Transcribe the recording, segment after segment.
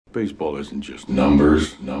Baseball isn't just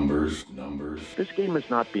numbers, numbers, numbers. This game is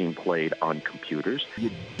not being played on computers.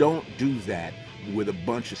 You don't do that with a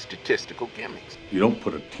bunch of statistical gimmicks. You don't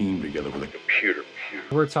put a team together with a computer.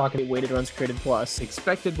 We're talking weighted runs created plus,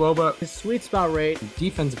 expected WOBA, his sweet spot rate,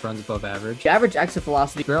 defensive runs above average, average exit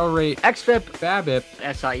velocity, barrel rate, xFIP, BABIP,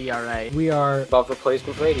 SIERA. We are above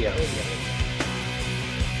replacement radio.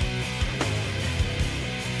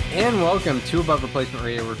 And welcome to Above Replacement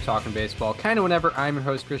Radio. We're talking baseball kind of whenever. I'm your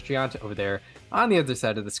host, Chris Giancarlo. Over there on the other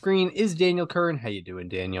side of the screen is Daniel Curran. How you doing,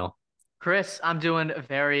 Daniel? Chris, I'm doing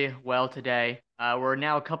very well today. We're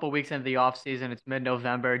now a couple weeks into the offseason. It's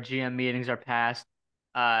mid-November. GM meetings are passed.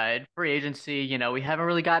 Free agency, we haven't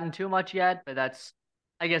really gotten too much yet, but that's,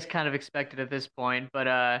 I guess, kind of expected at this point.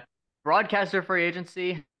 But broadcaster free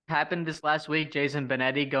agency happened this last week. Jason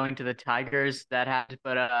Benetti going to the Tigers. That happened.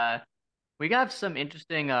 But we got some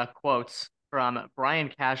interesting quotes from Brian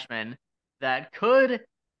Cashman that could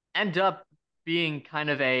end up being kind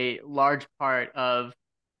of a large part of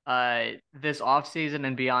this offseason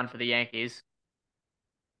and beyond for the Yankees.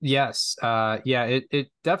 Yes. It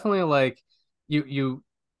definitely, like, you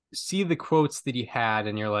see the quotes that he had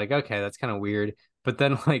and you're like, okay, that's kind of weird. But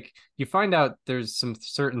then, like, you find out there's some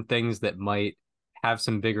certain things that might have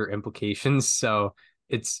some bigger implications. So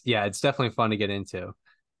it's definitely fun to get into.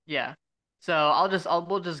 Yeah. So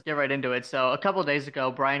we'll just get right into it. So a couple of days ago,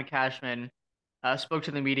 Brian Cashman spoke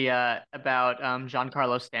to the media about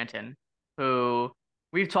Giancarlo Stanton, who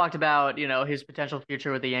we've talked about, his potential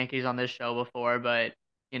future with the Yankees on this show before, but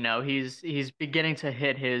he's beginning to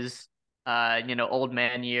hit his old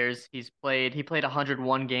man years. He played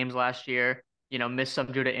 101 games last year, missed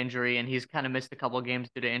some due to injury, and he's kind of missed a couple of games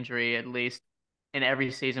due to injury, at least in every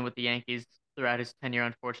season with the Yankees throughout his tenure,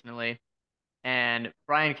 unfortunately. And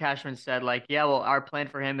Brian Cashman said, like, yeah, well, our plan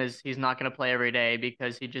for him is he's not going to play every day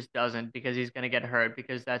because he just doesn't, because he's going to get hurt,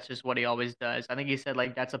 because that's just what he always does. I think he said,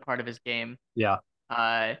 like, that's a part of his game. Yeah.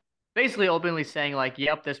 Basically openly saying, like,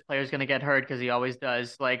 yep, this player's going to get hurt because he always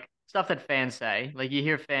does. Like, stuff that fans say. Like, you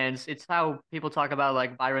hear fans, it's how people talk about,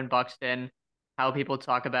 like, Byron Buxton, how people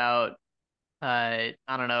talk about, I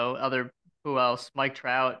don't know, who else? Mike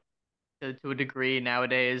Trout to a degree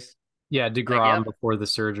nowadays. Yeah, DeGrom before the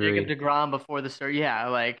surgery. Jacob DeGrom before the surgery. Yeah,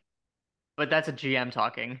 like, but that's a GM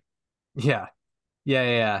talking. Yeah.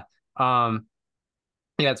 Yeah,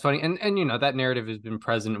 it's funny. And that narrative has been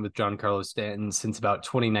present with Giancarlo Stanton since about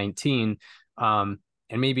 2019. And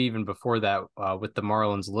maybe even before that, with the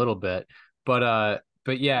Marlins a little bit. But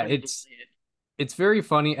yeah, it's very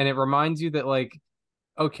funny, and it reminds you that, like,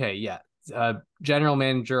 okay, yeah. General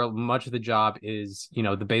manager, much of the job is,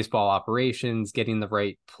 the baseball operations, getting the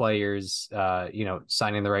right players,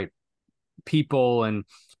 signing the right people and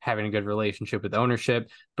having a good relationship with ownership.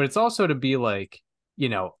 But it's also to be like,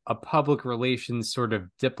 a public relations sort of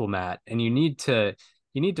diplomat, and you need to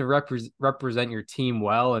represent your team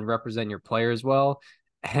well and represent your players well.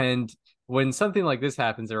 And when something like this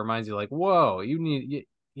happens, it reminds you, like, whoa,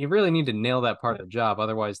 you really need to nail that part of the job.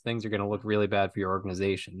 Otherwise, things are going to look really bad for your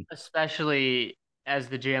organization. Especially as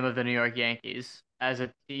the GM of the New York Yankees,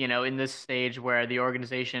 in this stage where the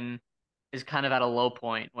organization is kind of at a low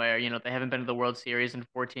point, where, they haven't been to the World Series in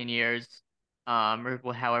 14 years,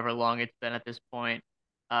 or however long it's been at this point.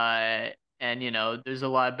 And, there's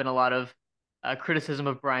been a lot of criticism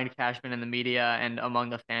of Brian Cashman in the media and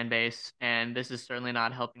among the fan base, and this is certainly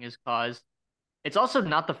not helping his cause. It's also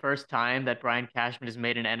not the first time that Brian Cashman has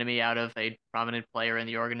made an enemy out of a prominent player in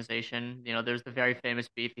the organization. There's the very famous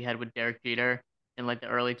beef he had with Derek Jeter in, like, the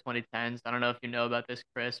early 2010s. I don't know if you know about this,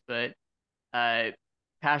 Chris, but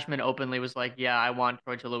Cashman openly was like, yeah, I want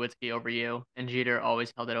Troy Tulowitzki over you, and Jeter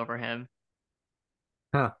always held it over him.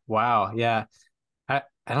 Huh. Wow. Yeah. I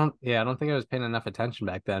don't think I was paying enough attention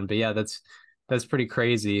back then, but yeah, that's pretty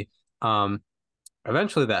crazy.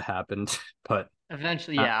 Eventually that happened, but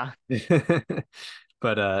eventually, yeah.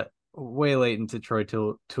 But way late into Troy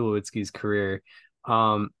Tulowitzki's career.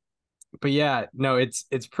 But yeah, no,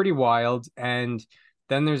 it's pretty wild. And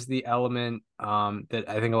then there's the element that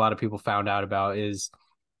I think a lot of people found out about is,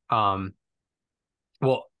 Giancarlo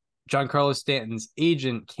Stanton's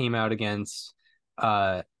agent came out against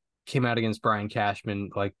Brian Cashman,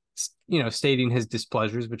 like, stating his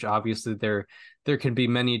displeasures, which obviously there can be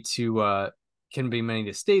many to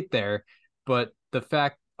state there. But the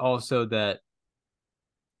fact also that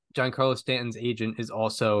Giancarlo Stanton's agent is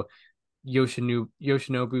also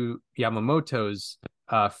Yoshinobu Yamamoto's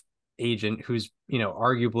agent, who's,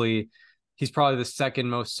 arguably he's probably the second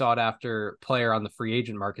most sought after player on the free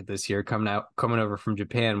agent market this year, coming over from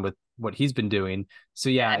Japan with what he's been doing. So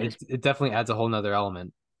yeah, it definitely adds a whole nother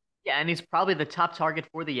element. Yeah, and he's probably the top target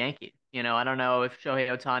for the Yankees. I don't know if Shohei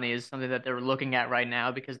Ohtani is something that they're looking at right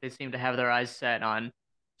now because they seem to have their eyes set on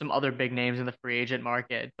some other big names in the free agent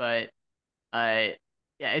market. But yeah,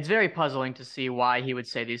 it's very puzzling to see why he would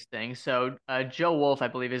say these things. So Joe Wolf, I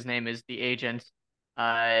believe his name is, the agent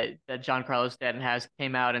that Giancarlo Stanton has,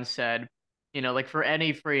 came out and said, like for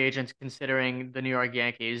any free agents considering the New York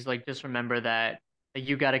Yankees, like just remember that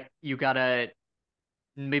you gotta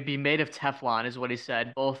be made of Teflon is what he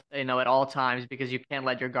said, both at all times because you can't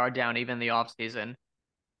let your guard down even in the off season.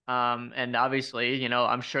 And obviously,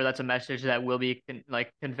 I'm sure that's a message that will be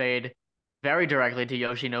conveyed very directly to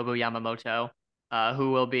Yoshinobu Yamamoto,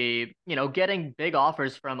 who will be, getting big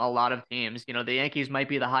offers from a lot of teams. The Yankees might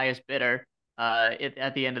be the highest bidder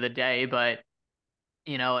at the end of the day, but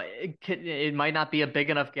it might not be a big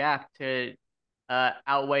enough gap to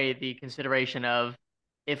outweigh the consideration of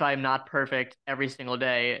if I'm not perfect every single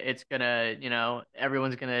day, it's gonna,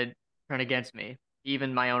 everyone's gonna turn against me,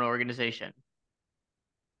 even my own organization.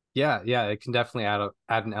 Yeah, it can definitely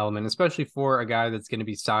add an element, especially for a guy that's going to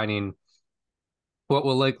be signing what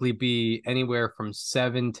will likely be anywhere from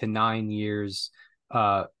 7 to 9 years,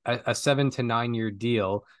 a 7 to 9 year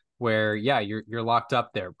deal where you're locked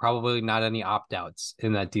up there. Probably not any opt outs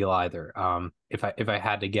in that deal either. If I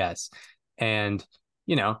had to guess, and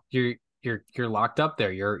you're locked up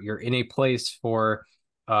there. You're in a place for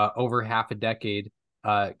over half a decade,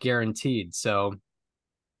 guaranteed. So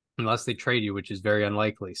unless they trade you, which is very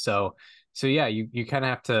unlikely. So yeah, you kind of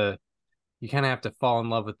have to fall in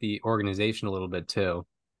love with the organization a little bit too.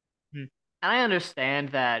 Hmm. And I understand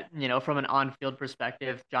that, from an on-field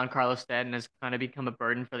perspective, Giancarlo Stanton has kind of become a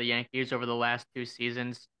burden for the Yankees over the last two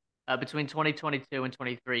seasons. Between 2022 and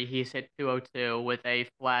 23, he's hit 202 with a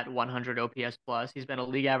flat 100 OPS plus. He's been a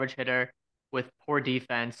league average hitter with poor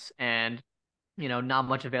defense and, not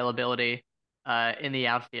much availability in the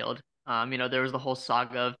outfield. There was the whole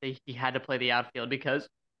saga of he had to play the outfield because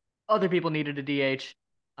other people needed a DH,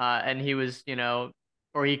 and he was,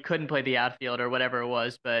 or he couldn't play the outfield or whatever it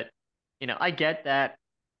was. But, I get that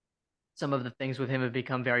some of the things with him have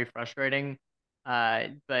become very frustrating.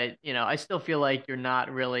 But, I still feel like you're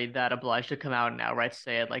not really that obliged to come out and outright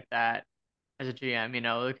say it like that as a GM,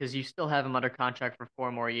 because you still have him under contract for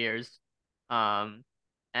 4 more years. Um,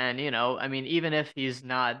 and, I mean, even if he's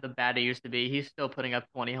not the bat he used to be, he's still putting up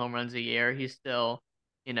 20 home runs a year. He's still,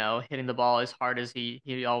 hitting the ball as hard as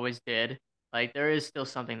he always did. Like there is still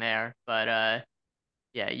something there, but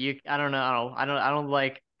yeah, I don't know. I don't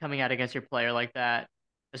like coming out against your player like that,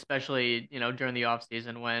 especially, during the off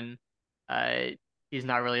season when uh he's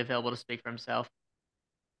not really available to speak for himself.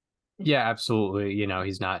 Yeah, absolutely.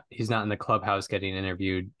 He's not in the clubhouse getting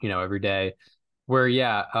interviewed, every day. Where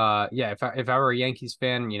if I were a Yankees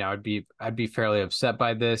fan, I'd be fairly upset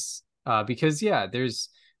by this. Because there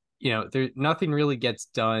nothing really gets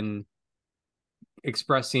done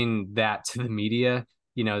expressing that to the media,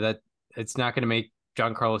 that it's not going to make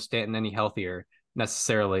Giancarlo Stanton any healthier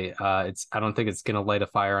necessarily. I don't think it's going to light a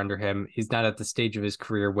fire under him. He's not at the stage of his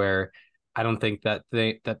career where I don't think that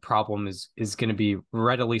problem is going to be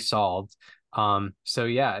readily solved. So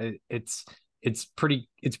yeah, it's probably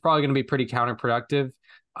going to be pretty counterproductive.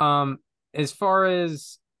 Um, as far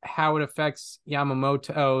as how it affects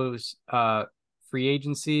Yamamoto's free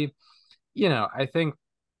agency, I think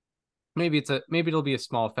maybe it'll be a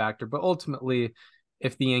small factor, but ultimately,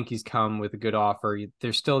 if the Yankees come with a good offer,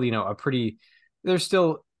 they're still they're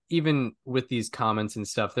still, even with these comments and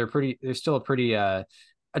stuff, they're still a pretty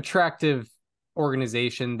attractive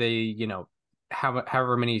organization. They have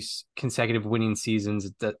however many consecutive winning seasons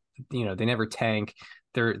that they never tank.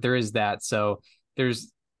 There is that, so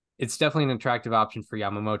there's it's definitely an attractive option for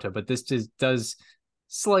Yamamoto, but this just does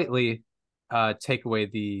slightly take away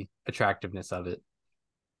the attractiveness of it.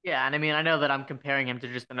 Yeah, and I mean, I know that I'm comparing him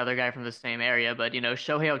to just another guy from the same area, but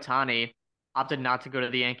Shohei Ohtani opted not to go to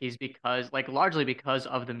the Yankees because, like, largely because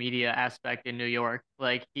of the media aspect in New York.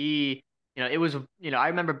 Like it was, I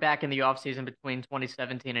remember back in the offseason between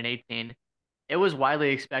 2017 and 18, it was widely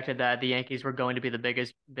expected that the Yankees were going to be the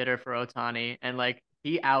biggest bidder for Ohtani, and like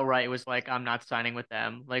he outright was like, "I'm not signing with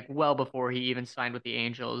them." Like well before he even signed with the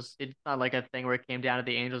Angels. It's not like a thing where it came down to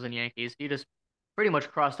the Angels and Yankees. He just pretty much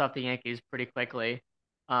crossed off the Yankees pretty quickly.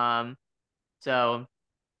 Um, so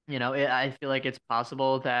I feel like it's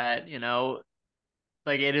possible that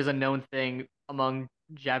like it is a known thing among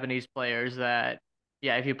Japanese players that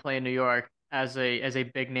yeah, if you play in New York as a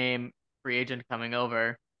big name free agent coming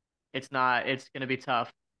over, it's gonna be tough.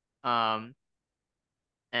 Um,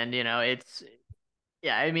 and it's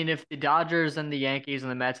yeah, I mean if the Dodgers and the Yankees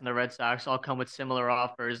and the Mets and the Red Sox all come with similar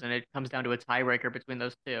offers and it comes down to a tiebreaker between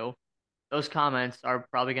those two, those comments are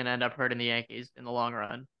probably gonna end up hurting the Yankees in the long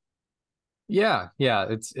run. Yeah,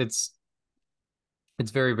 it's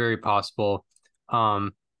very, very possible.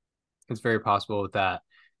 Um, it's very possible with that.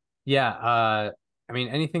 Yeah, I mean,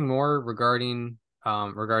 anything more regarding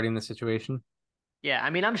the situation? Yeah, I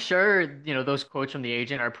mean, I'm sure, those quotes from the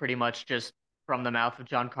agent are pretty much just from the mouth of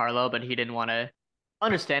Giancarlo, but he didn't want to,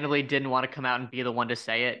 understandably, didn't want to come out and be the one to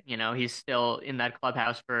say it. He's still in that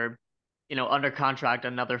clubhouse for, under contract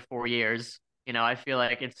another 4 years. I feel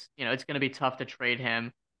like it's going to be tough to trade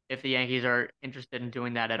him if the Yankees are interested in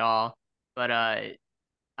doing that at all. But I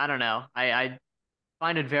don't know. I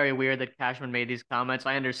find it very weird that Cashman made these comments.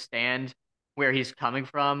 I understand where he's coming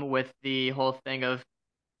from with the whole thing of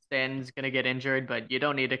Stanton's gonna get injured, but you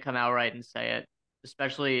don't need to come out right and say it,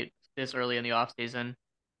 especially this early in the offseason.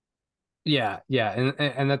 Yeah,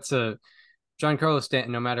 and that's a Giancarlo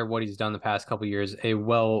Stanton. No matter what he's done the past couple of years, a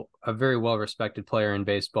very well respected player in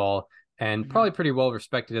baseball, and Hmm. probably pretty well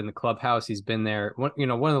respected in the clubhouse. He's been there, one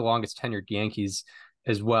of the longest tenured Yankees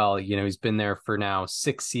as well. He's been there for now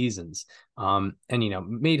 6 seasons, and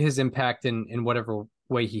made his impact in whatever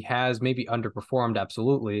way he has. Maybe underperformed,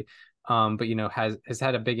 absolutely, but has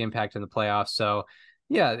had a big impact in the playoffs. So,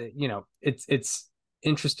 yeah, it's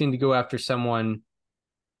interesting to go after someone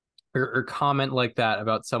or comment like that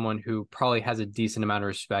about someone who probably has a decent amount of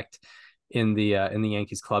respect in the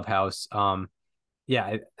Yankees clubhouse.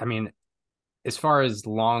 Yeah, I mean, as far as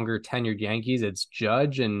longer tenured Yankees, it's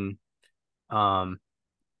Judge and I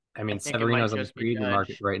I mean think it might Severino's on the just be free agent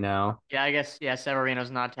market Judge. right now. Yeah, I guess yeah,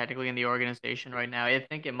 Severino's not technically in the organization right now. I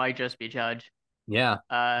think it might just be Judge. Yeah.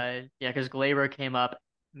 Yeah, because Glaber came up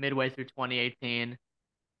midway through 2018.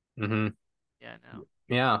 Hmm. Yeah, no.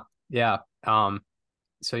 Yeah. Yeah. Um.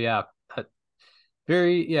 So yeah,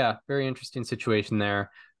 very interesting situation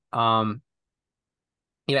there. Um.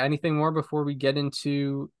 Yeah. Anything more before we get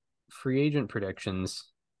into free agent predictions?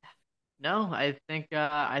 No, I think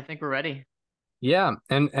we're ready. Yeah,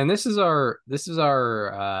 and this is our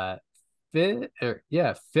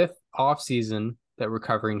fifth off season that we're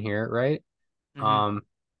covering here, right? Hmm. Um,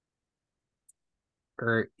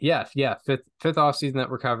 or yeah, fifth off season that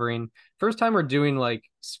we're covering. First time we're doing like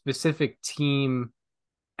specific team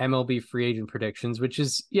MLB free agent predictions, which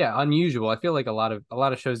is unusual. I feel like a lot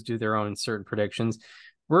of shows do their own certain predictions.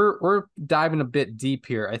 We're diving a bit deep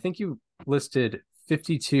here. I think you listed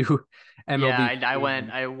 52 Yeah, MLB I free went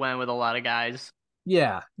agents. I went with a lot of guys.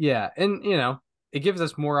 Yeah, and it gives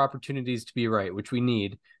us more opportunities to be right, which we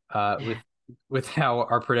need with Yeah. with how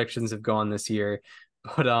our predictions have gone this year.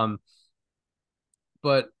 But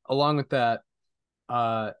but along with that,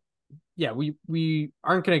 uh yeah, we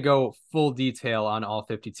aren't going to go full detail on all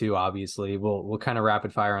 52 obviously. We'll kind of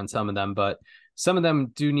rapid fire on some of them, but some of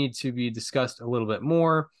them do need to be discussed a little bit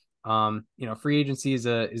more. Free agency is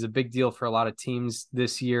a big deal for a lot of teams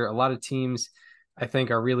this year. A lot of teams I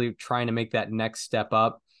think are really trying to make that next step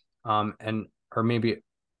up, and are maybe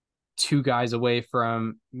two guys away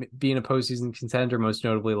from being a postseason contender, most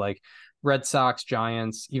notably like Red Sox,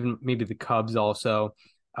 Giants, even maybe the Cubs also.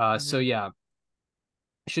 So Hmm. yeah,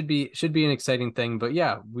 should be an exciting thing. But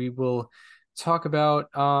yeah, we will talk about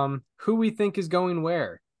who we think is going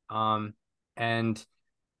where. And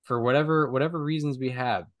for whatever reasons we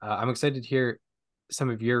have, I'm excited to hear some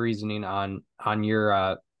of your reasoning on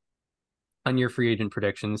your free agent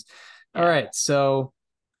predictions. All Yeah. right, so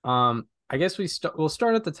I guess we'll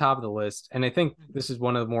start at the top of the list, and I think this is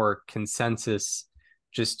one of the more consensus.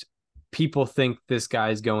 Just people think this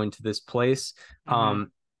guy's going to this place. Hmm.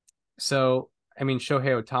 So I mean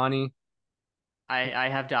Shohei Ohtani. I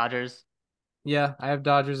have Dodgers. Yeah, I have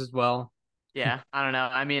Dodgers as well. Yeah, I don't know.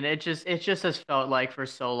 I mean, it just has felt like for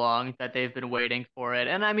so long that they've been waiting for it.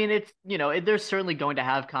 And I mean, it's, they're certainly going to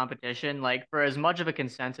have competition. Like for as much of a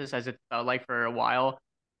consensus as it felt like for a while,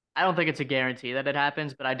 I don't think it's a guarantee that it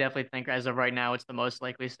happens, but I definitely think as of right now, it's the most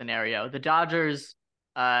likely scenario. The Dodgers,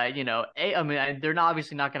 I mean, they're not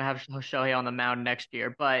obviously not going to have Shohei on the mound next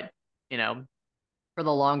year, but you know, for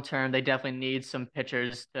the long term, they definitely need some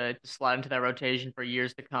pitchers to slide into that rotation for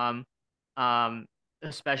years to come, um,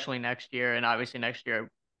 especially next year. And obviously, next year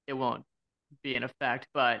it won't be in effect,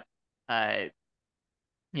 but uh,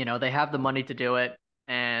 they have the money to do it,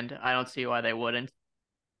 and I don't see why they wouldn't.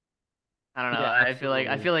 I don't know. Yeah, I feel like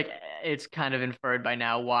I absolutely. feel like it's kind of inferred by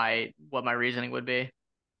now why what my reasoning would be.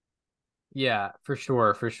 Yeah, for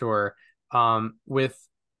sure, for sure. With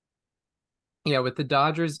with the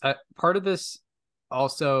Dodgers, part of this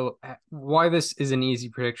also why this is an easy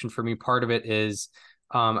prediction for me. Part of it is,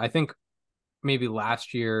 I think maybe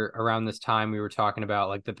last year around this time we were talking about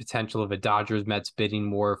like the potential of a Dodgers Mets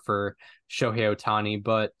bidding war for Shohei Ohtani,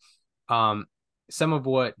 but some of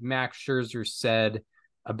what Max Scherzer said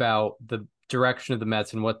about the direction of the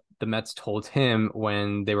Mets and what the Mets told him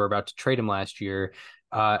when they were about to trade him last year.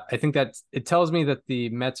 I think that it tells me that the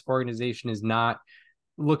Mets organization is not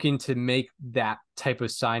looking to make that type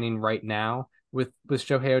of signing right now with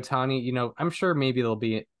Shohei Ohtani. You know, I'm sure maybe they'll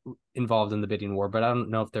be involved in the bidding war, but I don't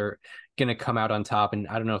know if they're going to come out on top, and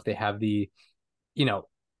I don't know if they have the, you know,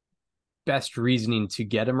 best reasoning to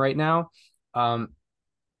get him right now.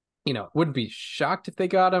 You know, wouldn't be shocked if they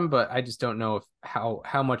got him, but I just don't know if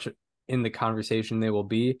how much in the conversation they will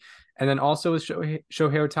be. And then also with Shohei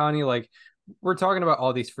Ohtani, like we're talking about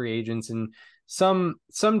all these free agents, and some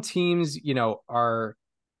teams, you know,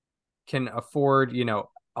 can afford, you know,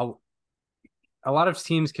 a lot of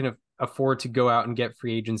teams can afford to go out and get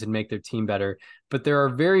free agents and make their team better, but there are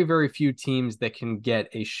very, very few teams that can get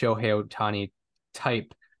a Shohei Ohtani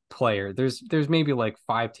type player. There's maybe like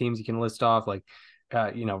 5 teams you can list off, like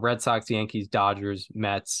you know, Red Sox, Yankees, Dodgers,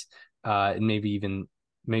 Mets, and maybe even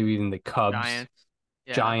the Cubs,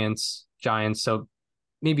 Giants. So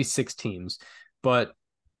maybe 6 teams, but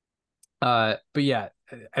yeah,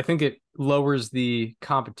 I think it lowers the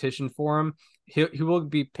competition for him. He will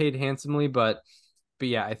be paid handsomely, but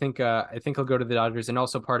yeah, I think he'll go to the Dodgers. And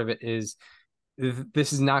also part of it is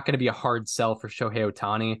this is not going to be a hard sell for Shohei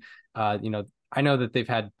Ohtani. You know, I know that they've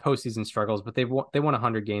had postseason struggles, but they won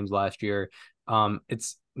 100 games last year.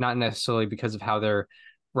 It's not necessarily because of how their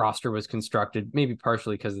roster was constructed, maybe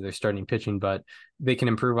partially because of their starting pitching, but they can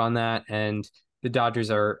improve on that. And the Dodgers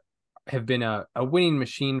have been a winning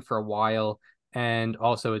machine for a while. And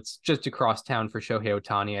also it's just across town for Shohei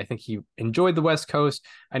Ohtani. I think he enjoyed the West Coast.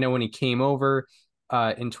 I know when he came over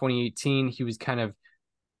in 2018,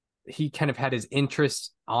 he kind of had his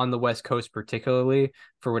interest on the West Coast, particularly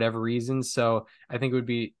for whatever reason. So I think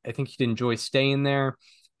he'd enjoy staying there.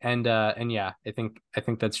 And yeah, I think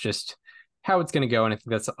that's just how it's going to go. And I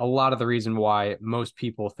think that's a lot of the reason why most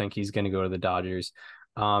people think he's going to go to the Dodgers.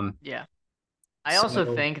 Yeah. I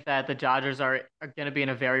also think that the Dodgers are going to be in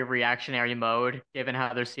a very reactionary mode, given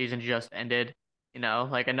how their season just ended. You know,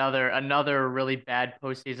 like another really bad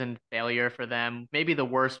postseason failure for them. Maybe the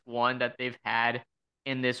worst one that they've had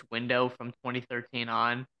in this window from 2013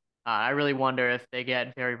 on. I really wonder if they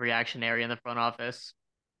get very reactionary in the front office.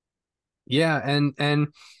 Yeah, and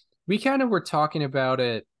we kind of were talking about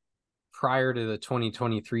it prior to the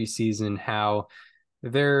 2023 season, how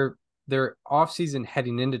their offseason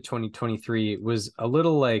heading into 2023 was a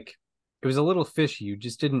little fishy. You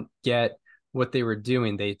just didn't get what they were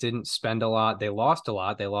doing. They didn't spend a lot. They lost a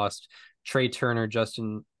lot. They lost Trey Turner,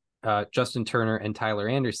 Justin Turner, and Tyler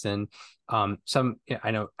Anderson. I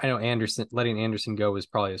know letting Anderson go was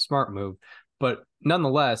probably a smart move, but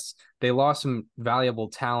nonetheless, they lost some valuable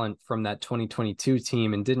talent from that 2022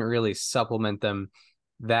 team and didn't really supplement them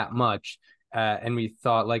that much. And we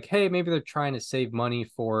thought like, hey, maybe they're trying to save money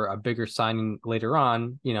for a bigger signing later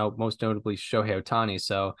on, you know, most notably Shohei Ohtani.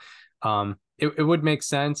 So it would make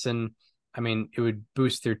sense. And I mean, it would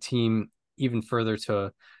boost their team even further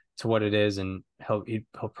to what it is. And he'll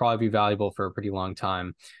probably be valuable for a pretty long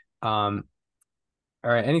time. All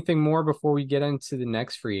right. Anything more before we get into the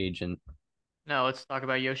next free agent? No, let's talk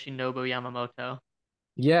about Yoshinobu Yamamoto.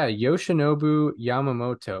 Yeah, Yoshinobu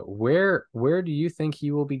Yamamoto. Where do you think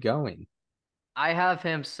he will be going? I have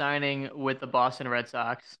him signing with the Boston Red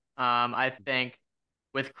Sox. I think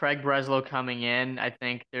with Craig Breslow coming in, I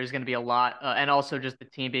think there's going to be a lot, and also just the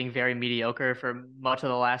team being very mediocre for much of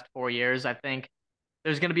the last 4 years. I think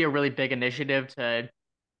there's going to be a really big initiative to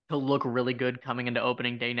look really good coming into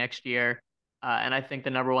opening day next year. And I think the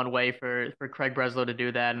number one way for Craig Breslow to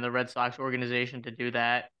do that and the Red Sox organization to do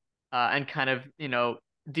that, and kind of, you know,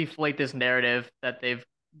 deflate this narrative that they've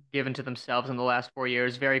given to themselves in the last 4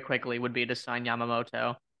 years very quickly would be to sign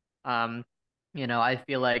Yamamoto. Um, you know, I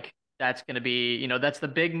feel like that's going to be, you know, that's the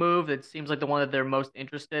big move. That seems like the one that they're most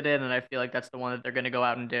interested in, and I feel like that's the one that they're going to go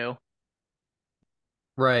out and do.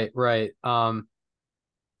 Right, right.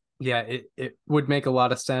 Yeah, it would make a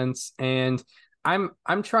lot of sense. And I'm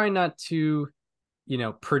trying not to, you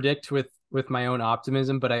know, predict with my own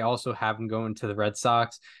optimism, but I also have him going to the Red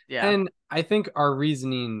Sox. Yeah. And I think our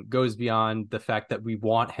reasoning goes beyond the fact that we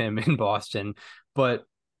want him in Boston, but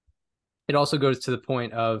it also goes to the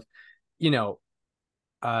point of, you know,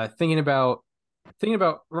 thinking about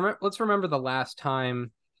let's remember the last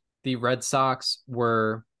time the Red Sox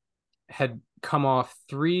had come off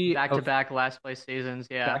Back-to-back last place seasons,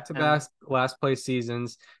 yeah. back-to-back last place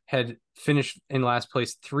seasons, had finished in last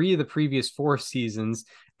place 3 of the previous 4 seasons,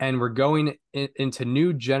 and we're going into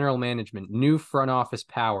new general management, new front office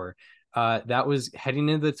power. That was heading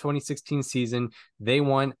into the 2016 season. They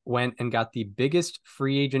went and got the biggest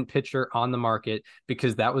free agent pitcher on the market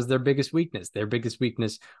because that was their biggest weakness. Their biggest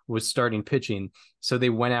weakness was starting pitching. So they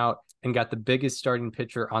went out and got the biggest starting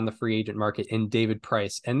pitcher on the free agent market in David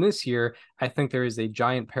Price. And this year, I think there is a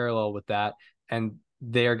giant parallel with that. And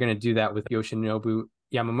they are going to do that with Yoshinobu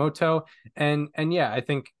Yamamoto. And yeah, I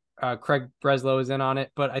think Craig Breslow is in on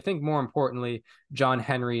it. But I think more importantly, John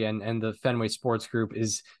Henry and the Fenway Sports Group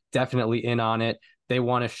is definitely in on it. They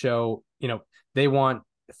want to show, they want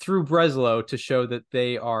through Breslow to show that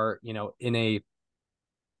they are, in a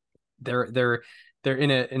they're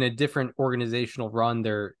in a different organizational run.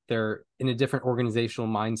 They're in a different organizational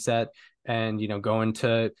mindset, and going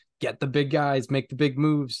to get the big guys, make the big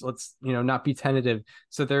moves. Let's not be tentative.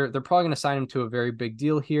 So they're probably going to sign him to a very big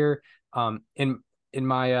deal here. In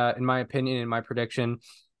my opinion, in my prediction,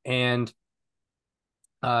 and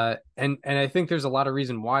I think there's a lot of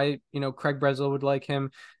reason why Craig Breslow would like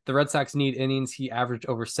him. The Red Sox need innings. He averaged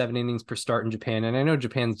over 7 innings per start in Japan, and I know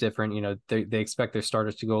Japan's different. They expect their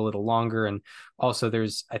starters to go a little longer, and also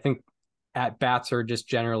I think at bats are just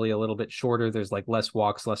generally a little bit shorter. There's like less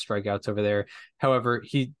walks, less strikeouts over there. However,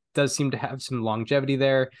 he does seem to have some longevity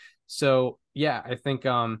there. So yeah, I think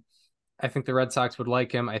the Red Sox would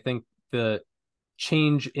like him. I think the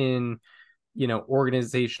change in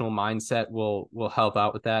organizational mindset will help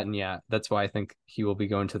out with that. And yeah, that's why I think he will be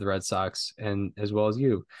going to the Red Sox, and as well as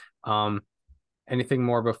you. Anything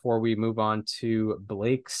more before we move on to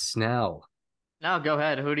Blake Snell? No, go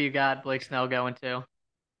ahead. Who do you got Blake Snell going to?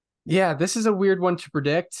 Yeah, this is a weird one to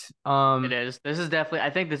predict. It is. I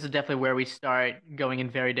think this is definitely where we start going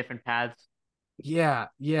in very different paths. Yeah,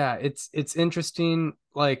 it's interesting.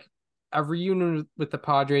 Like a reunion with the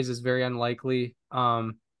Padres is very unlikely.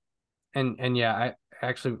 And yeah, I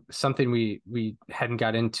actually something we hadn't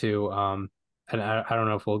got into. And I don't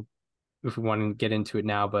know if we want to get into it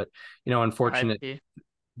now, but unfortunate R.I.P.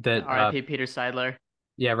 that R.I.P. Peter Seidler.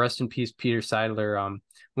 Yeah, rest in peace, Peter Seidler.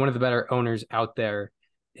 One of the better owners out there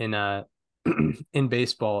in in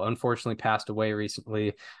baseball, unfortunately passed away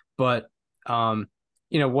recently. But one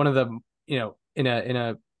of the in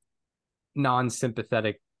a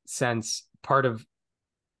non-sympathetic sense, part of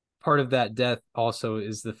that death also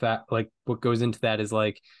is the fact, like what goes into that is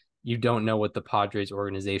like you don't know what the Padres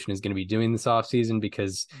organization is going to be doing this offseason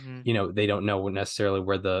because they don't know necessarily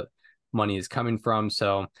where the money is coming from.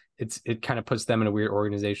 So it kind of puts them in a weird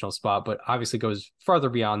organizational spot, but obviously goes farther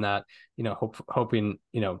beyond that, hoping,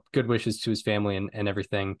 good wishes to his family and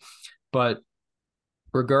everything. But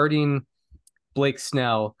regarding Blake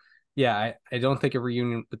Snell, yeah, I don't think a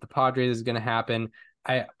reunion with the Padres is going to happen.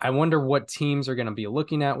 I wonder what teams are going to be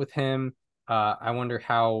looking at with him. I wonder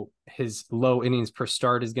how his low innings per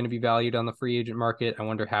start is going to be valued on the free agent market. I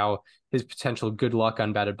wonder how his potential good luck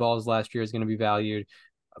on batted balls last year is going to be valued.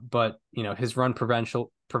 But his run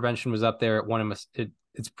prevention was up there. It won him.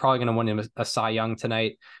 It's probably going to win him a Cy Young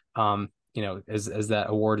tonight. As that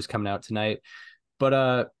award is coming out tonight.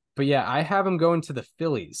 But yeah, I have him going to the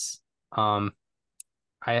Phillies.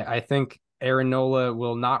 I think Aaron Nola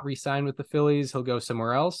will not re-sign with the Phillies. He'll go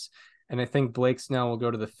somewhere else. And I think Blake Snell will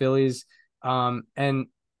go to the Phillies. And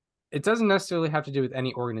it doesn't necessarily have to do with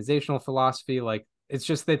any organizational philosophy. Like, it's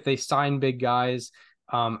just that they sign big guys.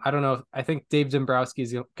 I don't know. I think Dave Dombrowski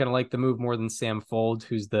is going to like the move more than Sam Fold,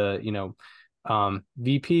 who's the,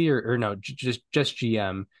 VP or no, just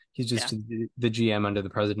GM. He's just the GM under the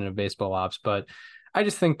president of baseball ops. But I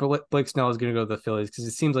just think Blake Snell is going to go to the Phillies because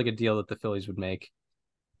it seems like a deal that the Phillies would make.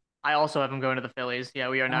 I also have him going to the Phillies. Yeah,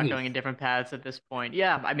 we are not going in different paths at this point.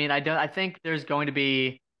 Yeah, I mean, I think there's going to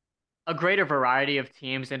be a greater variety of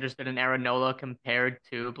teams interested in Aaron Nola compared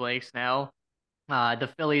to Blake Snell. The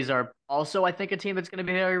Phillies are also, I think, a team that's going to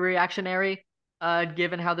be very reactionary,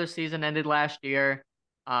 given how their season ended last year.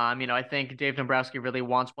 I think Dave Dombrowski really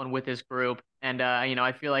wants one with his group, and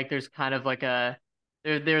I feel like there's kind of like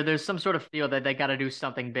there's some sort of feel that they got to do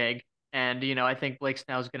something big, and I think Blake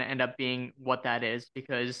Snell is going to end up being what that is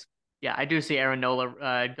because yeah, I do see Aaron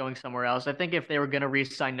Nola going somewhere else. I think if they were going to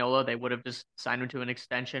re-sign Nola, they would have just signed him to an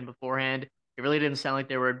extension beforehand. It really didn't sound like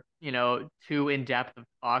they were too in depth of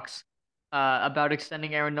talks about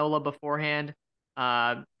extending Aaron Nola beforehand.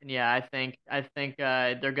 Yeah, I think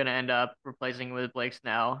they're gonna end up replacing with Blake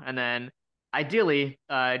Snell, and then ideally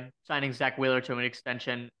signing Zach Wheeler to an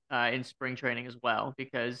extension in spring training as well,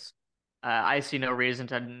 because I see no reason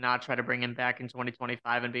to not try to bring him back in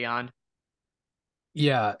 2025 and beyond.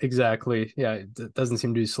 Yeah, exactly. Yeah, it doesn't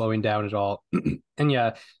seem to be slowing down at all. And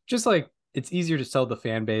yeah, just like it's easier to sell the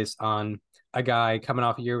fan base on a guy coming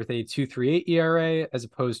off a year with a 2.38 ERA as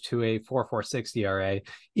opposed to a 4.46 ERA,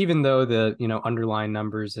 even though the, underlying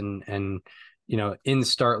numbers and in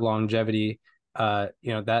start longevity,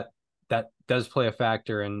 that does play a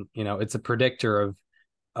factor, and it's a predictor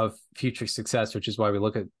of future success, which is why we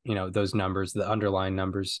look at those numbers, the underlying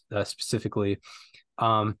numbers specifically.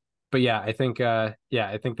 But yeah, I think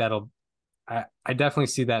that'll I definitely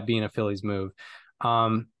see that being a Phillies move.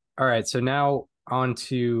 All right, so now on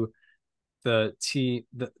to the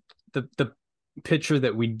pitcher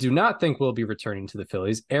that we do not think will be returning to the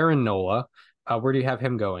Phillies, Aaron Nola. Where do you have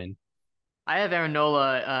him going? I have Aaron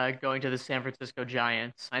Nola going to the San Francisco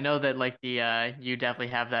Giants. I know that like the you definitely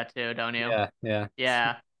have that too, don't you? Yeah.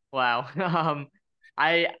 Yeah. Wow.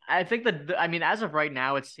 I think that I mean as of right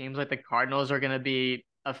now it seems like the Cardinals are going to be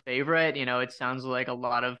a favorite. It sounds like a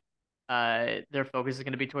lot of their focus is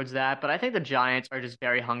going to be towards that, but I think the Giants are just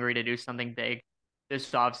very hungry to do something big this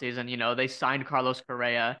offseason. They signed Carlos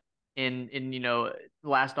Correa in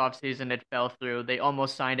last offseason. It fell through. They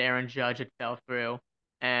almost signed Aaron Judge. It fell through.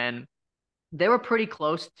 And they were pretty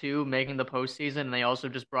close to making the postseason. And they also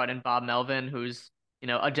just brought in Bob Melvin, who's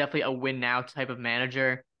definitely a win now type of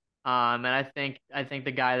manager. And I think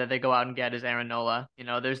the guy that they go out and get is Aaron Nola.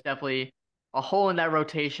 There's definitely a hole in that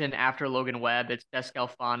rotation after Logan Webb. It's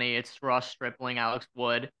Descalfani, it's Ross Stripling, Alex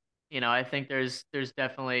Wood. I think there's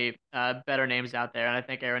definitely better names out there, and I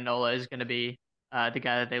think Aaron Nola is going to be the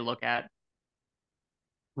guy that they look at.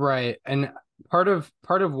 Right. And part of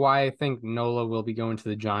why I think Nola will be going to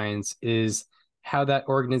the Giants is how that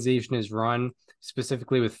organization is run,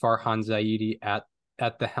 specifically with Farhan Zaidi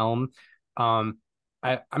at the helm.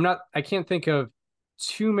 I can't think of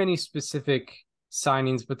too many specific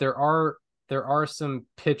signings, but there are some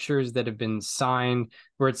pitchers that have been signed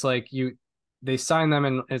where it's like they sign them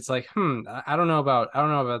and it's like, I don't know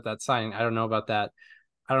about that signing. I don't know about that.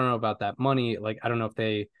 I don't know about that money. Like, I don't know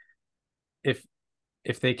if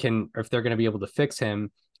if they can, or if they're going to be able to fix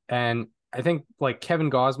him. And I think like Kevin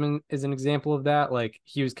Gosman is an example of that. Like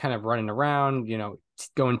he was kind of running around,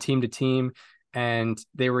 going team to team, and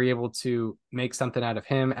they were able to make something out of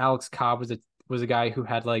him. Alex Cobb was a guy who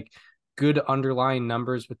had like good underlying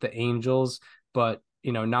numbers with the Angels, but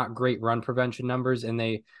not great run prevention numbers. And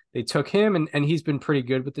they took him, and he's been pretty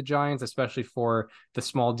good with the Giants, especially for the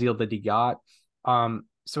small deal that he got.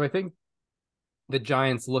 So I think the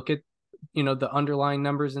Giants look at the underlying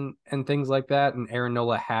numbers and things like that, and Aaron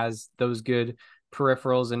Nola has those good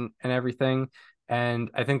peripherals and everything,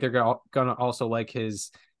 and I think they're gonna also like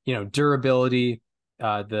his durability,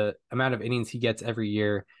 the amount of innings he gets every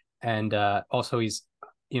year, and also he's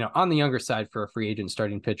on the younger side for a free agent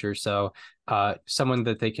starting pitcher, so someone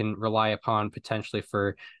that they can rely upon potentially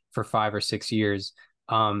for 5 or 6 years.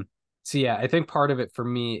 So yeah, I think part of it for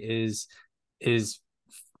me is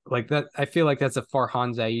like that. I feel like that's a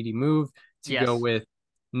Farhan Zaidi move to go Yes. with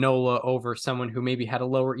Nola over someone who maybe had a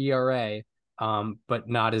lower ERA, but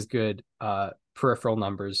not as good peripheral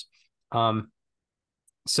numbers. Um,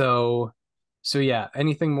 so so yeah.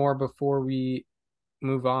 Anything more before we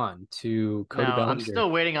move on to No, Cody I'm Bellinger? still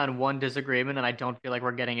waiting on one disagreement, and I don't feel like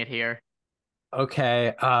we're getting it here.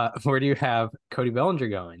 Okay, where do you have Cody Bellinger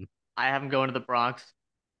going? I have him going to the Bronx.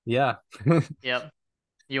 Yeah. Yep.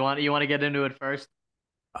 You want to get into it first?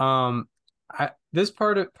 um this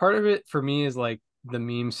part of it for me is like the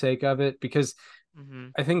meme sake of it, because Mm-hmm.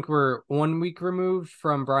 I think we're 1 week removed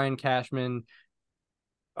from Brian Cashman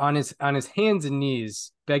on his hands and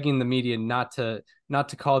knees begging the media not to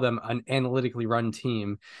call them an analytically run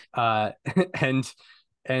team, uh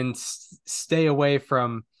and stay away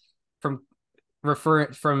from from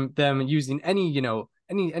them using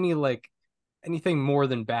any like anything more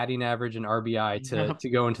than batting average and RBI to Yep. to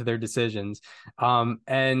go into their decisions.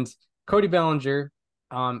 And Cody Bellinger,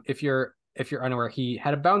 if you're unaware, he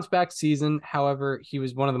had a bounce back season. However, he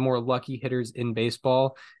was one of the more lucky hitters in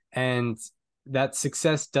baseball, and that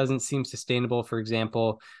success doesn't seem sustainable. For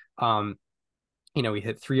example, he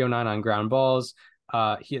hit 309 on ground balls.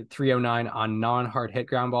 He hit 309 on non-hard hit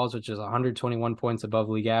ground balls, which is 121 points above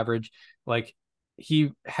league average. Like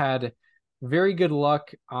he had very good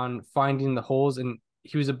luck on finding the holes, and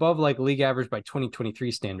he was above like league average by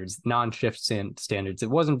 2023 standards, non-shift standards. It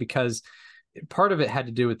wasn't because part of it had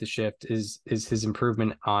to do with the shift is his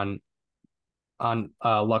improvement on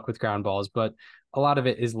luck with ground balls, but a lot of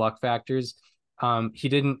it is luck factors. He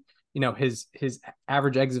didn't, his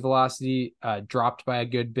average exit velocity dropped by a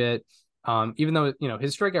good bit. Even though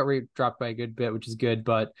his strikeout rate dropped by a good bit, which is good,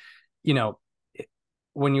 but you know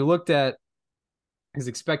when you looked at his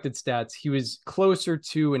expected stats, he was closer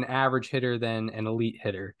to an average hitter than an elite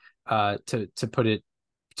hitter. To put it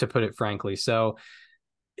frankly, so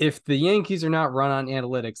if the Yankees are not run on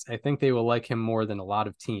analytics, I think they will like him more than a lot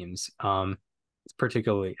of teams.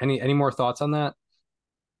 Particularly, any more thoughts on that?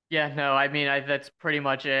 Yeah, no, I mean, that's pretty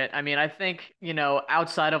much it. I mean, I think,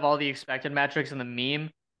 outside of all the expected metrics and the meme,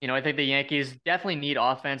 I think the Yankees definitely need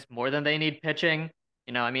offense more than they need pitching.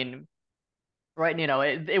 I mean, right,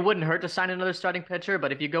 it wouldn't hurt to sign another starting pitcher,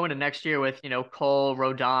 but if you go into next year with, Cole,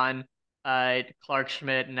 Rodon, Clark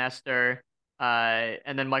Schmidt, Nestor,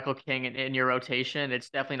 and then Michael King in your rotation, it's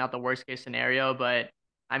definitely not the worst case scenario. But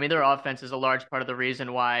I mean, their offense is a large part of the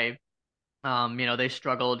reason why, they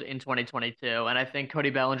struggled in 2022. And I think Cody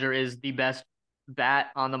Bellinger is the best bat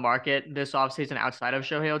on the market this offseason outside of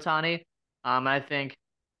Shohei Ohtani. And I think,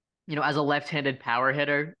 as a left-handed power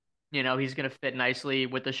hitter, he's going to fit nicely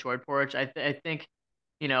with the short porch. I think,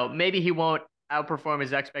 maybe he won't outperform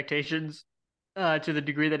his expectations to the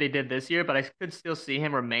degree that he did this year, but I could still see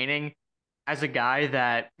him remaining as a guy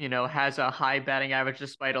that, has a high batting average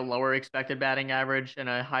despite a lower expected batting average and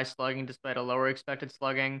a high slugging despite a lower expected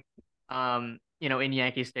slugging, in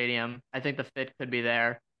Yankee Stadium. I think the fit could be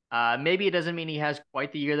there. Maybe it doesn't mean he has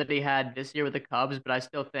quite the year that he had this year with the Cubs, but I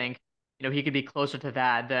still think, he could be closer to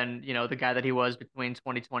that than, the guy that he was between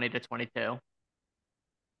 2020 to 22.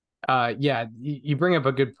 Yeah, you bring up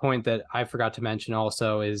a good point that I forgot to mention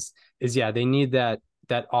also is yeah, they need that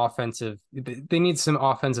offensive, they need some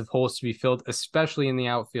offensive holes to be filled, especially in the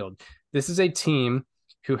outfield. This is a team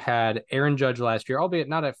who had Aaron Judge last year, albeit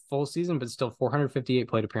not a full season, but still 458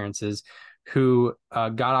 plate appearances, who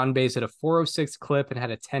got on base at a 406 clip and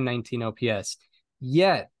had a 1019 OPS.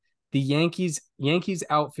 Yet the Yankees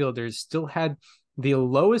outfielders still had the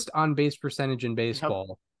lowest on base percentage in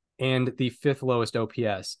baseball and the fifth lowest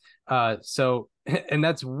OPS. So, and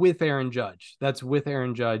that's with Aaron Judge. That's with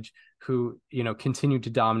Aaron Judge, who, continued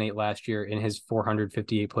to dominate last year in his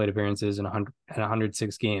 458 plate appearances and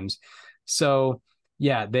 106 games. So,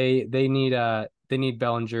 yeah, they need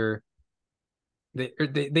Bellinger.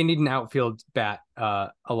 They need an outfield bat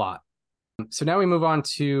a lot. So now we move on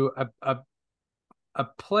to a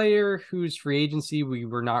player whose free agency we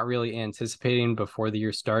were not really anticipating before the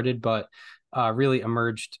year started, but really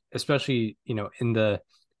emerged, especially in the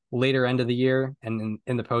later end of the year and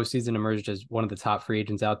in the postseason, emerged as one of the top free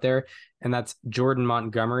agents out there, and that's Jordan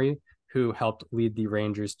Montgomery, who helped lead the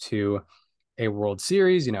Rangers to a World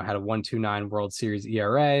Series. Had a 1.29 World Series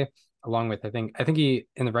ERA, along with I think he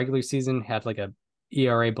in the regular season had like a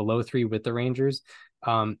ERA below 3 with the Rangers.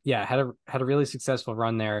 Yeah, had a really successful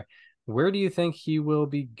run there. Where do you think he will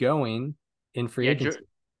be going in free agency?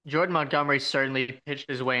 Jordan Montgomery certainly pitched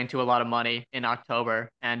his way into a lot of money in October,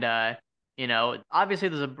 and obviously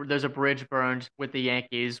there's a bridge burned with the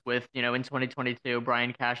Yankees with in 2022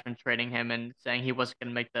 Brian Cashman trading him and saying he wasn't going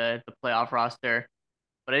to make the playoff roster.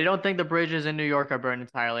 But I don't think the bridges in New York are burned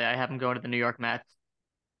entirely. I have him going to the New York Mets.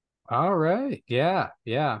 All right, yeah,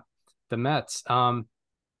 the Mets. Yeah,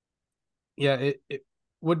 it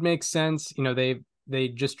would make sense. They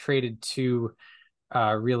just traded two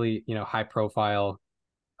really high profile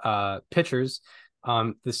pitchers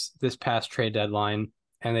this past trade deadline,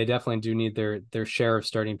 and they definitely do need their share of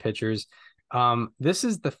starting pitchers. This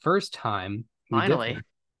is the first time Finally.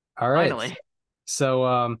 All right. Finally.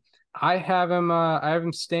 So I have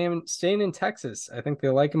him staying in Texas. I think they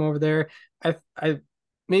like him over there. I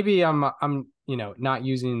maybe I'm not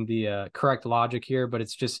using the correct logic here, but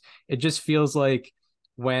it just feels like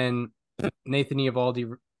when Nathan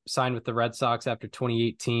Eovaldi signed with the Red Sox after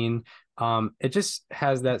 2018, it just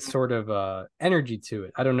has that sort of energy to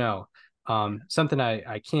it. I don't know. Something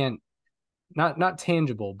I can't, not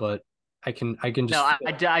tangible, but I can just No,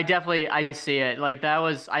 I definitely I see it. Like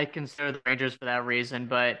I consider the Rangers for that reason,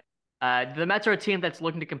 but the Mets are a team that's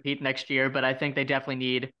looking to compete next year, but I think they definitely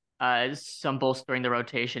need some bolstering the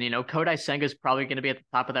rotation. Kodai Senga is probably going to be at the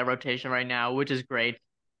top of that rotation right now, which is great.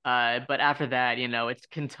 But after that, it's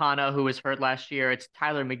Quintana, who was hurt last year. It's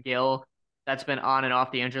Tyler McGill that's been on and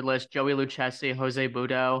off the injured list. Joey Lucchesi, Jose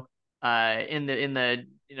Budo. In the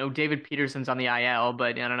David Peterson's on the IL,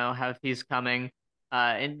 but I don't know how he's coming.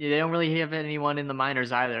 And they don't really have anyone in the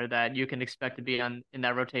minors either that you can expect to be in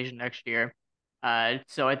that rotation next year.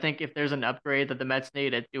 So I think if there's an upgrade that the Mets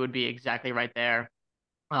need, it would be exactly right there.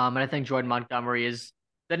 And I think Jordan Montgomery is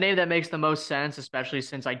the name that makes the most sense, especially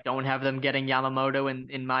since I don't have them getting Yamamoto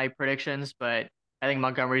in my predictions. But I think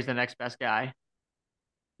Montgomery's the next best guy.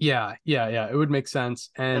 Yeah. It would make sense,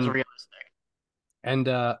 That's and realistic.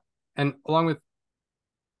 and along with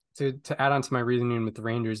to add on to my reasoning with the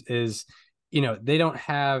Rangers is, they don't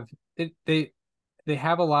have they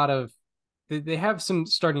have a lot of they have some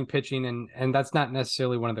starting pitching, and that's not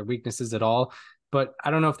necessarily one of their weaknesses at all. but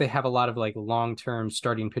I don't know if they have a lot of like long-term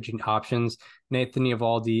starting pitching options. Nathan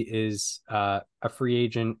Eovaldi is a free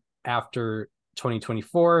agent after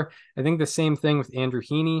 2024. I think the same thing with Andrew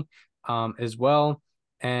Heaney as well.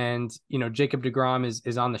 And, Jacob deGrom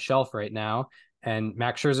is on the shelf right now. And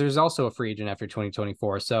Max Scherzer is also a free agent after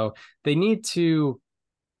 2024. So they need to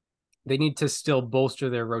still bolster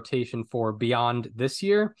their rotation for beyond this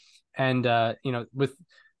year. And, they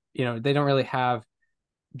don't really have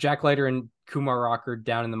Jack Leiter and Kumar Rocker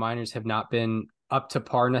down in the minors have not been up to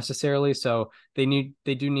par necessarily. So they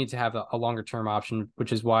do need to have a longer term option,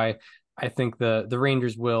 which is why I think the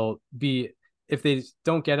Rangers will be, if they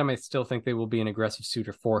don't get him, I still think they will be an aggressive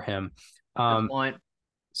suitor for him. Good point.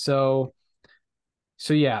 So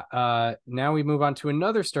yeah, now we move on to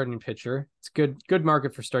another starting pitcher. It's good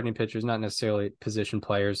market for starting pitchers, not necessarily position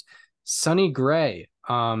players. Sonny Gray.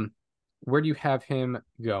 Where do you have him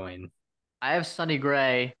going? I have Sonny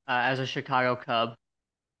Gray as a Chicago Cub.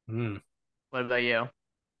 What about you?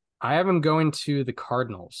 I have him going to the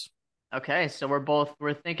Cardinals. Okay, so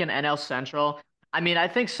we're thinking NL Central. I mean, I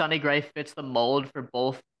think Sonny Gray fits the mold for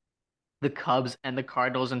both the Cubs and the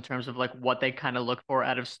Cardinals in terms of like what they kind of look for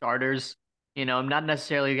out of starters. Not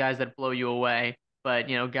necessarily guys that blow you away, but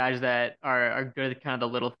guys that are good at kind of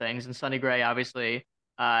the little things. And Sonny Gray obviously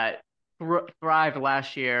thrived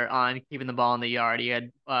last year on keeping the ball in the yard. He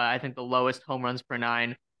had I think the lowest home runs per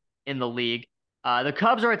nine in the league. The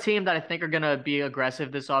Cubs are a team that I think are going to be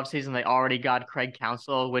aggressive this offseason. They already got Craig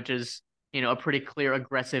Counsell, which is, a pretty clear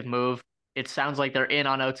aggressive move. It sounds like they're in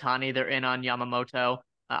on Ohtani, they're in on Yamamoto.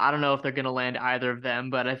 I don't know if they're going to land either of them,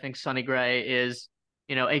 but I think Sonny Gray is,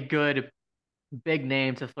 a good big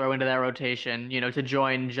name to throw into that rotation, to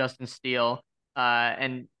join Justin Steele.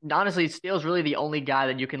 And honestly, Steele's really the only guy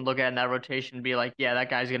that you can look at in that rotation and be like, yeah, that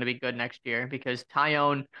guy's going to be good next year, because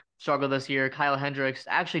Tyone struggled this year. Kyle Hendricks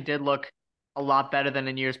actually did look a lot better than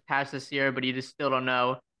in years past this year, but you just still don't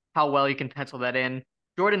know how well you can pencil that in.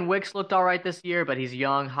 Jordan Wicks looked all right this year, but he's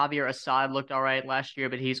young. Javier Assad looked all right last year,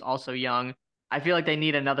 but he's also young. I feel like they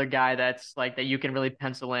need another guy that's like that you can really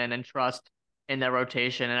pencil in and trust in their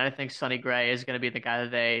rotation, and I think Sonny Gray is going to be the guy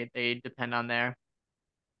that they depend on there.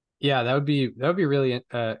 Yeah, that would be really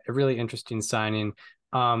a really interesting signing.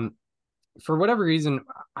 For whatever reason,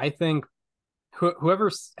 I think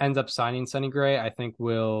whoever ends up signing Sonny Gray, I think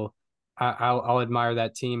I'll admire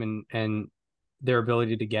that team and their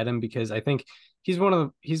ability to get him, because I think he's one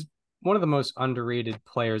of the most underrated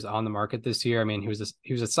players on the market this year. I mean, he was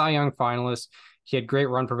a Cy Young finalist. He had great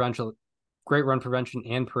run prevention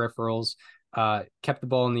and peripherals. Kept the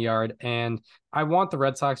ball in the yard, and I want the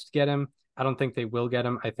Red Sox to get him. I don't think they will get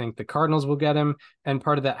him. I think the Cardinals will get him, and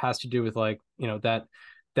part of that has to do with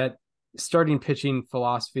that starting pitching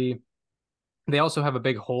philosophy. They also have a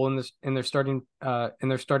big hole in their starting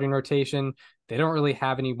rotation. They don't really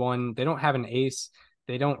have anyone. They don't have an ace.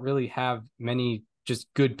 They don't really have many just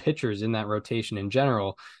good pitchers in that rotation in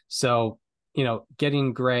general. So,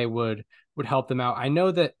 getting Gray would help them out. I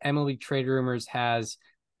know that MLB Trade Rumors has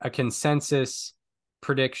a consensus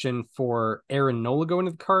prediction for Aaron Nola going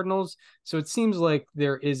to the Cardinals. So it seems like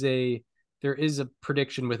there is a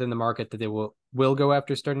prediction within the market that they will go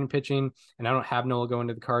after starting pitching. And I don't have Nola going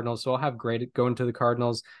to the Cardinals, so I'll have Gray going to the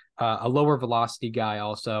Cardinals. A lower velocity guy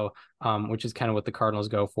also, which is kind of what the Cardinals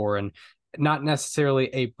go for, and not necessarily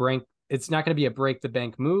it's not going to be a break the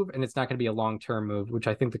bank move, and it's not going to be a long-term move, which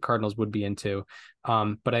I think the Cardinals would be into.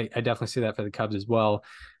 But I definitely see that for the Cubs as well.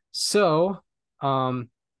 So,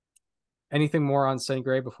 anything more on Sonny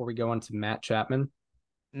Gray before we go on to Matt Chapman?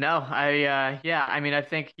 No, I mean, I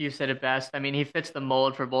think you said it best. I mean, he fits the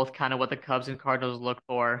mold for both kind of what the Cubs and Cardinals look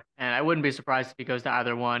for, and I wouldn't be surprised if he goes to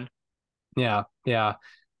either one. Yeah.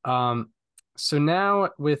 So now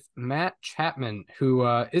with Matt Chapman, who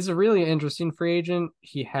is a really interesting free agent.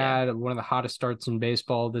 He had one of the hottest starts in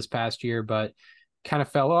baseball this past year, but kind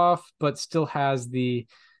of fell off, but still has the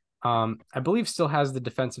I believe still has the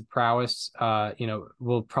defensive prowess.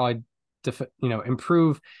 Will probably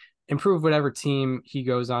improve whatever team he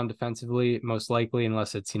goes on defensively, most likely,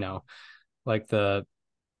 unless it's like the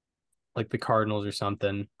Cardinals or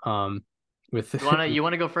something. With You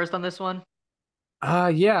wanna go first on this one?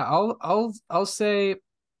 Yeah, I'll say,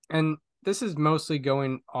 and this is mostly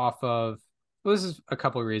going off of, well, this is a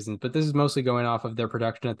couple of reasons, but this is mostly going off of their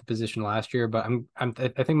production at the position last year. But I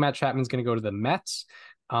think Matt Chapman's going to go to the Mets.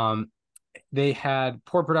 They had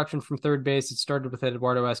poor production from third base. It started with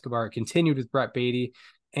Eduardo Escobar. It continued with Brett Beatty.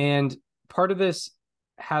 And part of this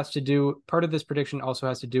prediction also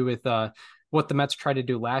has to do with what the Mets tried to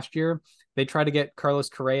do last year. They tried to get Carlos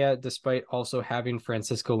Correa despite also having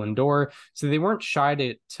Francisco Lindor. So they weren't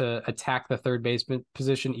shy to attack the third baseman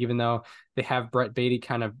position, even though they have Brett Baty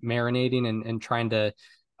kind of marinating and trying to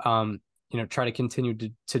try to continue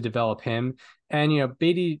to develop him. And,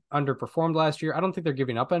 Baty underperformed last year. I don't think they're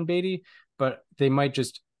giving up on Baty, but they might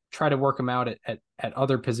just try to work him out at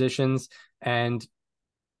other positions. And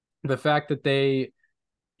the fact that they,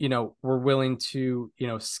 were willing to,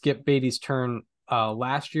 skip Baty's turn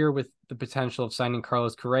last year with the potential of signing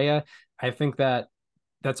Carlos Correa, I think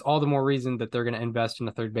that's all the more reason that they're going to invest in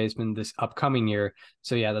a third baseman this upcoming year.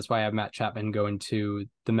 So yeah, that's why I have Matt Chapman going to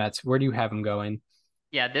the Mets. Where do you have him going?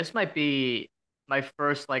 Yeah, this might be my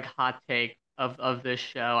first like hot take of this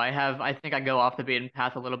show. I think I go off the beaten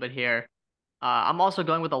path a little bit here. I'm also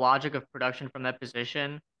going with the logic of production from that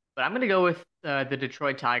position, but I'm going to go with the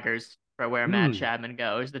Detroit Tigers for where Matt Chapman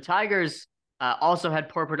goes. The Tigers also had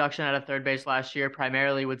poor production at a third base last year,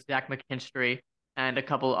 primarily with Zach McKinstry and a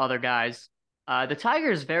couple other guys. The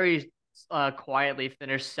Tigers very quietly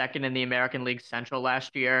finished second in the American League Central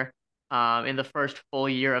last year, in the first full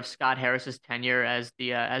year of Scott Harris's tenure as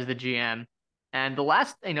the GM. And the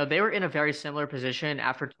last, they were in a very similar position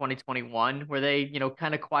after 2021, where they,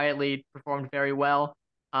 kind of quietly performed very well.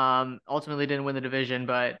 Ultimately didn't win the division,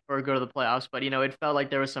 or go to the playoffs, but it felt like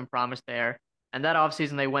there was some promise there. And that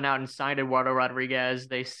offseason, they went out and signed Eduardo Rodriguez.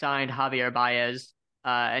 They signed Javier Baez,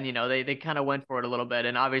 and they kind of went for it a little bit.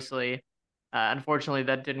 And obviously, unfortunately,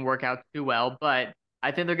 that didn't work out too well. But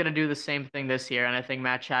I think they're going to do the same thing this year, and I think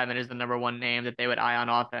Matt Chapman is the number one name that they would eye on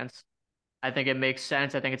offense. I think it makes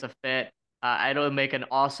sense. I think it's a fit. It'll make an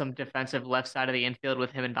awesome defensive left side of the infield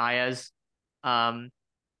with him and Baez. And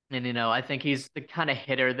I think he's the kind of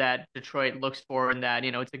hitter that Detroit looks for, and that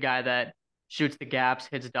it's a guy that shoots the gaps,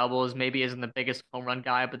 hits doubles, maybe isn't the biggest home run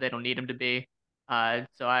guy, but they don't need him to be.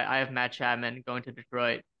 So I have Matt Chapman going to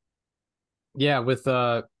Detroit. Yeah, with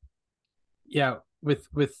the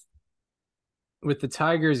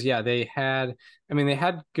Tigers, yeah, they had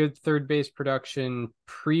good third base production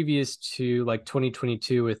previous to like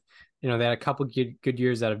 2022 with, they had a couple good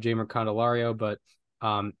years out of Jeimer Candelario, but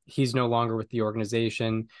he's no longer with the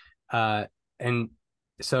organization. And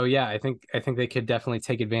so, yeah, I think they could definitely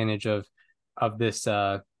take advantage of this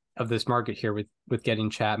market here with getting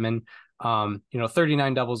Chapman.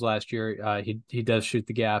 39 doubles last year. He does shoot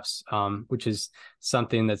the gaps, which is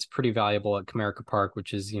something that's pretty valuable at Comerica Park,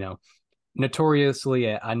 which is, notoriously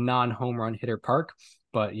a non-home run hitter park,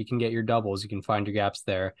 but you can get your doubles, you can find your gaps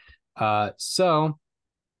there. So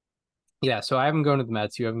I have him going to the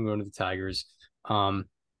Mets, you have him going to the Tigers. And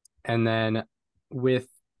then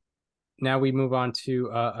now we move on to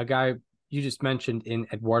a guy you just mentioned in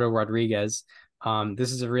Eduardo Rodriguez.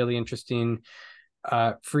 This is a really interesting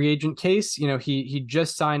free agent case. He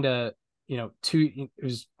just signed it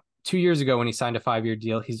was 2 years ago when he signed a 5-year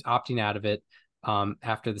deal. He's opting out of it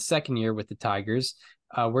after the second year with the Tigers.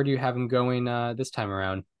 Where do you have him going this time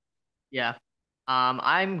around? Yeah.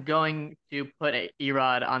 I'm going to put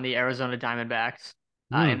Erod on the Arizona Diamondbacks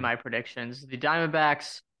in my predictions. The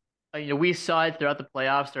Diamondbacks, we saw it throughout the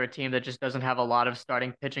playoffs. They're a team that just doesn't have a lot of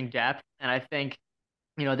starting pitching depth. And I think,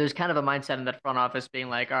 there's kind of a mindset in that front office being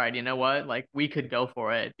like, all right, you know what? Like, we could go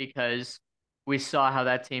for it because we saw how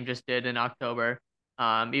that team just did in October.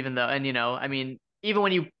 Even though, and, even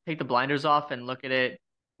when you take the blinders off and look at it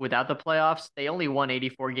without the playoffs, they only won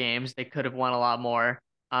 84 games. They could have won a lot more.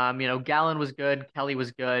 Gallen was good. Kelly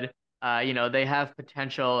was good. They have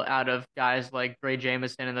potential out of guys like Gray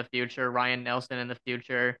Jameson in the future, Ryan Nelson in the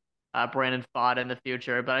future, Brandon Pfaadt in the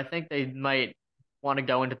future. But I think they might want to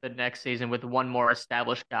go into the next season with one more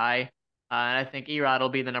established guy. And I think Erod will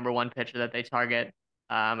be the number one pitcher that they target.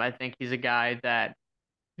 I think he's a guy that,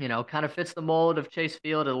 kind of fits the mold of Chase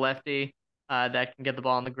Field, a lefty that can get the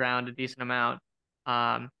ball on the ground a decent amount.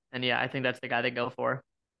 And yeah, I think that's the guy they go for.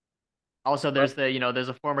 Also, there's there's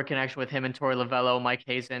a former connection with him and Torey Lovullo, Mike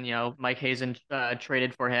Hazen. Mike Hazen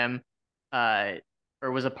traded for him,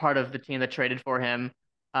 or was a part of the team that traded for him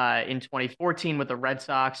in 2014 with the Red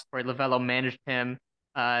Sox. Torey Lovullo managed him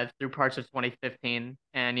through parts of 2015,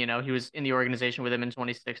 and he was in the organization with him in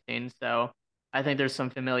 2016. So I think there's some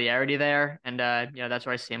familiarity there, and that's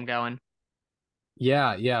where I see him going.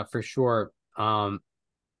 Yeah, for sure. I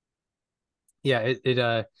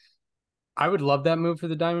would love that move for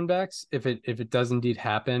the Diamondbacks if it does indeed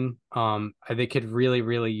happen. They could really,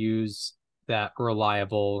 really use that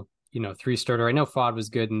reliable, 3-starter. I know Pfaadt was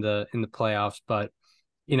good in the playoffs, but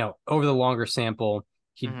over the longer sample,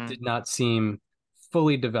 he did not seem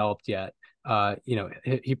fully developed yet.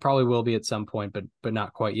 He probably will be at some point, but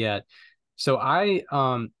not quite yet. So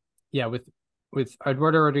with with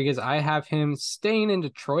Eduardo Rodriguez, I have him staying in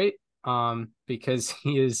Detroit because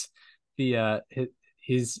he is the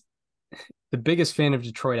he's the biggest fan of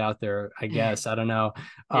Detroit out there, I guess. I don't know.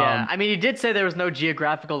 Yeah, I mean, he did say there was no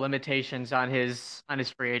geographical limitations on his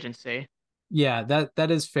free agency. Yeah,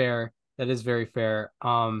 that is fair. That is very fair.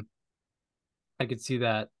 I could see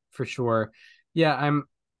that for sure. Yeah,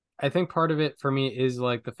 I think part of it for me is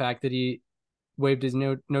like the fact that he waived his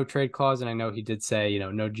no trade clause, and I know he did say,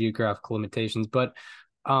 no geographical limitations, but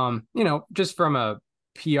just from a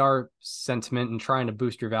PR sentiment and trying to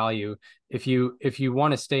boost your value, if you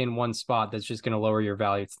want to stay in one spot, that's just going to lower your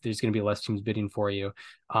value. There's going to be less teams bidding for you.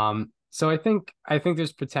 So I think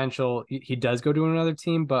there's potential he does go to another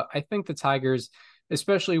team, but I think the Tigers,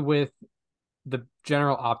 especially with the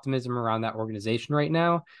general optimism around that organization right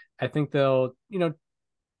now, I think they'll make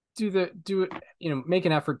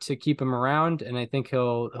an effort to keep him around, and I think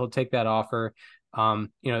he'll take that offer.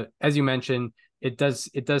 As you mentioned, it does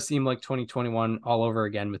seem like 2021 all over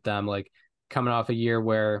again with them, like coming off a year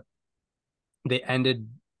where they ended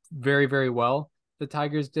very, very well. The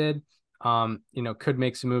Tigers did. Could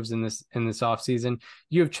make some moves in this offseason.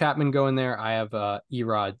 You have Chapman going there. I have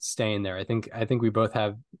Erod staying there. I think we both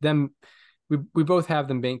have them. We both have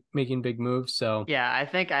them making big moves. So yeah, I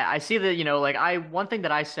think I see that, one thing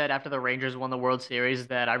that I said after the Rangers won the World Series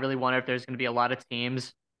that I really wonder if there's going to be a lot of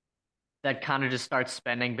teams that kind of just start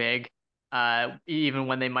spending big, even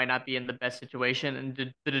when they might not be in the best situation.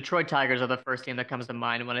 And the Detroit Tigers are the first team that comes to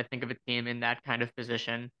mind when I think of a team in that kind of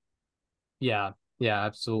position. Yeah,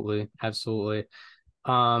 absolutely, absolutely.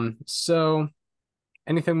 So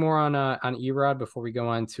anything more on Erod before we go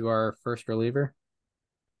on to our first reliever?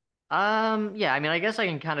 Yeah, I mean, I guess I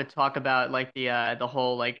can kind of talk about like the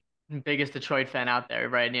whole like biggest Detroit fan out there,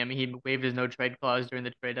 right? I mean, he waived his no trade clause during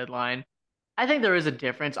the trade deadline. I think there is a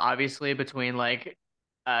difference, obviously, between like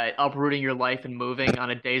uprooting your life and moving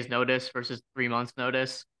on a day's notice versus 3 months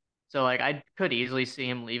notice. So like I could easily see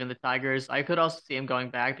him leaving the Tigers. I could also see him going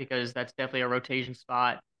back because that's definitely a rotation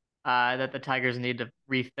spot that the Tigers need to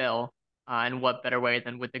refill. And what better way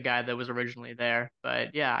than with the guy that was originally there?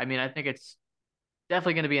 But yeah, I mean, I think it's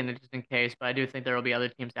definitely going to be an interesting case, but I do think there will be other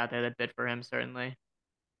teams out there that bid for him, certainly.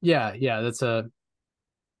 Yeah, that's a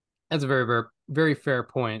very, very, very fair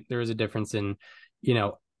point. There is a difference in,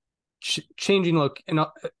 changing look, and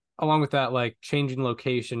along with that, like changing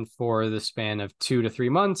location for the span of 2 to 3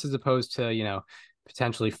 months, as opposed to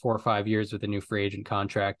potentially 4 or 5 years with a new free agent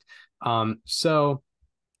contract. So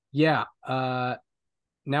yeah, now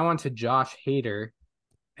on to Josh Hader,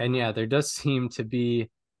 and yeah, there does seem to be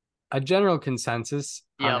a general consensus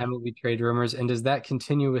on Yep, MLB trade rumors, and does that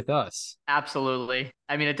continue with us? absolutely.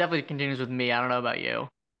 I mean, it definitely continues with me. I don't know about you.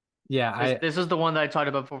 Yeah, This is the one that I talked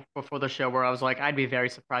about before the show, where I was like, I'd be very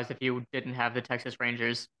surprised if you didn't have the Texas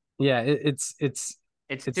Rangers. it's It's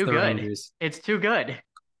too the good. Rangers. It's too good,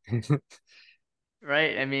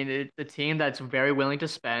 right? I mean, it's a team that's very willing to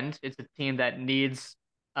spend. It's a team that needs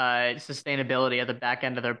sustainability at the back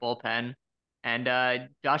end of their bullpen, and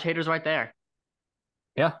Josh Hader's right there.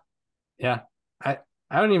 Yeah, yeah. I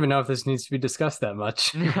don't even know if this needs to be discussed that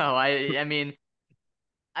much. No, I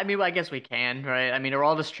guess we can, right? I mean,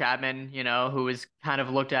 Aroldis Chapman, who is kind of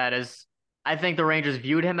looked at as, I think the Rangers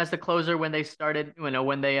viewed him as the closer when they started,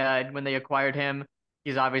 when they acquired him.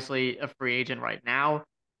 He's obviously a free agent right now.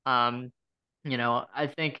 Um,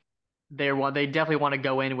 I think they definitely want to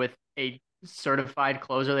go in with a certified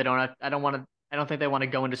closer. I don't think they want to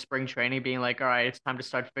go into spring training being like, all right, it's time to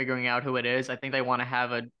start figuring out who it is. I think they want to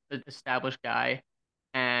have an established guy,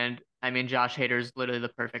 and I mean, Josh Hader is literally the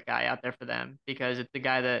perfect guy out there for them because it's the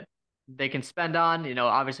guy that they can spend on.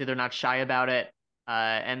 Obviously they're not shy about it,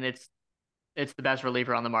 and it's the best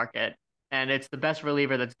reliever on the market, and it's the best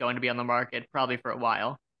reliever that's going to be on the market probably for a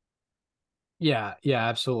while. Yeah,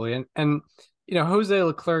 absolutely. And Jose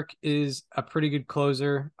Leclerc is a pretty good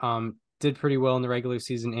closer. Did pretty well in the regular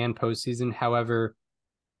season and postseason. However,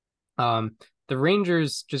 the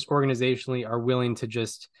Rangers just organizationally are willing to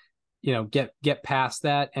just, get past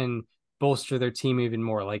that and bolster their team even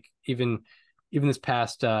more. Like even this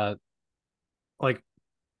past like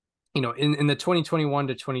in the 2021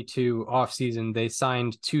 to 22 offseason, they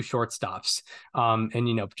signed two shortstops,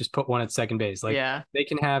 and just put one at second base. Like Yeah, they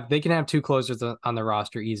can have two closers on the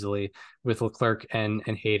roster easily with Leclerc and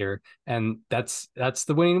Hader, and that's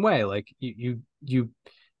the winning way. Like you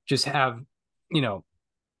just have you know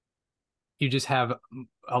you just have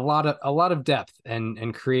a lot of depth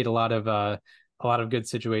and create a lot of good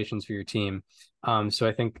situations for your team. So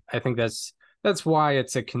I think that's why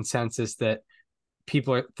it's a consensus that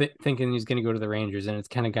people are thinking he's going to go to the Rangers, and it's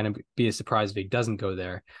kind of going to be a surprise if he doesn't go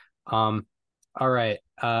there. All right.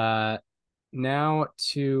 now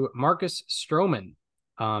to Marcus Stroman,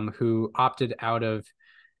 who opted out of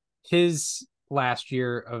his last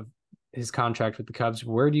year of his contract with the Cubs.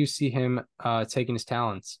 Where do you see him taking his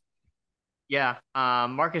talents? Yeah,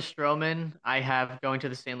 Marcus Stroman, I have going to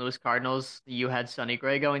the St. Louis Cardinals. You had Sonny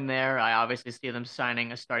Gray going there. I obviously see them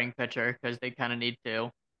signing a starting pitcher because they kind of need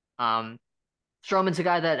to. Um, Stroman's a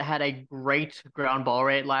guy that had a great ground ball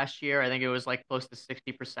rate last year. I think it was like close to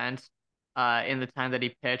 60% in the time that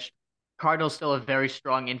he pitched. Cardinals still have very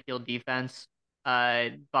strong infield defense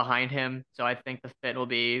behind him, so I think the fit will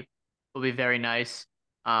be very nice.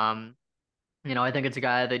 Um, I think it's a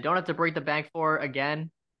guy they don't have to break the bank for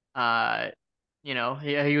again. Uh,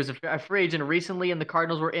 he was a free agent recently, and the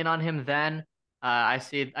Cardinals were in on him then. I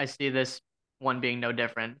see this one being no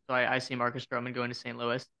different. So I see Marcus Stroman going to St.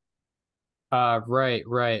 Louis. Right.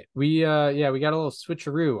 We we got a little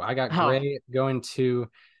switcheroo. I got Oh, Gray going to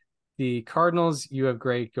the Cardinals. You have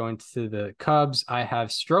Gray going to the Cubs. I have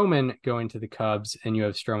Stroman going to the Cubs, and you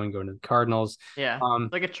have Stroman going to the Cardinals. yeah, Um,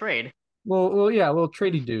 like a trade. yeah, a little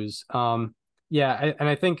tradey dues. And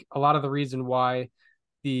I think a lot of the reason why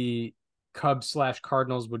the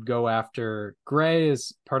Cubs/Cardinals would go after Gray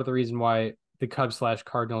is part of the reason why the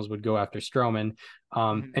Cubs/Cardinals would go after Stroman.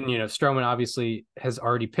 Mhm. And Stroman obviously has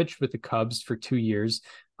already pitched with the Cubs for 2 years,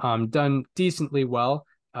 done decently well,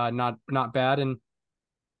 not bad. And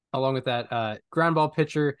along with that, ground ball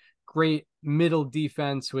pitcher, great middle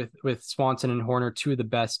defense with Swanson and Horner, two of the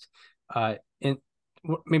best in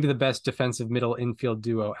maybe the best defensive middle infield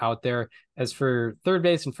duo out there. As for third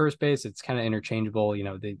base and first base, it's kind of interchangeable.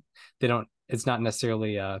 They don't. It's not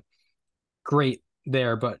necessarily great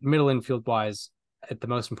there, but middle infield wise, at the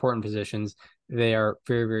most important positions, they are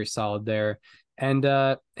very very solid there. And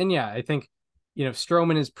yeah, I think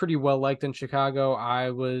Stroman is pretty well liked in Chicago.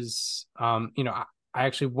 I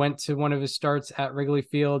actually went to one of his starts at Wrigley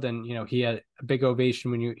Field, and he had a big ovation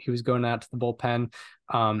when he was going out to the bullpen.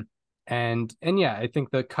 And yeah, I think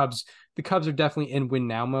the Cubs are definitely in win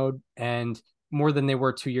now mode, and more than they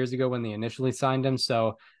were 2 years ago when they initially signed him.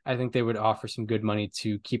 So I think they would offer some good money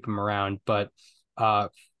to keep him around. But uh,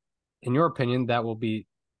 in your opinion, that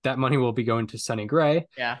money will be going to Sonny Gray.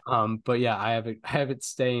 Yeah, But yeah, I have it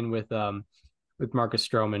staying with Marcus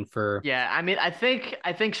Stroman for yeah. I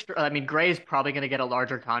mean, Gray's probably going to get a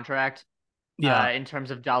larger contract. yeah. In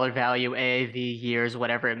terms of dollar value, AAV years,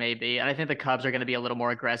 whatever it may be. And I think the Cubs are going to be a little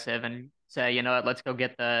more aggressive and say, you know what, let's go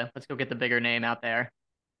get the bigger name out there.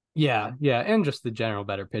 Yeah, and just the general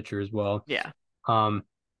better pitcher as well. Yeah. Um,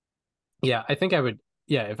 yeah, I think I would.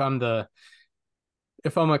 Yeah, if I'm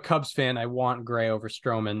a Cubs fan, I want Gray over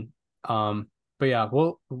Stroman. But yeah,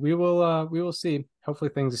 we will see.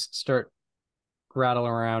 Hopefully things start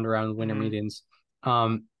rattling around winter hmm meetings.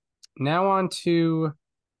 Um, Now on to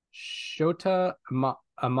Amanaga.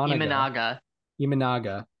 Imanaga.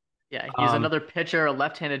 Imanaga. Yeah, he's Um, another pitcher, a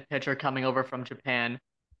left-handed pitcher coming over from Japan.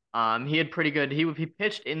 He had pretty good. He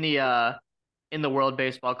pitched in the World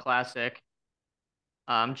Baseball Classic.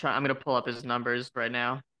 I'm gonna pull up his numbers right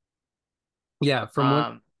now. yeah, from what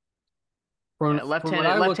Um, from Yeah, from what left-handed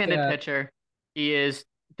I looked left-handed at, pitcher. He is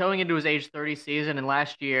going into his age 30 season, and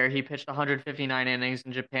last year he pitched 159 innings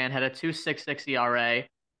in Japan, had a 2.66 ERA,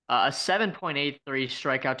 a 7.83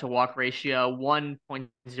 strikeout to walk ratio,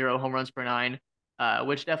 1.0 home runs per nine,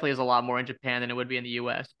 which definitely is a lot more in Japan than it would be in the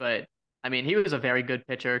U.S. But I mean, he was a very good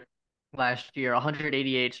pitcher last year.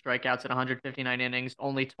 188 strikeouts in 159 innings,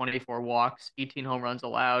 only 24 walks, 18 home runs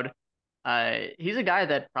allowed. He's a guy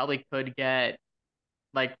that probably could get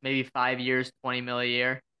like maybe 5 years, 20 mil a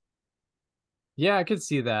year. yeah, I could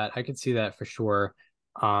see that. I could see that for sure.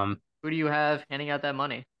 Um, Who do you have handing out that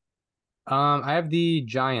money? I have the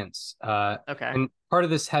Giants. Okay. And part of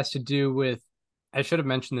this has to do with I should have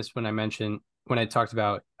mentioned this when I talked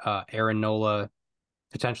about Aaron Nola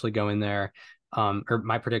potentially going there. Or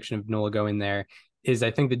my prediction of Nola going there is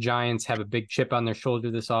I think the Giants have a big chip on their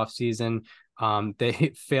shoulder this offseason.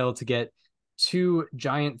 They failed to get two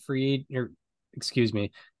giant free or excuse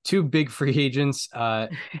me, two big free agents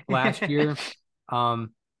last year.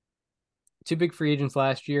 Um, Two big free agents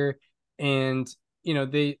last year, and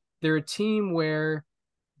they're a team where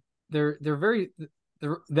they're very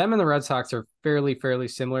them and the Red Sox are fairly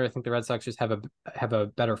similar. I think the Red Sox just have a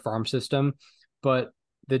better farm system, but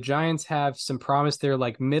the Giants have some promise. They're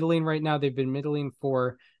like middling right now. They've been middling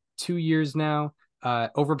for 2 years now.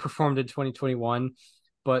 Overperformed in 2021,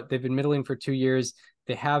 but they've been middling for 2 years.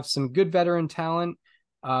 They have some good veteran talent,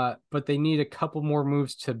 but they need a couple more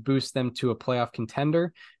moves to boost them to a playoff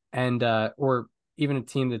contender, and or even a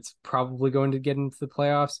team that's probably going to get into the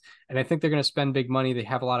playoffs. And I think they're going to spend big money. They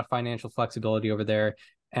have a lot of financial flexibility over there,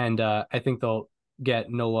 and I think they'll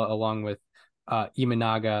get Nola along with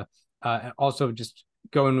Imanaga. And also just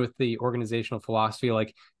going with the organizational philosophy,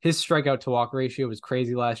 like his strikeout to walk ratio was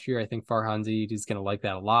crazy last year. I think Farhan Zaid is going to like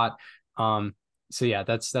that a lot. So yeah,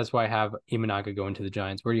 that's why I have Imanaga going to the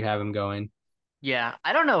Giants. Where do you have him going? Yeah,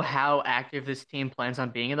 I don't know how active this team plans on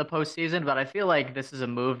being in the postseason, but I feel like this is a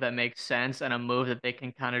move that makes sense and a move that they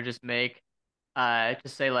can kind of just make to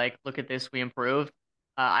say like, look at this, we improved.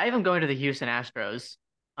 I have him going to the Houston Astros.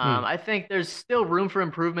 Hmm. I think there's still room for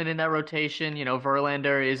improvement in that rotation. You know,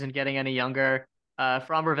 Verlander isn't getting any younger.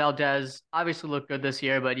 Framber Valdez obviously looked good this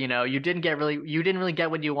year, but you didn't really get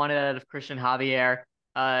what you wanted out of Christian Javier.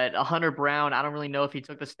 Hunter Brown, I don't really know if he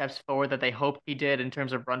took the steps forward that they hoped he did in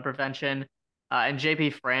terms of run prevention. And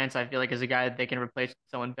JP France, I feel like is a guy that they can replace with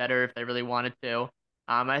someone better if they really wanted to.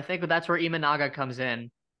 I think that's where Imanaga comes in.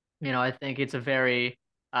 You know, I think it's a very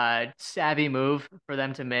savvy move for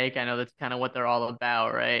them to make. I know that's kind of what they're all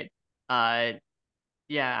about, right? Uh,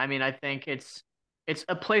 yeah, I mean, I think it's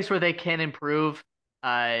a place where they can improve.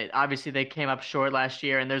 Obviously, they came up short last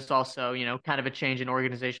year, and there's also, you know, kind of a change in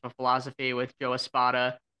organizational philosophy with Joe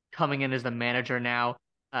Espada coming in as the manager now.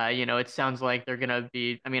 You know, it sounds like they're gonna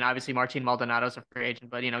be. I mean, obviously, Martin Maldonado's a free agent,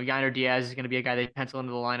 but you know, Yainer Diaz is gonna be a guy they pencil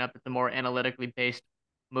into the lineup. It's a more analytically based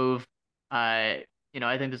move. Uh, you know,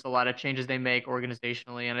 I think there's a lot of changes they make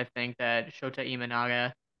organizationally, and I think that Shota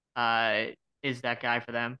Imanaga is that guy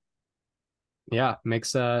for them. Yeah,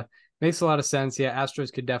 makes a lot of sense. Yeah,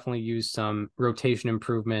 Astros could definitely use some rotation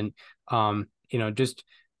improvement. Just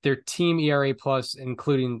their team ERA plus,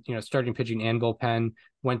 including starting pitching and bullpen,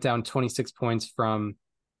 went down 26 points from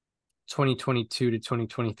 2022 to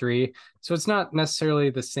 2023. So it's not necessarily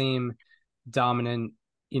the same dominant,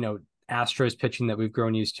 Astros pitching that we've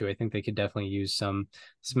grown used to. I think they could definitely use some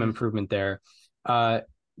Mhm. improvement there. Uh,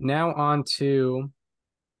 Now on to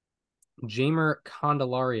Jamer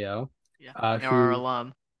Candelario, Yeah, ARR who,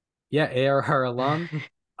 alum. yeah, ARR alum,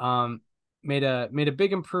 um, made a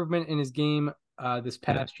big improvement in his game this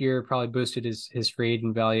past year. Probably boosted his free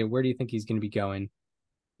agent value. Where do you think he's going to be going?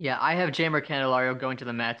 Yeah, I have Jamer Candelario going to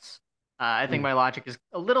the Mets. I think Mm. my logic is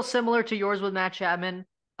a little similar to yours with Matt Chapman.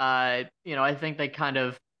 You know, I think they kind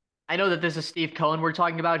of. I know that this is Steve Cohen we're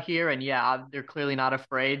talking about here, and yeah, they're clearly not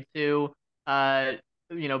afraid to, uh,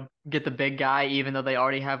 get the big guy, even though they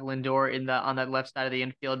already have Lindor in the on that left side of the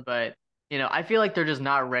infield. But you know, I feel like they're just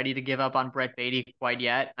not ready to give up on Brett Beatty quite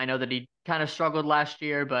yet. I know that he kind of struggled last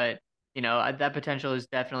year, but you know, that potential is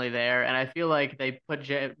definitely there, and I feel like they put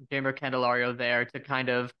Jamer Candelario there to kind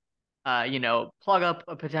of plug up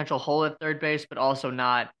a potential hole at third base, but also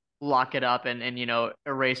not lock it up and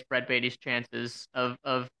erase Brett Beatty's chances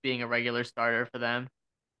of being a regular starter for them.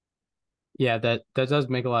 Yeah, that does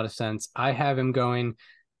make a lot of sense. I have him going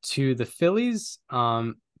to the Phillies.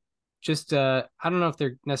 Just I don't know if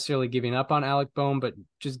they're necessarily giving up on Alec Bohm, but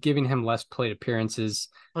just giving him less plate appearances.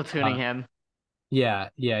 Platooning Uh, him.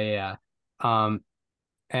 yeah.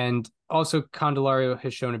 And also Candelario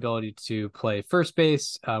has shown ability to play first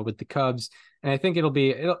base with the Cubs, and I think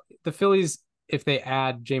the Phillies, if they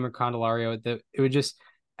add Jamer Candelario, it would just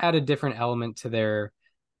add a different element to their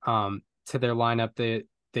lineup.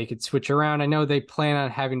 They could switch around. I know they plan on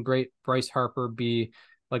having Bryce Harper be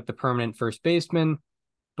like the permanent first baseman,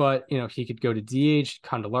 but he could go to DH.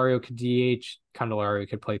 Candelario could DH. Candelario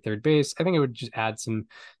could play third base. I think it would just add some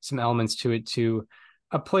elements to it, to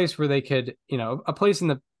a place where they could, a place in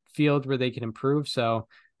the field where they could improve. So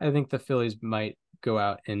I think the Phillies might go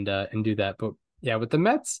out and do that. But yeah, with the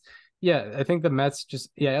Mets, yeah, I think the Mets just,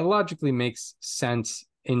 yeah, it logically makes sense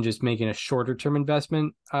in just making a shorter term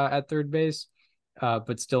investment at third base,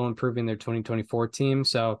 but still improving their 2024 team.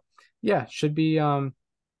 So yeah, should be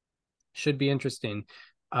interesting.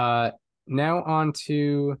 Uh, Now on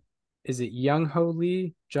to, is it Young Ho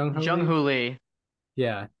Lee? Jung Ho Jung Lee? Hoo Lee.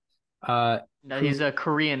 Yeah. Uh, No, he's who? a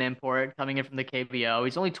Korean import coming in from the KBO.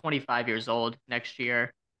 He's only 25 years old next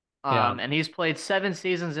year. Yeah. And he's played 7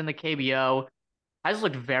 seasons in the KBO. Has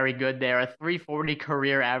looked very good there. A 340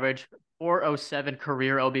 career average, 407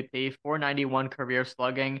 career OBP, 491 career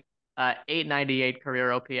slugging, 898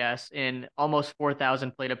 career OPS in almost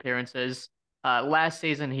 4,000 plate appearances. Last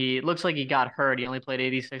season, he looks like he got hurt. He only played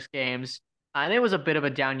 86 games. And it was a bit of a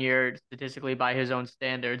down year statistically by his own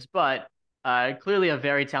standards, but clearly a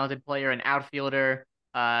very talented player, an outfielder,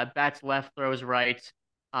 bats left, throws right.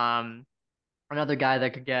 Um, Another guy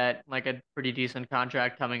that could get like a pretty decent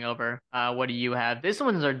contract coming over. What do you have? These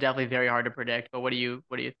ones are definitely very hard to predict, but what do you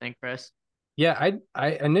think, Chris? Yeah,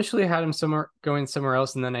 I initially had him somewhere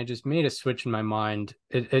else, and then I just made a switch in my mind.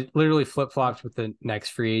 It literally flip-flopped with the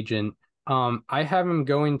next free agent. I have him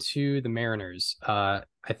going to the Mariners. I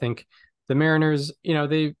think the Mariners,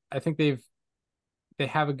 I think they've they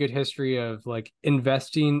have a good history of like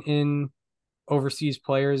investing in overseas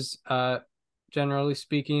players, generally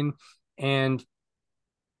speaking, and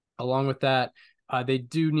along with that, they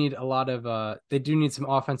do need they do need some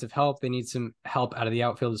offensive help. They need some help out of the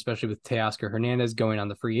outfield, especially with Teoscar Hernandez going on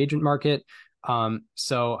the free agent market.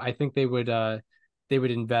 So I think they would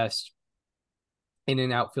invest in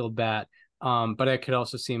an outfield bat. But I could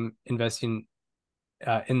also see him investing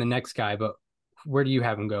in the next guy. But where do you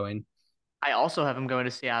have him going? I also have him going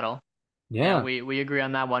to Seattle. Yeah, Yeah. we agree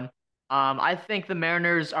on that one. I think the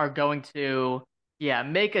Mariners are going to, yeah,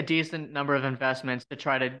 make a decent number of investments to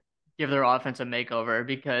try to give their offense a makeover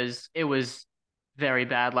because it was very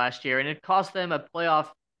bad last year and it cost them a playoff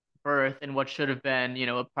berth in what should have been,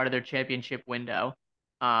 a part of their championship window.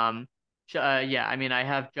 Um, yeah, I mean, I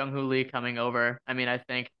have Jung Hoo Lee coming over. I mean, I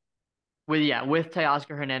think with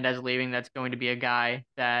Teoscar Hernandez leaving, that's going to be a guy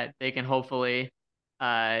that they can hopefully,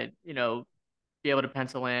 be able to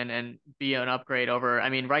pencil in and be an upgrade over. I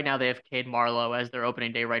mean, right now they have Cade Marlowe as their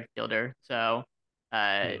opening day right fielder. So,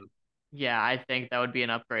 uh, Yeah. yeah, I think that would be an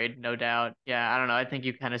upgrade, no doubt. Yeah, I don't know. I think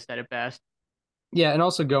you kind of said it best. Yeah, and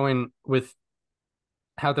also going with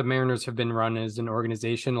how the Mariners have been run as an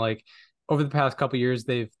organization, like over the past couple years,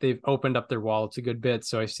 they've opened up their wallets a good bit.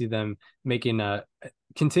 So I see them making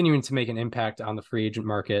continuing to make an impact on the free agent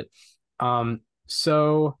market.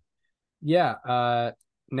 So yeah,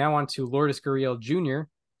 now on to Lourdes Gurriel Jr.,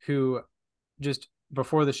 who just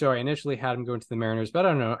before the show I initially had him going to the Mariners, but I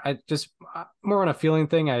don't know. I just more on a feeling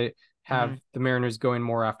thing. I have Hmm. the Mariners going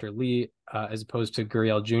more after Lee as opposed to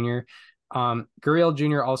Gurriel Jr. Gurriel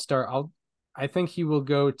Jr. I think he will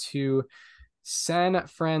go to San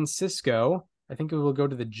Francisco. I think it will go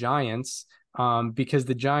to the Giants because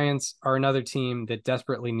the Giants are another team that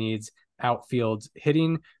desperately needs outfield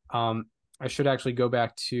hitting. I should actually go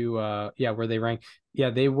back to where they rank. Yeah,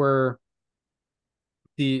 they were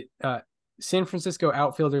the San Francisco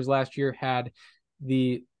outfielders last year had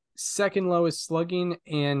the second lowest slugging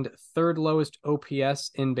and third lowest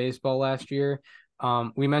OPS in baseball last year.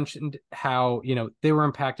 We mentioned how they were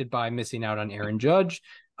impacted by missing out on Aaron Judge,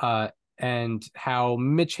 and how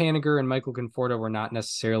Mitch Haniger and Michael Conforto were not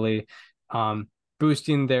necessarily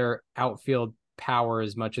boosting their outfield power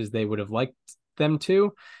as much as they would have liked them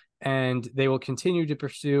to, and they will continue to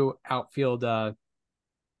pursue outfield.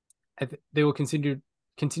 They will continue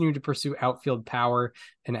to pursue outfield power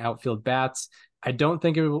and outfield bats. I don't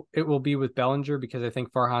think it will be with Bellinger because I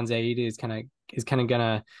think Farhan Zaidi is kind of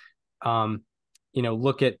gonna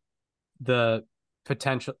look at the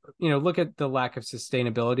potential, look at the lack of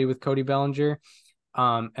sustainability with Cody Bellinger.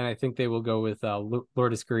 And I think they will go with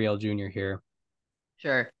Lourdes Gurriel Jr. here.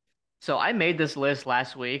 Sure. So I made this list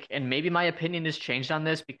last week, and maybe my opinion has changed on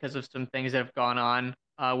this because of some things that have gone on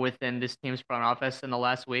within this team's front office in the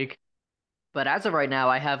last week. But as of right now,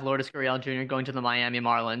 I have Lourdes Gurriel Jr. going to the Miami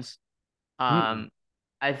Marlins. Mm. Um,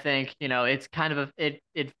 I think it's kind of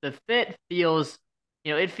the fit feels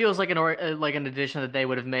it feels like like an addition that they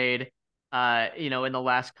would have made in the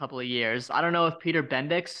last couple of years. I don't know if Peter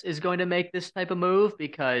Bendix is going to make this type of move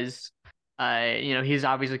because he's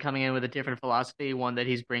obviously coming in with a different philosophy, one that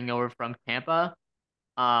he's bringing over from Tampa.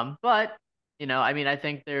 But I mean, I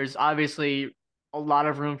think there's obviously a lot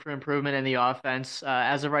of room for improvement in the offense.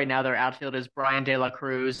 As of right now, their outfield is Brian De La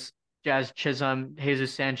Cruz, Jazz Chisholm,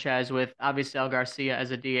 Jesus Sanchez, with Avisail Garcia as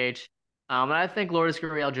a DH. And I think Lourdes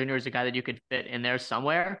Gurriel Jr. is a guy that you could fit in there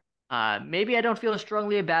somewhere. Maybe I don't feel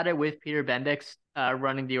strongly about it with Peter Bendix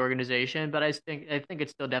running the organization, but I think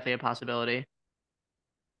it's still definitely a possibility.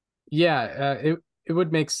 Yeah, it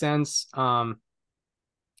would make sense. The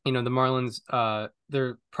Marlins,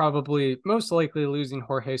 they're probably most likely losing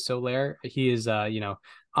Jorge Soler. He is,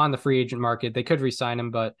 on the free agent market. They could re-sign him,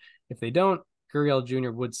 but if they don't, Gurriel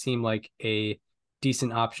Jr. would seem like a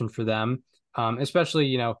decent option for them.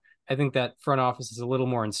 Especially, I think that front office is a little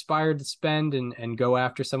more inspired to spend and go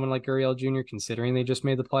after someone like Gurriel Jr., considering they just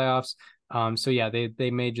made the playoffs. So yeah,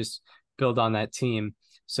 they may just build on that team.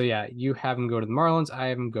 So yeah, you have him go to the Marlins. I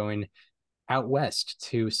have him going out west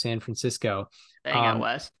to San Francisco. Staying out Um,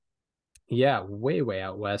 west. yeah, way, way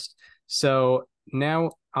out west. So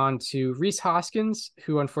now on to Reese Hoskins,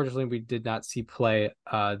 who unfortunately we did not see play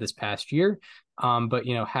this past year, but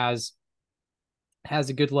has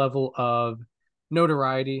a good level of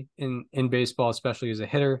notoriety in baseball, especially as a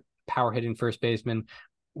hitter, power hitting first baseman.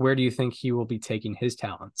 Where do you think he will be taking his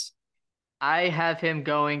talents? I have him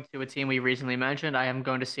going to a team we recently mentioned. I am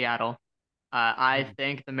going to Seattle. I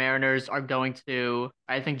think the Mariners are going to.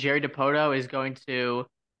 I think Jerry Dipoto is going to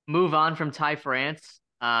move on from Ty France.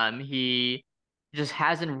 He just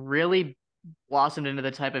hasn't really blossomed into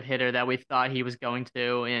the type of hitter that we thought he was going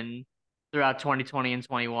to in throughout 2020 and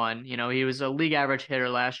 21. You know, he was a league average hitter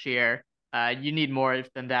last year. You need more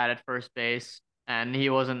than that at first base, and he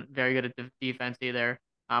wasn't very good at defense either.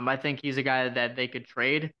 I think he's a guy that they could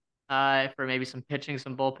trade for maybe some pitching,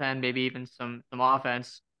 some bullpen, maybe even some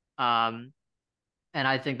offense. Um, and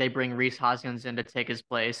I think they bring Rhys Hoskins in to take his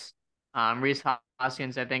place. Rhys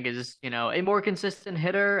Hoskins, I think, is a more consistent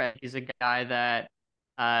hitter. He's a guy that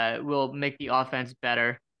will make the offense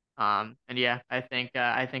better. And yeah, I think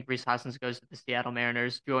Rhys Hoskins goes to the Seattle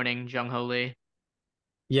Mariners, joining Jung Ho Lee.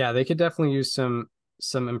 Yeah, they could definitely use some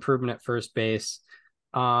improvement at first base.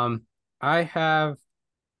 Um, I have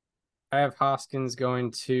I have Hoskins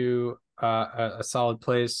going to a solid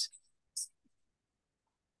place.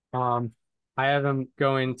 Um, I have him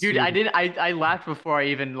going Dude, to I laughed before I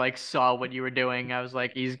even like saw what you were doing. I was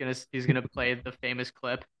like, he's gonna play the famous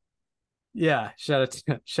clip. yeah. Shout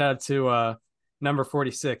out to number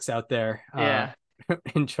 46 out there Yeah.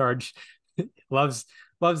 in charge. loves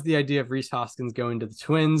loves the idea of Rhys Hoskins going to the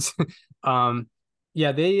Twins. um,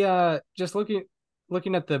 yeah, they just looking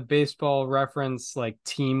at the baseball reference like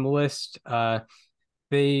team list.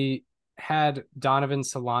 They had Donovan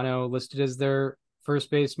Solano listed as their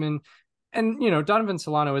first baseman. And Donovan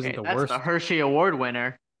Solano isn't Hey, the that's the worst. Hershey Award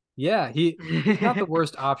winner. Yeah, he's not the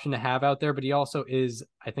worst option to have out there, but he also is,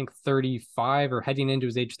 I think, 35 or heading into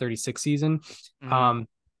his age 36 season. Hmm. Um,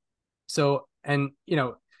 so and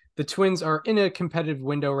the Twins are in a competitive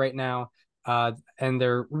window right now, and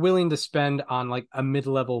they're willing to spend on like a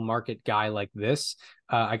mid-level market guy like this.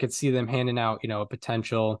 I could see them handing out, a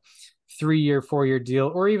potential 3-year, 4-year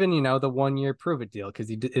deal, or even the 1-year prove it deal because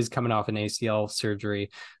is coming off an ACL surgery.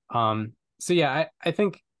 So yeah, I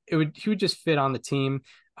think he would just fit on the team.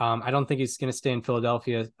 I don't think he's going to stay in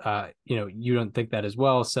Philadelphia. You don't think that as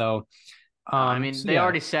well. So, No, I mean yeah,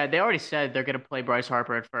 they already said they're gonna play Bryce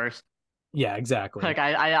Harper at first. yeah, exactly. Like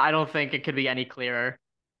I don't think it could be any clearer.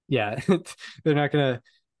 Yeah, they're not going to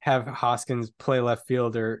have Hoskins play left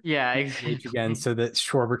field or Yeah, DH again exactly. so that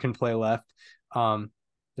Schwarber can play left.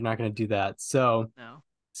 They're not going to do that. No.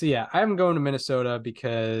 So yeah, I'm going to Minnesota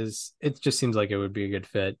because it just seems like it would be a good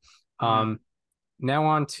fit. Hmm. Um, Now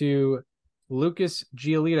on to Lucas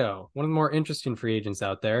Giolito, one of the more interesting free agents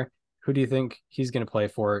out there. Who do you think he's going to play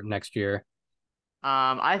for next year?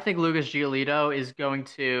 I think Lucas Giolito is going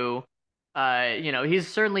to, he's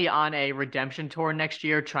certainly on a redemption tour next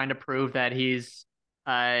year, trying to prove that he's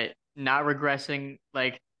not regressing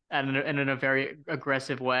like in a very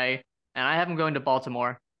aggressive way. And I have him going to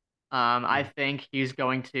Baltimore. I think he's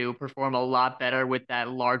going to perform a lot better with that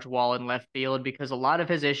large wall in left field because a lot of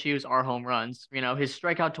his issues are home runs. You know, his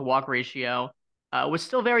strikeout to walk ratio was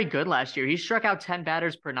still very good last year. He struck out 10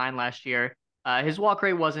 batters per nine last year. His walk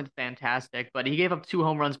rate wasn't fantastic, but he gave up 2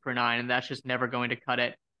 home runs per nine, and that's just never going to cut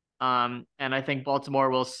it. And I think Baltimore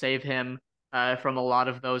will save him from a lot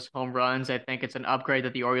of those home runs. I think it's an upgrade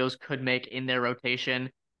that the Orioles could make in their rotation.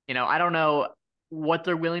 You know, I don't know what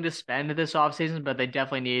they're willing to spend this offseason, but they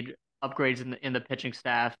definitely need upgrades in the pitching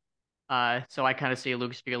staff. So I kind of see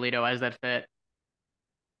Lucas Giolito as that fit.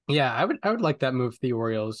 Yeah, I would like that move for the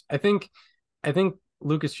Orioles. I think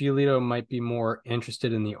Lucas Giolito might be more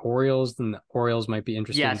interested in the Orioles than the Orioles might be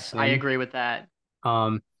interested in Yes, I him. agree with that.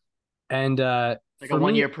 Um, and Like a for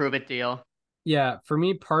one me, year prove it deal. yeah, for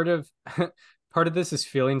me, part of this is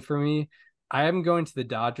feeling for me. I am going to the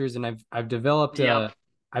Dodgers, and I've developed Yep.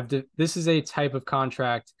 this is a type of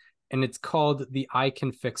contract, and it's called the I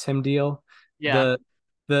can fix him deal. Yeah.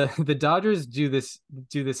 The the Dodgers do this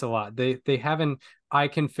a lot. They have an I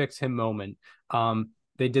can fix him moment.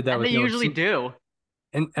 They did that And they with Noah, usually do.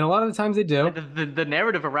 and a lot of the times they Like do. the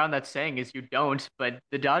narrative around that saying is you don't, but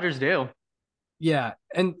the Dodgers do. Yeah,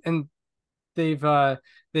 and they've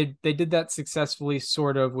they did that successfully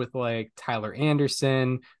sort of with like Tyler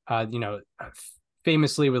Anderson,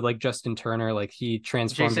 famously with like Justin Turner, like he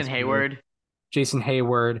transformed Jason his career. Hayward. Jason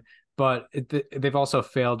Hayward, but they've also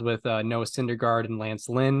failed with Noah Syndergaard and Lance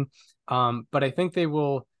Lynn. But I think they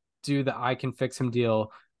will do the I can fix him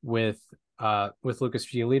deal with Lucas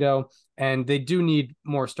Giolito, and they do need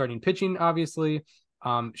more starting pitching, obviously.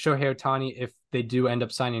 Shohei Ohtani, if they do end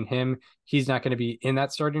up signing him, he's not going to be in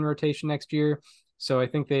that starting rotation next year. So I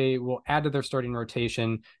think they will add to their starting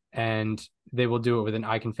rotation, and they will do it with an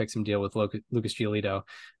I can fix him deal with Lucas Giolito.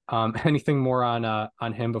 Anything more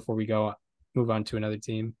on him before we go move on to another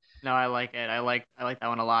team? No, I like it. I like that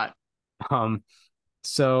one a lot. Um,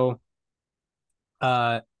 so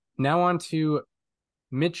uh, now on to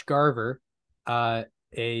Mitch Garver,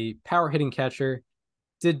 a power hitting catcher,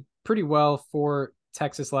 did pretty well for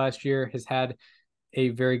Texas last year. Has had a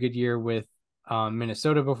very good year with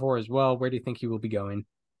Minnesota before as well. Where do you think he will be going?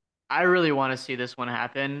 I really want to see this one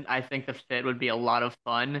happen. I think the fit would be a lot of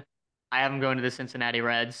fun. I have him going to the Cincinnati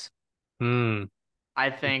Reds. Hmm. I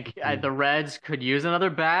think the Reds could use another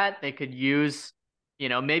bat. They could use,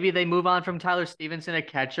 maybe they move on from Tyler Stevenson, a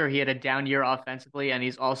catcher. He had a down year offensively, and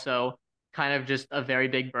he's also kind of just a very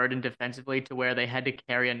big burden defensively to where they had to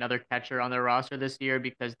carry another catcher on their roster this year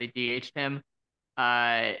because they DH'd him.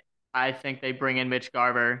 Uh, I think they bring in Mitch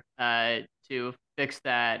Garver to fix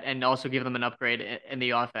that and also give them an upgrade in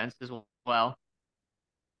the offense as well.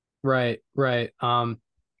 Right, right.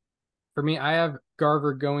 For me, I have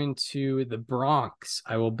Garver going to the Bronx.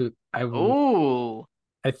 Oh,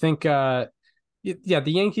 I think yeah,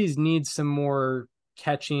 the Yankees need some more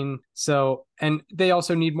catching. So, and they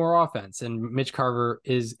also need more offense. And Mitch Garver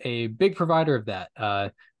is a big provider of that.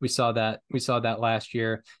 We saw that last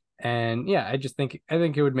year. And yeah, I think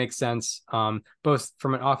it would make sense, both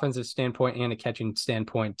from an offensive standpoint and a catching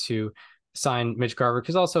standpoint to sign Mitch Garver,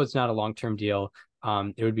 because also it's not a long-term deal.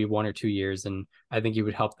 It would be 1 or 2 years, and I think he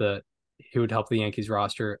would help the Yankees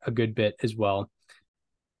roster a good bit as well.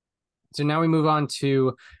 So now we move on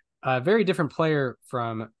to a very different player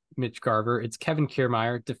from Mitch Garver. It's Kevin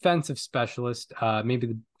Kiermaier, defensive specialist,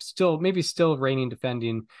 maybe still reigning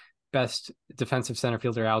defending best defensive center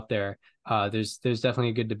fielder out there. There's definitely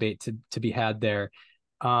a good debate to be had there.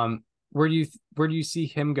 Where do you see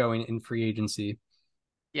him going in free agency?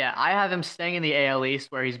 yeah, I have him staying in the AL East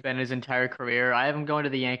where he's been his entire career. I have him going to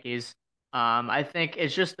the Yankees. I think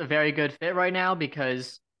it's just a very good fit right now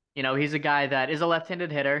because, he's a guy that is a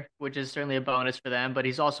left-handed hitter, which is certainly a bonus for them, but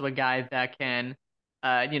he's also a guy that can,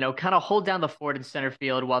 kind of hold down the fort in center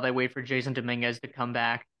field while they wait for Jason Dominguez to come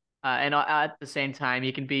back. And at the same time,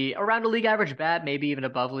 he can be around a league average bat, maybe even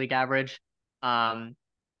above league average. Um,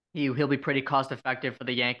 he'll be pretty cost effective for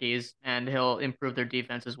the Yankees, and he'll improve their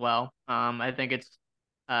defense as well. I think it's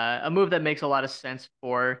a move that makes a lot of sense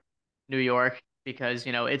for New York because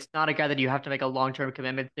it's not a guy that you have to make a long term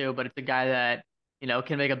commitment to, but it's a guy that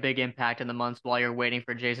can make a big impact in the months while you're waiting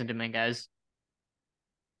for Jason Dominguez.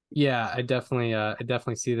 Yeah, I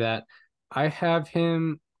definitely see that. I have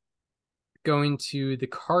him going to the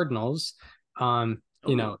Cardinals. You Oh,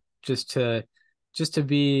 know, just to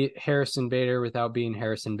be Harrison Bader without being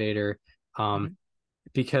Harrison Bader. mhm.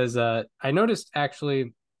 Because I noticed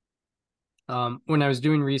actually, when I was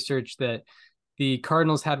doing research, that the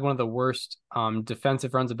Cardinals had one of the worst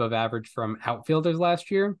defensive runs above average from outfielders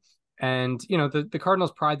last year. And the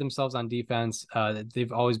Cardinals pride themselves on defense.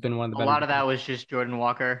 They've always been one of the A better lot of that defense. was just Jordan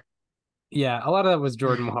Walker, Yeah, a lot of that was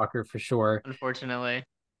Jordan Walker for sure. unfortunately.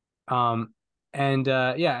 Um, and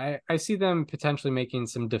yeah, I see them potentially making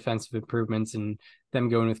some defensive improvements and them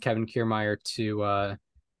going with Kevin Kiermaier to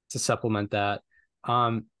supplement that.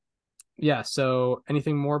 Um, yeah. So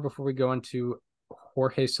anything more before we go into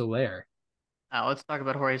Jorge Soler? Let's talk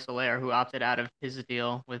about Jorge Soler, who opted out of his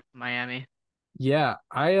deal with Miami. Yeah,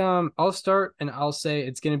 I'll start and I'll say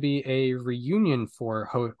it's going to be a reunion for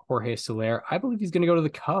Jorge Soler. I believe he's going to go to the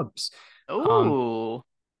Cubs. Um, Oh,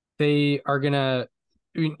 they are gonna,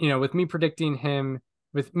 with me predicting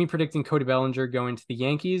Cody Bellinger going to the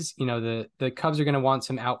Yankees, the Cubs are gonna want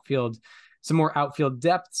some more outfield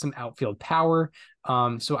depth, some outfield power.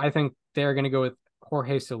 So I think they're gonna go with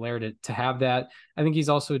Jorge Soler to have that. I think he's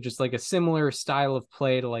also just like a similar style of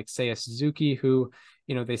play to like say a Suzuki who,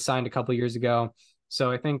 they signed a couple years ago.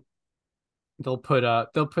 So I think they'll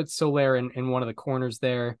put Soler in one of the corners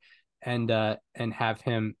there and have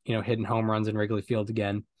him, hitting home runs in Wrigley Field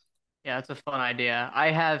again. yeah, that's a fun idea.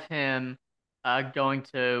 I have him going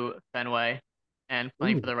to Fenway and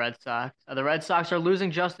playing for Ooh. the Red Sox. The Red Sox are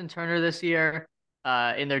losing Justin Turner this year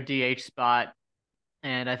in their DH spot,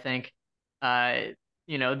 and I think uh,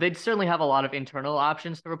 they'd certainly have a lot of internal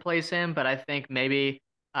options to replace him, but I think maybe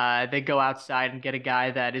they go outside and get a guy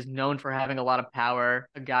that is known for having a lot of power,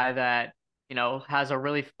 a guy that has a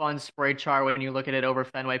really fun spray chart when you look at it over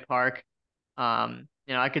Fenway Park.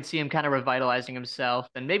 I could see him kind of revitalizing himself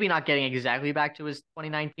and maybe not getting exactly back to his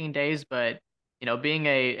 2019 days, but being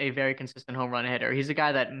a very consistent home run hitter. He's a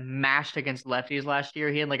guy that mashed against lefties last year.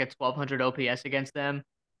 He had like a 1200 OPS against them.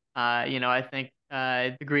 I think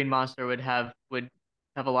the Green Monster would have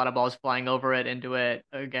a lot of balls flying over it, into it,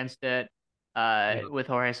 against it, Yeah. with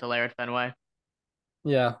Jorge Soler at Fenway.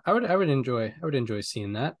 Yeah, I would enjoy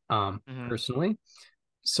seeing that, Hmm. personally.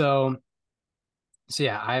 So so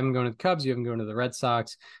yeah, I'm going to the Cubs, you have him going to the Red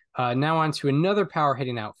Sox. Now on to another power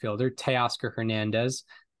hitting outfielder, Teoscar Hernandez,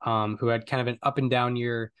 who had kind of an up and down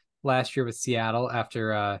year last year with Seattle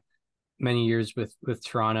after many years with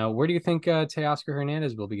Toronto. Where do you think Teoscar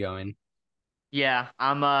Hernandez will be going? Yeah,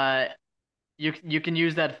 you can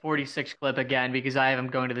use that 46 clip again because I have him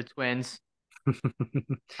going to the Twins.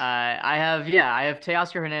 I have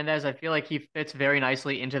Teoscar Hernandez. I feel like he fits very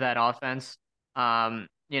nicely into that offense. I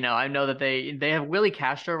know that they have Willie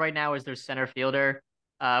Castro right now as their center fielder,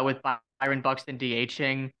 with Byron Buxton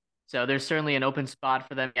DHing. So there's certainly an open spot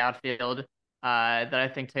for them in the outfield, that I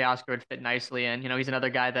think Teoscar would fit nicely in. He's another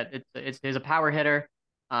guy that he's a power hitter.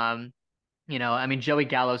 Um, I mean, Joey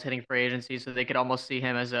Gallo's hitting free agency, so they could almost see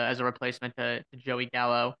him as a replacement to Joey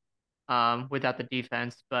Gallo, without the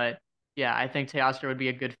defense. But yeah, I think Teoscar would be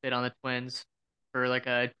a good fit on the Twins for like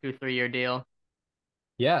a 2-3 year deal.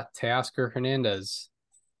 Yeah, Teoscar Hernandez.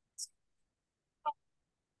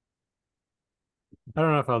 I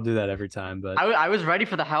don't know if I'll do that every time, but I was ready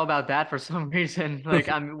for the how about that for some reason. Like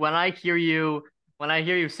when I hear you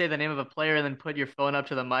say the name of a player and then put your phone up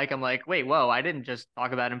to the mic, I'm like, wait, whoa, I didn't just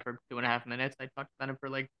talk about him for 2.5 minutes. I talked about him for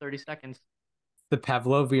like 30 seconds. the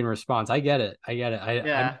Pavlovian response. I get it. I get it.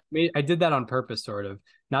 Yeah, I did that on purpose, sort of,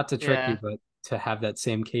 not to trick you, yeah. but to have that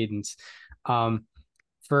same cadence.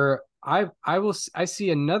 For I see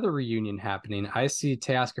another reunion happening. I see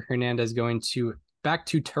Teoscar Hernandez going to back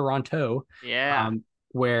to Toronto, Yeah.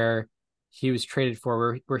 where he was traded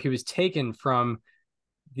for, where he was taken from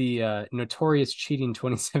the notorious cheating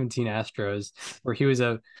 2017 Astros, where he was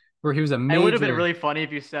a It would have been major. really funny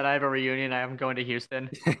if you said I have a reunion. I'm going to Houston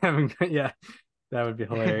Yeah, that would be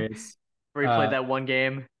hilarious. where he played Uh, that one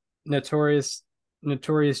game. notorious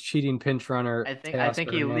cheating pinch runner I think Teoscar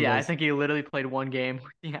I Hernandez, think he literally played one game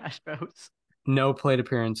with the Astros. no plate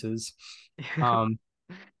appearances. Um,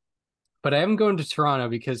 but I am going to Toronto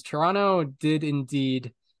because Toronto did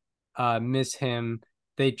indeed miss him.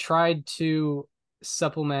 They tried to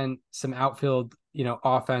supplement some outfield,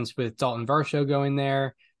 offense with Dalton Varsho going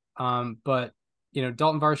there. But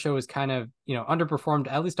Dalton Varsho was kind of, underperformed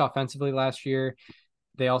at least offensively last year.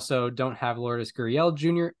 They also don't have Lourdes Gurriel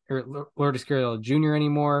Jr. or Lourdes Gurriel Jr.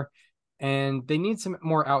 anymore. And they need some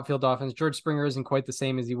more outfield offense. George Springer isn't quite the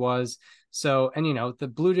same as he was. So, and the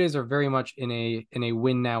Blue Jays are very much in a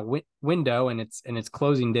win now window, and it's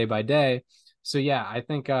closing day by day. So yeah, I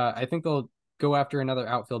think they'll go after another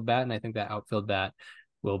outfield bat, and I think that outfield bat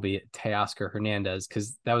will be Teoscar Hernandez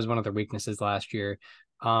because that was one of their weaknesses last year.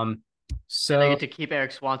 Um, And they so get to keep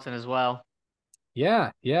Eric Swanson as well.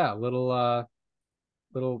 yeah,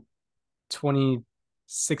 little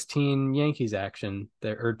 2016 Yankees action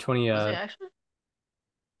there, or Was he actually?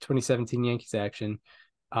 2017 Yankees action.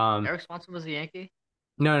 Um, Eric Swanson was a Yankee?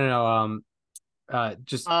 no.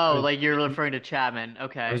 Just Oh, like you're referring to Chapman. I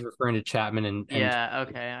was Okay. referring to Chapman and Yeah,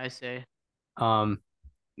 okay, I see. um,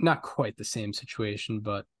 not quite the same situation,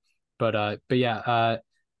 but yeah.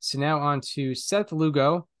 So now on to Seth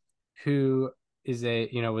Lugo, who is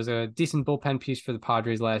was a decent bullpen piece for the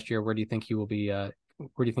Padres last year. Where do you think he will be? Where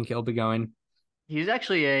do you think he'll be going? He's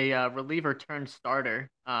actually a reliever turned starter.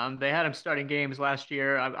 They had him starting games last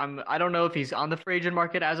year. I don't know if he's on the free agent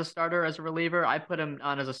market as a starter, as a reliever. I put him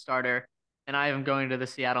on as a starter, and I have him going to the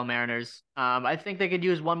Seattle Mariners. I think they could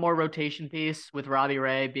use one more rotation piece with Robbie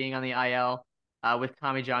Ray being on the IL, with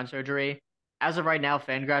Tommy John surgery. As of right now,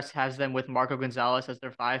 Fangraphs has them with Marco Gonzalez as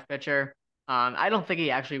their five pitcher. I don't think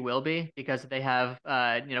he actually will be because they have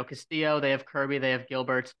Castillo, they have Kirby, they have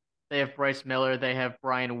Gilbert. They have Bryce Miller. They have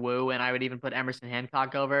Brian Wu, and I would even put Emerson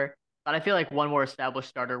Hancock over. But I feel like one more established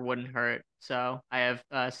starter wouldn't hurt. So I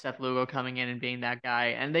have Seth Lugo coming in and being that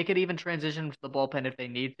guy, and they could even transition to the bullpen if they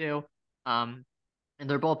need to. Um, and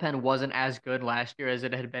their bullpen wasn't as good last year as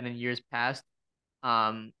it had been in years past.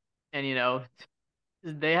 Um, and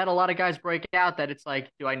they had a lot of guys break out that it's like,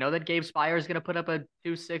 do I know that Gabe Spire is going to put up a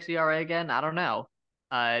 2.6 ERA again? I don't know.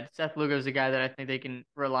 Seth Lugo is a guy that I think they can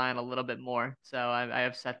rely on a little bit more. So I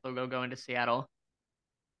have Seth Lugo going to Seattle.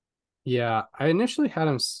 Yeah, I initially had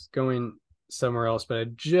him going somewhere else, but I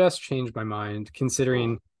just changed my mind Ooh.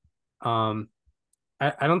 considering um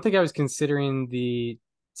I don't think I was considering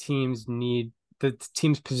team's need the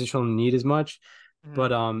team's positional need as much, but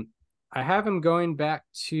Mhm. I have him going back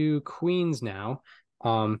to Queens now.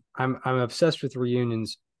 I'm obsessed with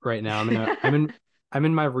reunions right now. I'm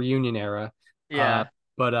in my reunion era. Uh Yeah.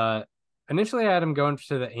 but initially I had him going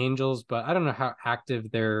to the Angels, but I don't know how active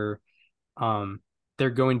um they're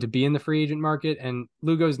going to be in the free agent market. And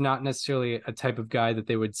Lugo's not necessarily a type of guy that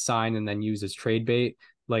they would sign and then use as trade bait,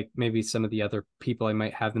 like maybe some of the other people I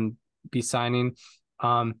might have them be signing.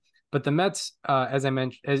 Um, but the Mets, as I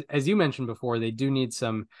mentioned, as you mentioned before, they do need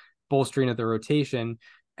some bolstering of the rotation.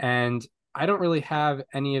 And I don't really have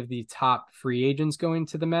any of the top free agents going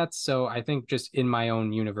to the Mets. So I think just in my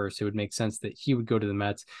own universe, it would make sense that he would go to the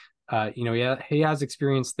Mets. He has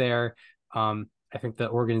experience there. I think the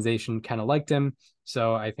organization kind of liked him,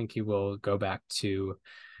 so I think he will go back to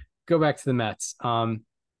the Mets.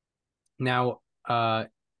 Now,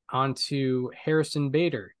 on to Harrison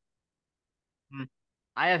Bader. Hmm.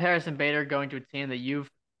 I have Harrison Bader going to a team that you've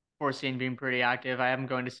foreseen being pretty active. I have him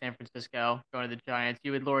going to San Francisco, going to the Giants.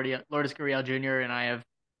 You had Lourdes Gurriel Jr. and I have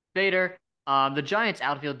Bader. The Giants'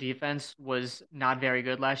 outfield defense was not very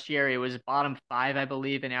good last year. It was bottom five, I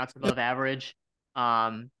believe, in outs above average.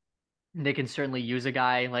 Um, they can certainly use a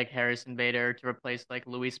guy like Harrison Bader to replace like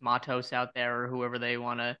Luis Matos out there or whoever they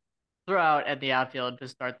want to throw out at the outfield to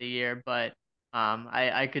start the year. But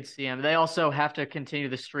I could see him. They also have to continue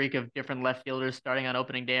the streak of different left fielders starting on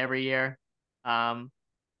opening day every year. Um,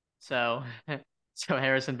 so so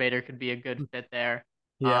Harrison Bader could be a good fit there.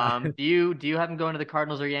 Yeah. Do you have him going to the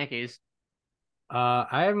Cardinals or Yankees?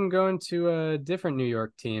 I am going to a different New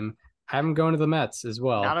York team. I'm going to the Mets as Not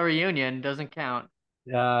well. a reunion, doesn't count.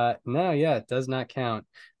 No, yeah, it does not count.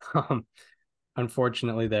 Um,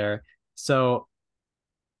 Unfortunately there. So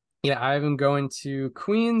yeah, I am going to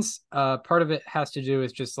Queens. Part of it has to do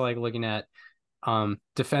with just like looking at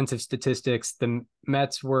defensive statistics. The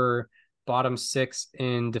Mets were bottom six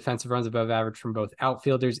in defensive runs above average from both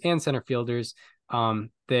outfielders and center fielders.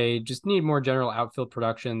 They just need more general outfield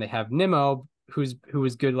production. They have Nimmo, who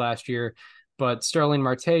was good last year, but Sterling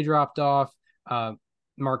Marte dropped off.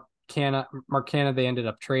 Mark Canna they ended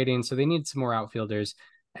up trading, so they need some more outfielders.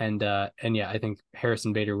 And yeah, I think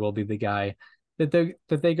Harrison Bader will be the guy that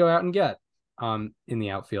they go out and get in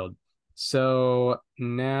the outfield. So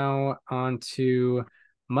now on to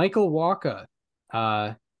Michael Wacha,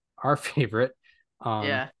 uh, our favorite. Um,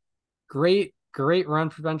 Yeah. great run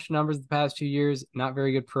prevention numbers the past 2 years. Not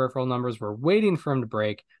very good peripheral numbers. We're waiting for him to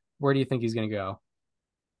break. Where do you think he's going to go?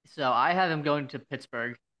 So I have him going to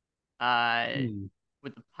Pittsburgh. Uh, Hmm.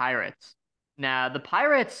 with the Pirates. Now, the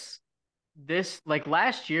Pirates, this like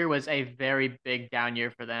last year was a very big down year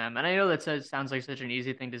for them. And I know that sounds like such an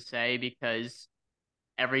easy thing to say because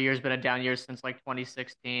every year's been a down year since like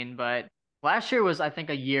 2016, but last year was I think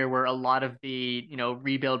a year where a lot of the,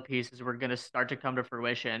 rebuild pieces were going to start to come to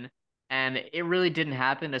fruition. And it really didn't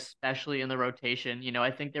happen, especially in the rotation. I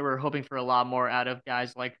think they were hoping for a lot more out of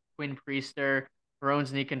guys like Quinn Priester,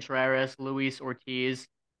 Roansy Contreras, Luis Ortiz.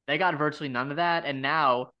 They got virtually none of that. And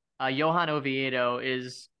now Johan Oviedo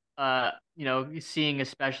is, seeing a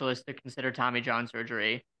specialist to consider Tommy John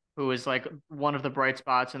surgery, who was like one of the bright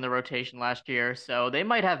spots in the rotation last year. So they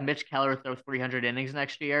might have Mitch Keller throw 300 innings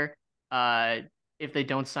next year uh, if they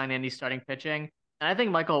don't sign any starting pitching. And I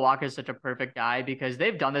think Michael Walker is such a perfect guy because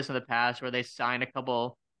they've done this in the past where they sign a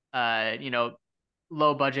couple, uh, you know,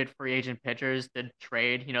 low budget free agent pitchers to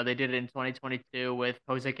trade. They did it in 2022 with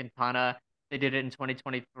Jose Quintana. They did it in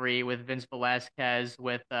 2023 with Vince Velasquez,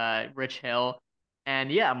 with Rich Hill.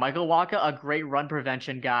 And yeah, Michael Walker, a great run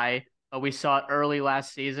prevention guy. We saw it early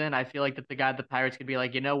last season. I feel like that the guy the Pirates could be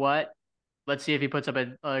like, you know what? Let's see if he puts up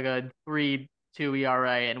a 3.2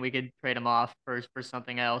 ERA and we could trade him off for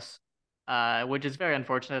something else. Which is very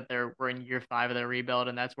unfortunate that we're in year 5 of their rebuild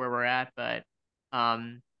and that's where we're at. But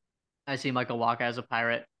um, I see Michael Wacha as a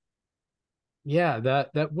Pirate. Yeah,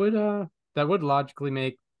 that would logically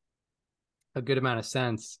make a good amount of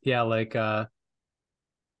sense. Yeah, like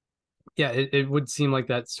yeah, it would seem like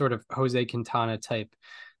that sort of Jose Quintana type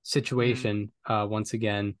Mm-hmm. situation once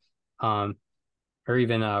again. Um, or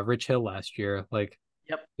even Rich Hill last year. Like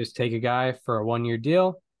Yep. just take a guy for a 1 year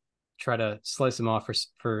deal, try to slice him off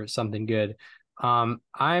for something good. I'm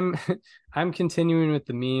I'm continuing with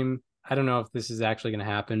the meme. I don't know if this is actually going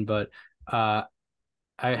to happen, but uh,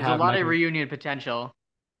 I There's a have lot of Michael. reunion potential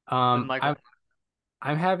with Um, Michael.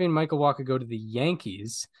 I'm having Michael Walker go to the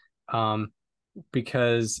Yankees,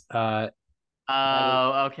 because Oh,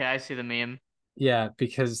 okay. I see the meme. yeah,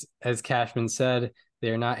 because as Cashman said,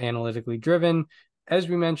 they're not analytically driven. As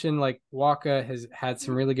we mentioned, like Waka has had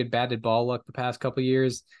some really good batted ball luck the past couple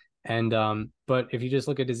years. And but if you just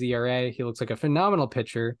look at his ERA, he looks like a phenomenal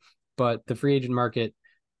pitcher. But the free agent market,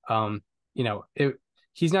 um,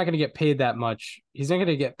 he's not going to get paid that much. He's not going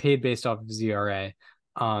to get paid based off of his ERA.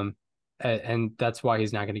 Um, and that's why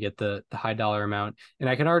he's not going to get the high dollar amount. And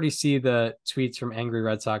I can already see the tweets from angry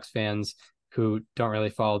Red Sox fans who don't really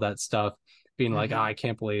follow that stuff being like, oh, I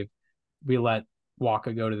can't believe we let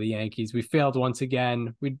Walker go to the Yankees. We failed once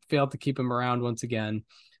again. We failed to keep him around once again.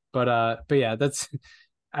 But yeah, that's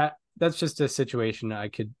just a situation I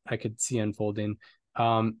could see unfolding.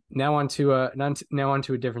 Now on to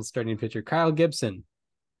a different starting pitcher, Kyle Gibson.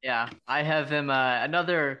 Yeah, I have him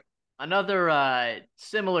another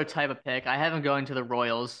similar type of pick. I have him going to the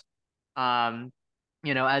Royals. Um,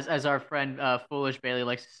 as our friend Foolish Bailey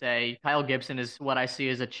likes to say, Kyle Gibson is what I see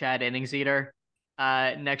as a Chad innings eater.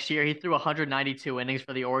 Next year he threw 192 innings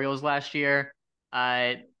for the Orioles last year.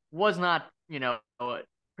 Was not,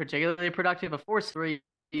 particularly productive. A 4.3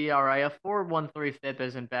 ERA, a 4.13 FIP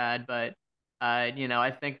isn't bad, but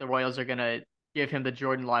I think the Royals are gonna give him the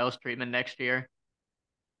Jordan Lyles treatment next year.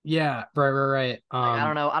 Yeah, right. Like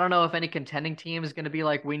I don't know if any contending team is gonna be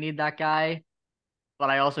like, we need that guy, but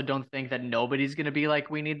I also don't think that nobody's gonna be like,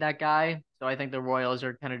 we need that guy. So I think the Royals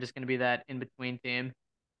are kind of just gonna be that in between team.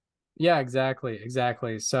 Yeah, exactly.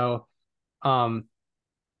 Um,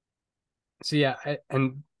 so yeah,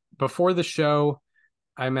 and before the show,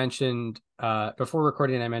 I mentioned before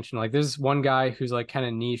recording, I mentioned like there's one guy who's like kind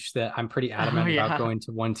of niche that I'm pretty Oh adamant about yeah, going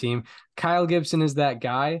to one team. Kyle Gibson is that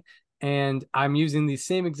guy, and I'm using the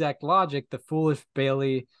same exact logic, uh,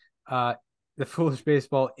 the foolish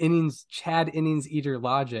baseball innings, Chad innings eater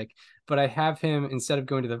logic. But I have him instead of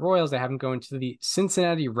going to the Royals, I have him going to the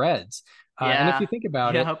Cincinnati Reds. And if you yeah, think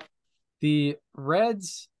about it, yep. the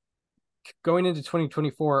Reds going into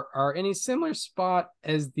 2024 are in a similar spot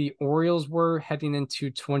as the Orioles were heading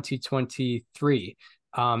into 2023.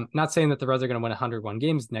 Not saying that the Reds are going to win 101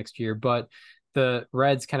 games next year, but the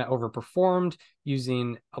Reds kind of overperformed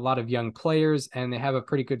using a lot of young players, and they have a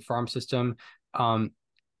pretty good farm system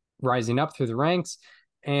rising up through the ranks.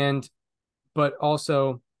 And but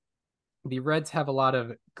also the Reds have a lot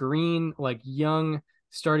of green, like young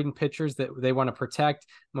starting pitchers that they want to protect,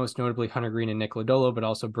 most notably Hunter Green and Nick Lodolo, but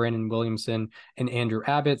also Brandon Williamson and Andrew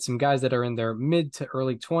Abbott, some guys that are in their mid to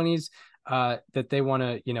early 20s that they want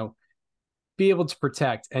to, be able to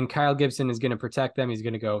protect. And Kyle Gibson is going to protect them. He's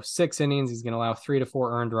going to go 6 innings. He's going to allow 3 to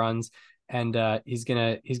 4 earned runs. And he's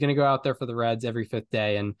gonna go out there for the Reds every fifth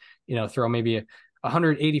day and throw maybe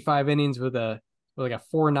 185 innings with like a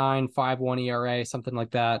 4.9 5.1 ERA, something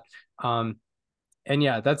like that. Um, and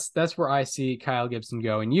yeah, that's where I see Kyle Gibson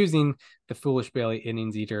go and using the foolish Bailey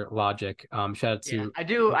innings eater logic. Shout out Yeah,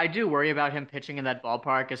 to I do worry about him pitching in that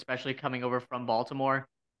ballpark, especially coming over from Baltimore.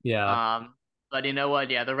 yeah, Um, but you know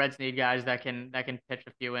what? Yeah, the Reds need guys that can pitch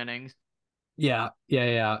a few innings. yeah.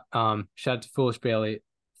 Shout out to foolish Bailey,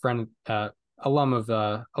 friend, alum of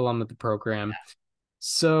the program.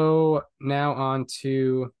 So now on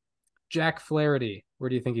to Jack Flaherty. Where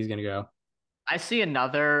do you think he's gonna go? I see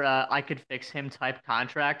another I could fix him type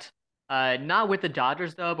contract. Not with the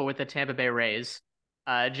Dodgers though, but with the Tampa Bay Rays.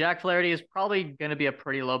 Jack Flaherty is probably going to be a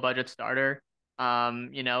pretty low budget starter.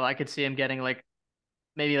 I could see him getting like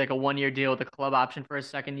maybe like a 1 year deal with a club option for his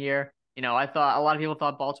second year. I thought a lot of people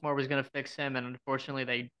thought Baltimore was going to fix him, and unfortunately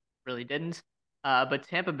they really didn't. But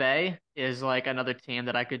Tampa Bay is like another team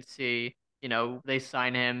that I could see. They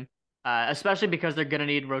sign him, especially because they're going to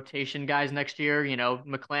need rotation guys next year.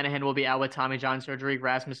 McClanahan will be out with Tommy John surgery.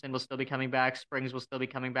 Rasmussen will still be coming back. Springs will still be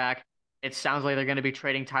coming back. It sounds like they're going to be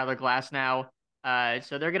trading Tyler Glass now.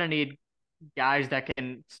 So they're going to need guys that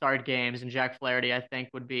can start games, and Jack Flaherty, I think,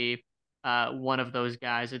 would be one of those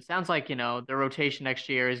guys. It sounds like, the rotation next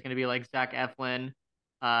year is going to be like Zach Eflin,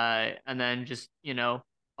 and then just,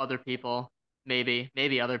 other people, maybe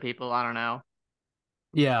other people. I don't know.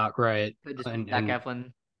 Yeah, right. Could just be Zach And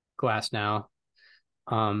Eflin. Glass now.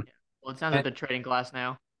 Um, Yeah. Well, it sounds like and, they're trading Glass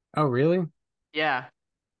now. oh really? Yeah.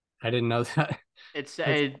 I didn't know that. It's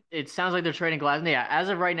That's it sounds like they're trading Glass. Yeah, as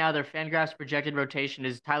of right now, their Fangraphs projected rotation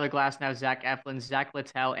is Tyler Glass now, Zach Eflin, Zach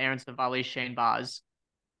Littell, Aaron Savali, Shane Baz,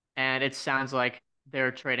 and it sounds like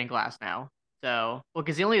they're trading Glass now. So, well,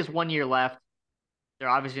 because he only has 1 year left, they're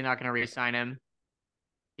obviously not going to re-sign him.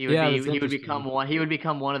 He would yeah, be that's he would become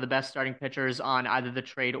interesting. one of the best starting pitchers on either the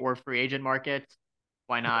trade or free agent market.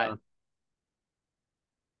 Why not?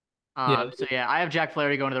 Yeah. Yeah, So yeah, I have Jack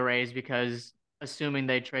Flaherty going to the Rays because assuming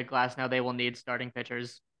they trade Glass now, they will need starting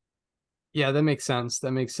pitchers. yeah, that makes sense.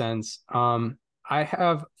 That makes sense. I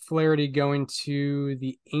have Flaherty going to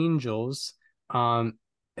the Angels. Um,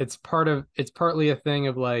 it's partly a thing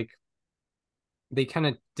of like they kind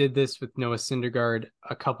of did this with Noah Syndergaard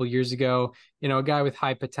a couple years ago. A guy with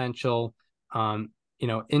high potential.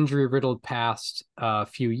 Injury riddled past a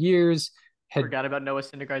few years. Had Forgot about Noah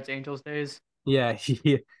Syndergaard's Angels days. yeah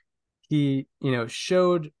he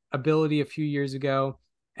showed ability a few years ago,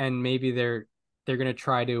 and maybe they're going to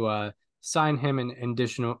try to sign him and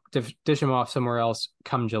dish him off somewhere else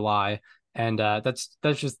come July. And that's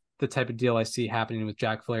just the type of deal I see happening with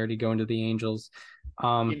Jack Flaherty going to the Angels. The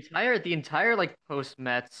um entire like post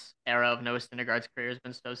Mets era of Noah Syndergaard's career has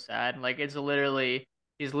been so sad. Like he's literally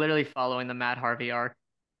following the Matt Harvey arc.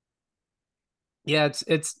 yeah,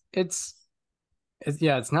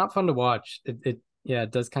 yeah, it's not fun to watch. It yeah,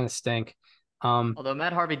 it does kind of stink. um Although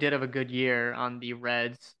Matt Harvey did have a good year on the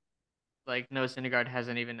Reds, like Noah Syndergaard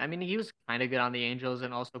hasn't even. I mean, he was kind of good on the Angels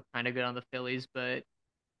and also kind of good on the Phillies, but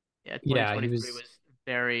yeah, yeah, he 2023 was was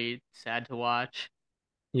very sad to watch.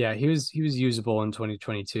 Yeah, he was usable in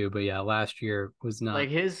 2022, but yeah, last year was Like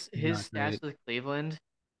his not stats great. with Cleveland,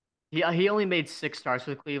 he only made 6 starts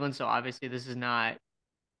with Cleveland, so obviously this is not,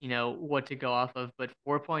 what to go off of. But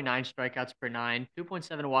 4.9 strikeouts per nine,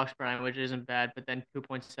 2.7 walks per nine, which isn't bad, but then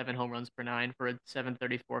 2.7 home runs per nine for a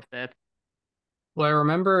 734 FIP. Well, I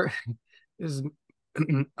remember this is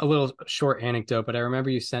a little short anecdote, but I remember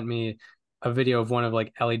you sent me a video of one of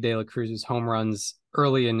like Ellie De La Cruz's home runs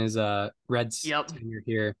early in his Reds Yep. tenure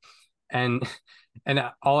here, and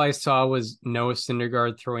all I saw was Noah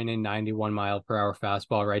Syndergaard throwing a 91 mile per hour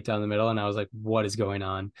fastball right down the middle, and I was like, what is going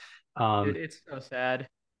on? Dude, Um, it's so sad.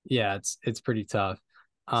 yeah, it's pretty tough.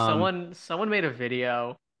 Um, Someone made a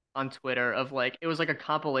video on Twitter of like it was like a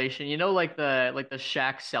compilation, like the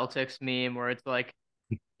Shaq Celtics meme where it's like,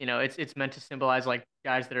 it's meant to symbolize like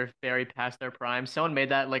guys that are very past their prime. Someone made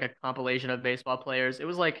that like a compilation of baseball players. It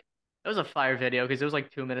was a fire video because it was like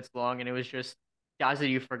 2 minutes long and it was just guys that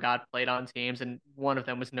you forgot played on teams, and one of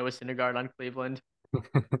them was Noah Syndergaard on Cleveland. I'll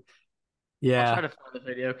try yeah, to find the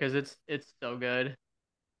video because it's so good.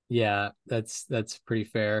 yeah, that's pretty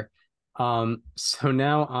fair. So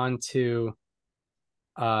now on to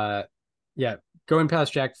uh yeah, going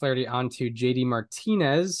past Jack Flaherty onto JD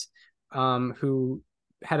Martinez, who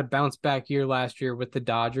had a bounce back year last year with the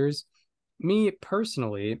Dodgers. Me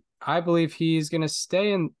personally, I believe he's gonna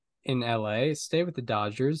stay in LA, stay with the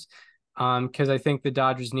Dodgers, because I think the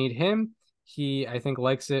Dodgers need him. He, I think,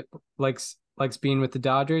 likes being with the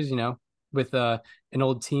Dodgers, with an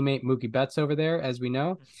old teammate Mookie Betts over there, as we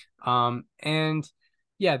know. And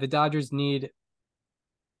yeah, the Dodgers need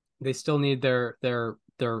they still need their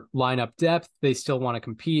lineup depth. They still want to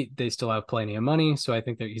compete. They still have plenty of money. So I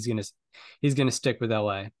think that he's gonna stick with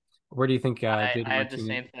LA. Where do you think JD I have the Martinez?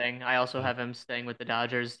 same thing. I also have him staying with the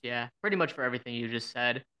Dodgers. Yeah, pretty much for everything you just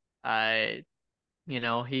said. Uh,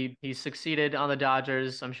 he succeeded on the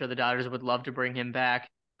Dodgers. I'm sure the Dodgers would love to bring him back.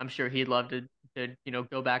 I'm sure he'd love to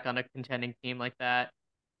go back on a contending team like that.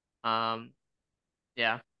 Um,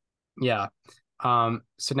 yeah, Yeah.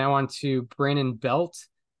 So now on to Brandon Belt.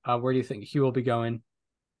 Where do you think he will be going?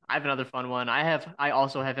 I have another fun one. I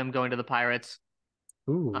also have him going to the Pirates.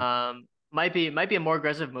 Ooh, Might be a more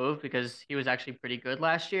aggressive move because he was actually pretty good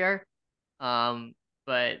last year. Um,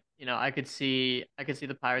 but I could see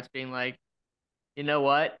the Pirates being like, you know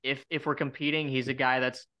what? If we're competing, he's a guy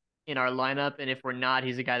that's in our lineup, and if we're not,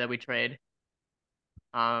 he's a guy that we trade.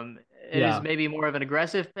 It is yeah, maybe more of an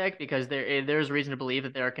aggressive pick because there's reason to believe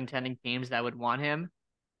that there are contending teams that would want him.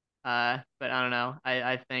 But I don't know.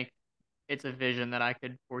 I think it's a vision that I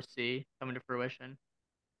could foresee coming to fruition.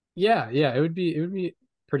 yeah. It would be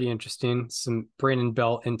pretty interesting. Some Brandon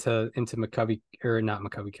Belt into McCovey or not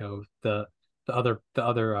McCovey Cove. The other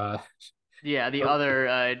Yeah, the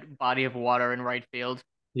other body of water in right field,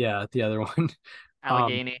 yeah, the other one. Um,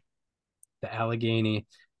 Allegheny. the Allegheny.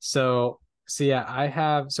 So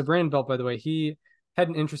yeah, so Brandon Belt, by the way, he had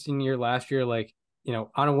an interesting year last year, like,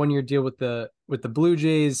 on a 1 year deal with the Blue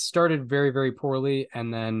Jays, started very, very poorly,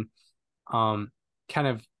 and then kind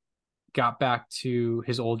of got back to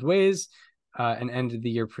his old ways, and ended the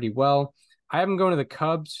year pretty well. I have him going to the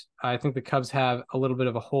Cubs. I think the Cubs have a little bit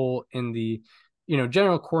of a hole in the,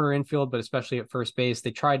 general corner infield, but especially at first base.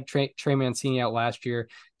 They tried Trey Mancini out last year,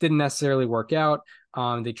 didn't necessarily work out.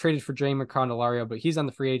 They traded for Jamer Candelario, but he's on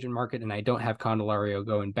the free agent market, and I don't have Candelario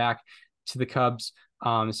going back to the Cubs.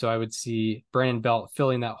 So I would see Brandon Belt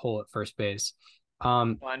filling that hole at first base.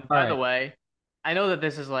 One. All By the right. way, I know that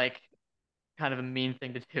this is like kind of a mean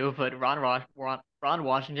thing to do, but Ron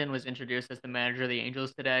Washington was introduced as the manager of the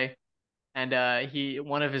Angels today, and he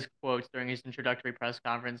one of his quotes during his introductory press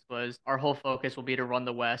conference was, "Our whole focus will be to run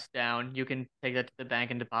the West down. You can take that to the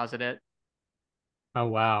bank and deposit it," Oh,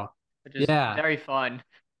 wow. which is Yeah. very fun.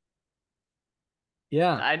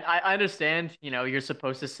 Yeah. I understand, you're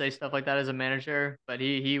supposed to say stuff like that as a manager, but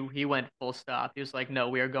he went full stop. He was like, "No,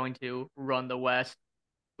 we are going to run the West,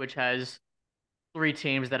 which has three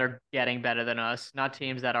teams that are getting better than us, not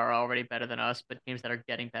teams that are already better than us, but teams that are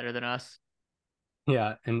getting better than us,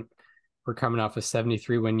 Yeah. And we're coming off a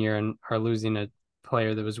 73 win year and are losing a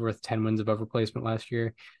player that was worth 10 wins above replacement last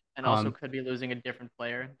year. and also Um, could be losing a different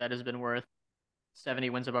player that has been worth 70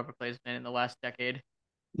 wins above replacement in the last decade."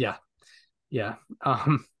 yeah, yeah.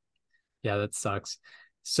 Um, yeah, that sucks.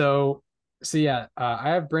 So, so yeah, I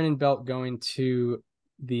have Brennan Belt going to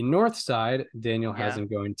the north side. Daniel has Yeah. him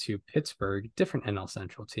going to Pittsburgh, different NL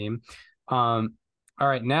Central team. Um, all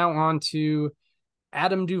right, now on to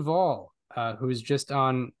Adam Duvall, who's just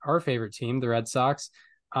on our favorite team, the Red Sox.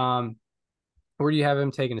 Um, where do you have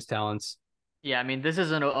him taking his talents? Yeah, I mean, this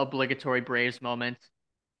is an obligatory Braves moment.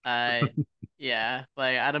 Uh, yeah,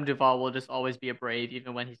 like Adam Duvall will just always be a Brave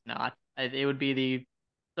even when he's not. It would be the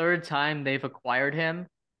third time they've acquired him,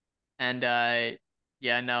 and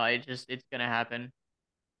yeah, no, it's gonna happen.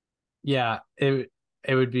 Yeah, it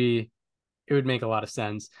would be it would make a lot of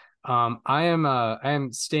sense. I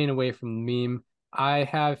am staying away from the meme. I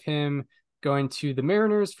have him going to the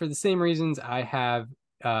Mariners for the same reasons I have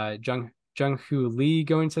Jung Hoo Lee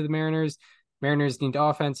going to the Mariners. Mariners need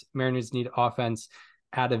offense. Mariners need offense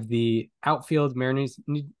out of the outfield. Mariners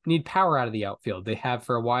need power out of the outfield. They have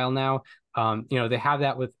for a while now. They have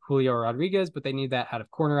that with Julio Rodriguez, but they need that out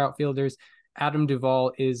of corner outfielders. Adam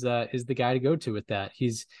Duvall is the guy to go to with that.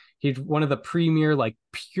 He's one of the premier like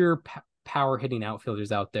pure power hitting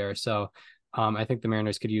outfielders out there. So I think the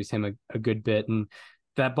Mariners could use him a good bit, and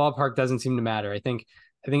that ballpark doesn't seem to matter. I think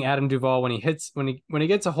Adam Duvall when he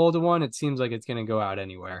gets a hold of one, it seems like it's going to go out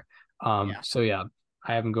anywhere. Yeah. So yeah,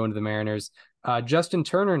 I have him going to the Mariners. Justin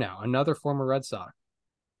Turner now, another former Red Sox.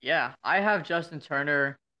 Yeah, I have Justin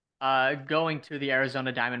Turner going to the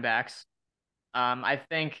Arizona Diamondbacks. I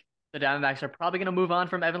think the Diamondbacks are probably going to move on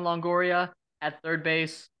from Evan Longoria at third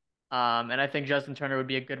base. And I think Justin Turner would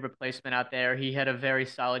be a good replacement out there. He had a very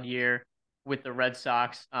solid year with the Red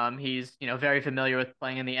Sox. He's, very familiar with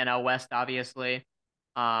playing in the NL West, obviously.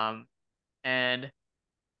 Um, and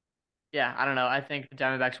yeah, I don't know. I think the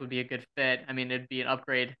Diamondbacks would be a good fit. I mean, it'd be an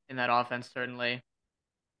upgrade in that offense, certainly.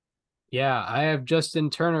 Yeah, I have Justin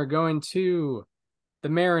Turner going to the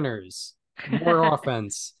Mariners. More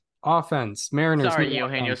offense. Offense. Mariners Sorry, need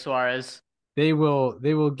Eugenio offense. Suarez. They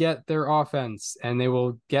will get their offense and they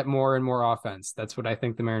will get more and more offense. That's what I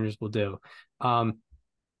think the Mariners will do. Um,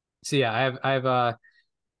 so yeah, I have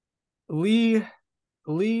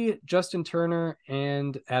Lee, Justin Turner,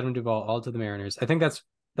 and Adam Duvall all to the Mariners. I think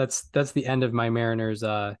that's the end of my Mariners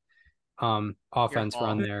Your offense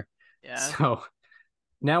run fault. there. Yeah. So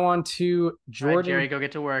now on to All right, Jerry, go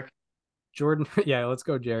get to work. Jordan. Yeah, let's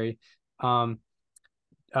go, Jerry. Um,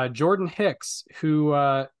 Jordan Hicks,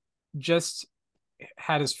 who just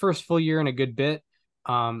had his first full year in a good bit.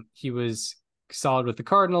 He was solid with the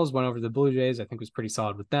Cardinals, went over the Blue Jays. I think was pretty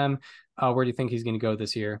solid with them. Where do you think he's going to go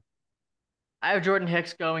this year? I have Jordan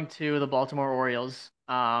Hicks going to the Baltimore Orioles.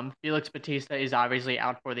 Felix Batista is obviously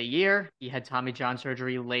out for the year. He had Tommy John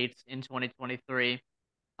surgery late in 2023.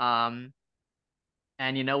 Um,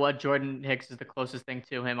 and you know what? Jordan Hicks is the closest thing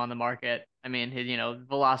to him on the market. I mean, his,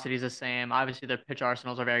 velocity is the same. Obviously, their pitch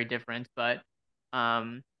arsenals are very different, but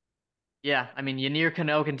um, yeah, I mean, Yanir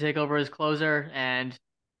Cano can take over as closer, and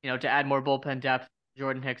to add more bullpen depth,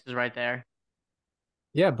 Jordan Hicks is right there.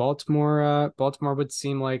 Yeah, Baltimore would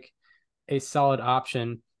seem like a solid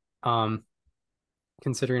option, um,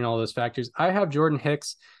 considering all those factors. I have Jordan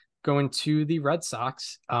Hicks going to the Red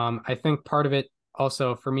Sox. I think part of it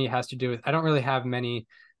also for me has to do with I don't really have many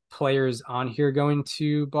players on here going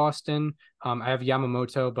to Boston. I have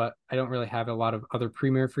Yamamoto, but I don't really have a lot of other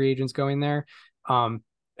premier free agents going there.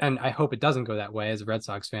 And I hope it doesn't go that way as a Red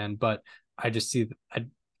Sox fan, but I just see,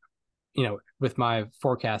 with my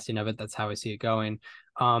forecasting of it, that's how I see it going.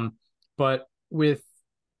 But with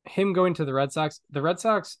him going to the Red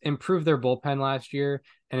Sox improved their bullpen last year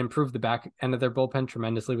and improved the back end of their bullpen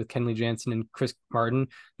tremendously with Kenley Jansen and Chris Martin.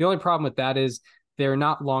 The only problem with that is they're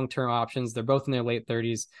not long-term options. They're both in their late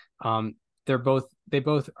 30s. They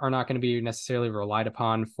both are not going to be necessarily relied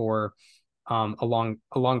upon for a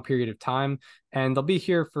long period of time, and they'll be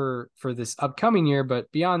here for this upcoming year.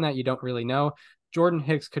 But beyond that, you don't really know. Jordan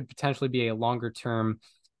Hicks could potentially be a longer term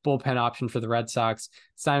bullpen option for the Red Sox.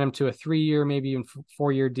 Sign him to a 3-year, maybe even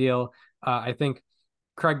 4-year deal. I think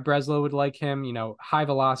Craig Breslow would like him. High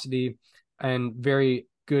velocity and very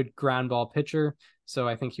good ground ball pitcher. So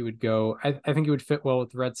I think he would go. I think he would fit well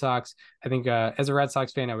with the Red Sox. I think as a Red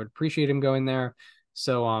Sox fan, I would appreciate him going there.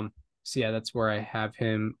 So yeah, that's where I have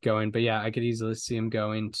him going. But yeah, I could easily see him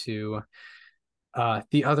going to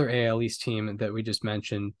the other AL East team that we just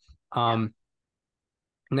mentioned. Yeah.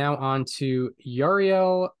 Now on to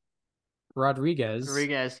Yariel Rodriguez.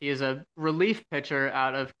 Rodriguez, he is a relief pitcher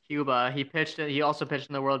out of Cuba. He also pitched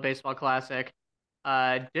in the World Baseball Classic.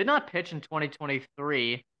 Did not pitch in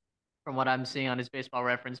 2023 from what I'm seeing on his baseball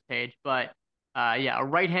reference page, but yeah, a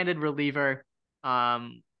right-handed reliever.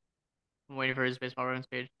 I'm waiting for his baseball reference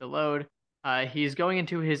page to load. He's going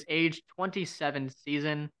into his age 27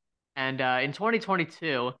 season, and in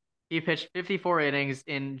 2022, he pitched 54 innings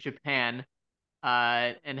in Japan,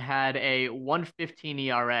 and had a 1.15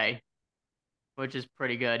 ERA, which is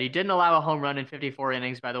pretty good. He didn't allow a home run in 54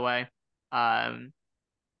 innings, by the way.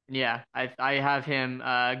 Yeah, I have him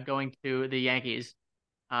going to the Yankees.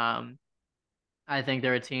 I think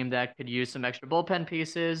they're a team that could use some extra bullpen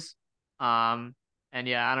pieces. And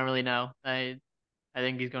yeah, I don't really know. I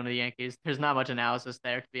think he's going to the Yankees. There's not much analysis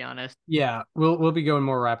there, to be honest. Yeah, we'll be going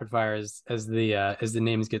more rapid fire as the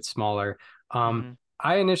names get smaller. Hmm.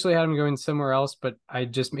 I initially had him going somewhere else, but I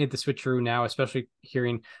just made the switcheroo now, especially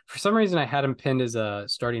hearing for some reason I had him pinned as a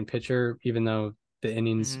starting pitcher, even though the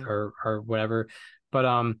innings Hmm. are whatever. But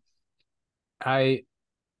I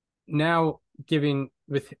now giving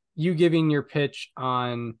with you giving your pitch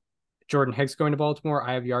on Jordan Hicks going to Baltimore,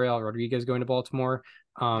 I have Yariel Rodriguez going to Baltimore.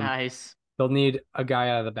 Um, Nice. they'll need a guy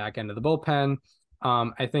out of the back end of the bullpen.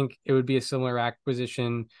 I think it would be a similar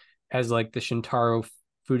acquisition as like the Shintaro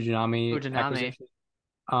Fujinami Fujinami. acquisition.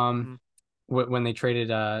 Um, Hmm. when they traded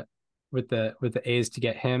with the A's to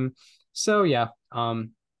get him. So yeah,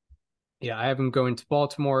 yeah, I have him going to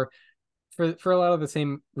Baltimore for a lot of the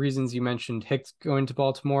same reasons you mentioned. Hicks going to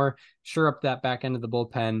Baltimore, sure up that back end of the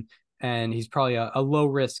bullpen, and he's probably a low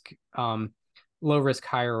risk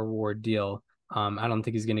higher reward deal. I don't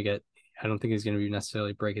think he's gonna get. I don't think he's gonna be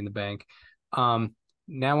necessarily breaking the bank.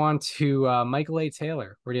 Now on to Michael A.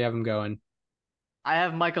 Taylor. Where do you have him going? I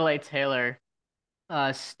have Michael A. Taylor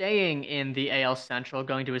staying in the AL Central,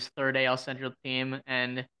 going to his third AL Central team,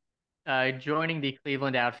 and joining the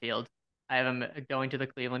Cleveland outfield. I have him going to the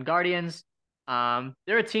Cleveland Guardians.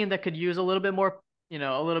 They're a team that could use a little bit more,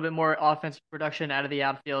 a little bit more offensive production out of the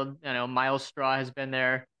outfield. Miles Straw has been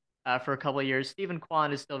there for a couple of years. Stephen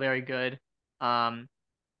Kwan is still very good. Um,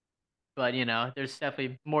 but there's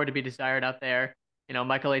definitely more to be desired out there.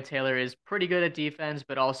 Michael A. Taylor is pretty good at defense,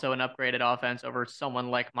 but also an upgraded offense over someone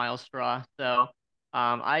like Miles Straw. So,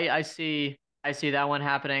 I see that one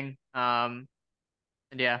happening. And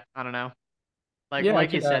yeah, I don't know. Like Yeah, I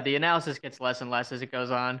like you could. said, the analysis gets less and less as it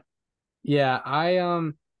goes on. Yeah,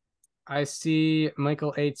 I see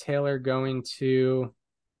Michael A. Taylor going to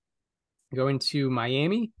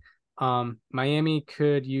Miami. Miami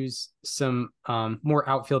could use some more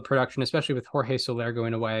outfield production, especially with Jorge Soler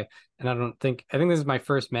going away. And I think this is my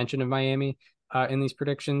first mention of Miami in these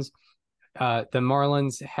predictions. The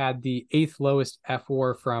Marlins had the eighth lowest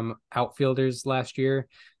FWAR from outfielders last year.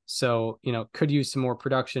 So, could use some more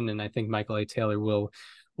production. And I think Michael A. Taylor will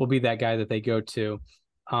be that guy that they go to.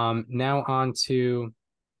 Now on to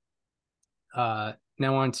now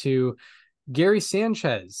on to Gary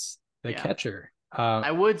Sanchez, the Yeah. catcher.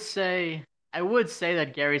 I would say I would say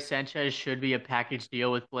that Gary Sanchez should be a package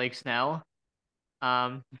deal with Blake Snell.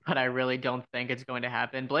 But I really don't think it's going to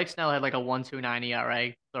happen. Blake Snell had like a 1.29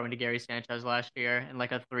 ERA throwing to Gary Sanchez last year and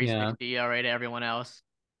like a Yeah, 3.60 ERA to everyone else.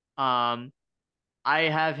 Um, I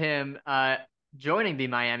have him joining the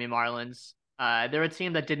Miami Marlins. They're a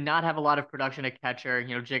team that did not have a lot of production at catcher.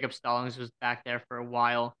 Jacob Stallings was back there for a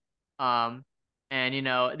while. Um, and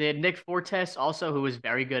they had Nick Fortes also, who was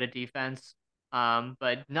very good at defense.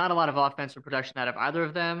 But not a lot of offensive production out of either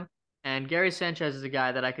of them. And Gary Sanchez is a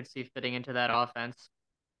guy that I could see fitting into that offense.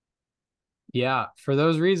 yeah. For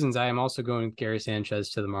those reasons, I am also going with Gary Sanchez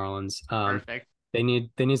to the Marlins. Perfect. They need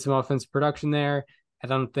some offensive production there. I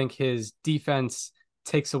don't think his defense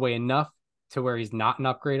takes away enough to where he's not an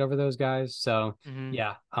upgrade over those guys. So Hmm.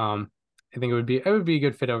 yeah, I think it would be a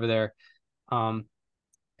good fit over there. Um,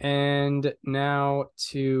 and now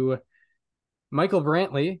to Michael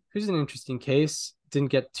Brantley, who's an interesting case. Didn't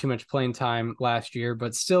get too much playing time last year,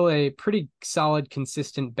 but still a pretty solid,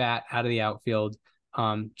 consistent bat out of the outfield.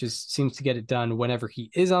 Just seems to get it done whenever he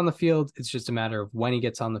is on the field. It's just a matter of when he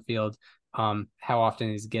gets on the field, how often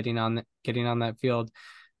he's getting on that field.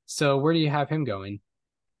 So where do you have him going?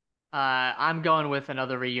 I'm going with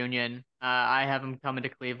another reunion. I have him coming to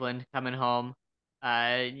Cleveland, coming home.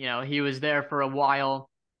 He was there for a while.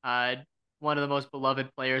 Uh, one of the most beloved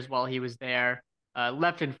players while he was there.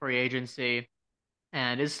 Left in free agency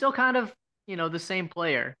and is still kind of, the same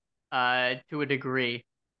player, to a degree.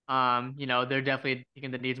 They're definitely a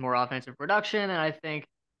team that needs more offensive production, and I think,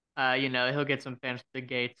 he'll get some fans to the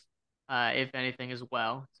gates, if anything, as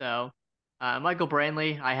well. So, Michael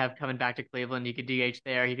Brantley, I have coming back to Cleveland. He could DH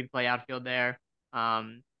there. He could play outfield there.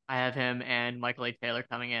 I have him and Michael A. Taylor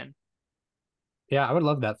coming in. Yeah, I would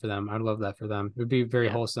love that for them. I would love that for them. It would be very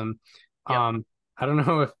Yeah. wholesome. Yep. Um, I don't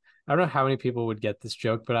know if I don't know how many people would get this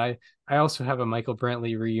joke, but I also have a Michael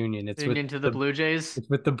Brantley reunion. Reunion to the Blue Jays. It's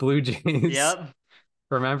with the Blue Jays. Yep.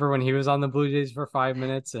 Remember when he was on the Blue Jays for 5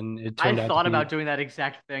 minutes and it I turned out to thought be about doing that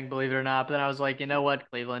exact thing, believe it or not, but then I was like, you know what,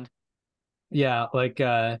 Cleveland. yeah, like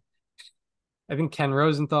I think Ken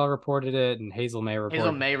Rosenthal reported it and Hazel May Hazel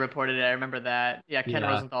reported May it. reported it. I remember that. Yeah, Ken Yeah,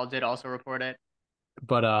 Rosenthal did also report it.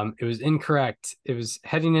 but it was incorrect. It was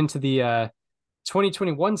heading into the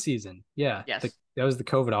 2021 season. Yeah, Yes. that was the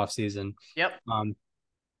COVID off season. Yep. Um,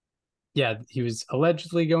 yeah, he was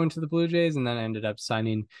allegedly going to the Blue Jays and then ended up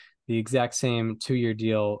signing the exact same 2-year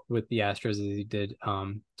deal with the Astros as he did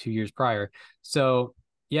 2 years prior. So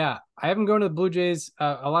yeah, I have him going to the Blue Jays.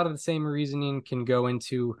 A lot of the same reasoning can go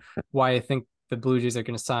into why I think the Blue Jays are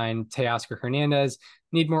going to sign Teoscar Hernandez.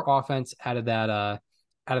 Need more offense out of that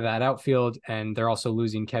outfield, and they're also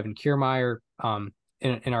losing Kevin Kiermaier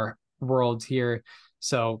in our worlds here.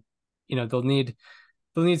 So they'll need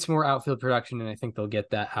some more outfield production, and I think they'll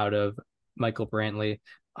get that out of Michael Brantley.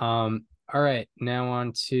 All right, now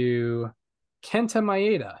on to Kenta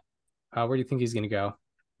Maeda. Where do you think he's going to go?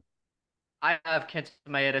 I have Kenta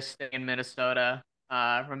Maeda staying in Minnesota,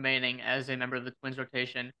 remaining as a member of the Twins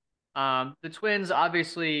rotation. The Twins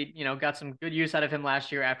obviously, got some good use out of him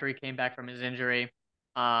last year after he came back from his injury.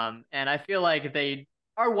 And I feel like they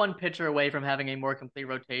are one pitcher away from having a more complete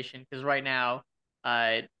rotation because right now,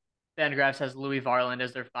 Fangraphs has Louis Varland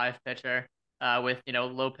as their 5th pitcher, with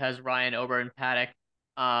Lopez, Ryan, Ober, and Paddock.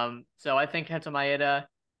 So I think Kenta Maeda,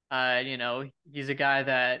 he's a guy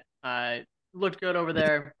that looked good over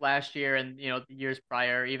there last year and the years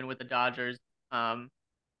prior, even with the Dodgers. And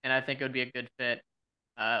I think it would be a good fit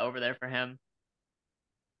over there for him.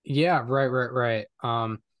 Yeah, right.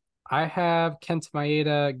 I have Kenta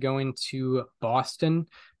Maeda going to Boston,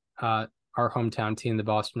 our hometown team, the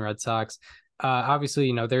Boston Red Sox.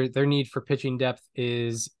 Obviously, their need for pitching depth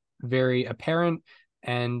is very apparent,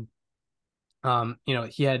 and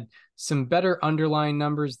he had some better underlying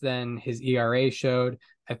numbers than his ERA showed.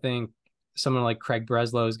 I think someone like Craig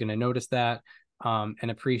Breslow is going to notice that and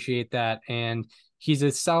appreciate that, and he's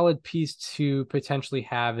a solid piece to potentially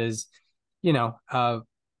have as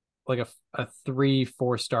like a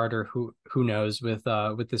 3-4 starter who knows with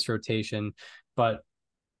this rotation. But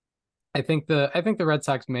I think the Red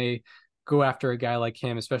Sox may go after a guy like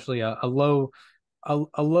him, especially a low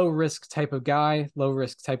risk type of guy, low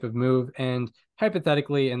risk type of move. And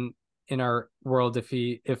hypothetically, in our world, if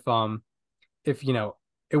it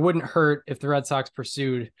wouldn't hurt if the Red Sox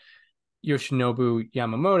pursued Yoshinobu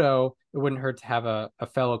Yamamoto, it wouldn't hurt to have a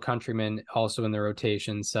fellow countryman also in the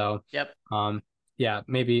rotation. So Yep. Yeah,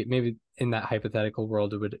 maybe in that hypothetical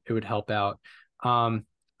world it would help out. All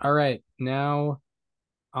right, now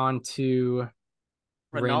on to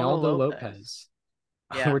Ronaldo Reynaldo Lopez. Lopez.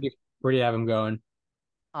 Yeah. Where do you have him going?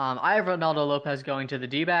 I have Ronaldo Lopez going to the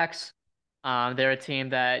D-backs. They're a team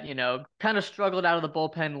that, kind of struggled out of the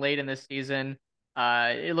bullpen late in this season.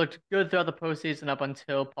 It looked good throughout the postseason up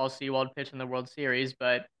until Paul Sewald pitched in the World Series,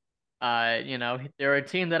 but they're a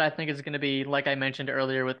team that I think is going to be, like I mentioned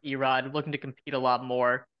earlier with Erod, looking to compete a lot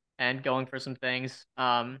more and going for some things.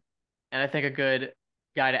 And I think a good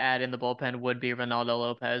guy to add in the bullpen would be Ronaldo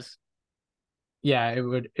Lopez. Yeah, it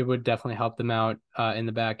would definitely help them out in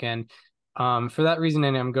the back end. For that reason,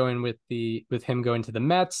 and I'm going with him going to the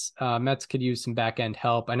Mets. Mets could use some back end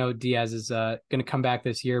help. I know Diaz is going to come back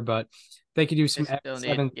this year, but they could use some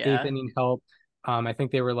seventh, eighth inning help. I think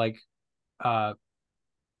they were like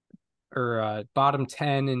bottom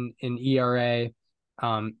 10 in ERA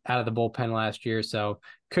out of the bullpen last year, so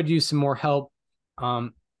could use some more help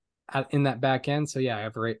in that back end. So yeah, I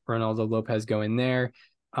have Ronaldo Lopez going there.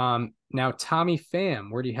 Now Tommy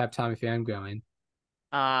Pham, where do you have Tommy Pham going?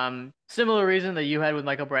 Similar reason that you had with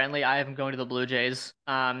Michael Brantley, I have him going to the Blue Jays.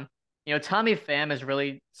 Tommy Pham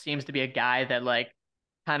really seems to be a guy that like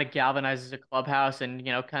kind of galvanizes a clubhouse and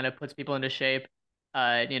kind of puts people into shape.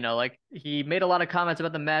 Like he made a lot of comments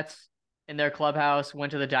about the Mets in their clubhouse,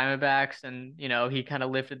 went to the Diamondbacks, and he kind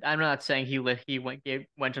of lifted. I'm not saying he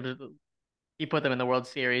put them in the World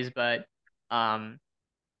Series, but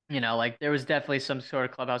like there was definitely some sort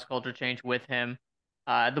of clubhouse culture change with him.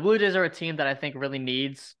 The Blue Jays are a team that I think really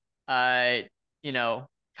needs, kind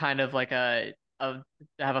of like to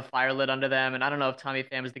have a fire lit under them. And I don't know if Tommy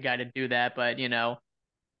Pham is the guy to do that, but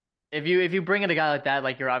if you bring in a guy like that,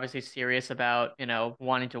 like you're obviously serious about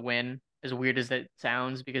wanting to win. As weird as that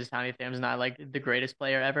sounds, because Tommy Pham's not like the greatest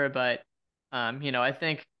player ever, but I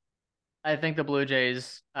think the Blue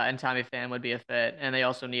Jays and Tommy Pham would be a fit, and they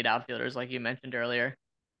also need outfielders, like you mentioned earlier.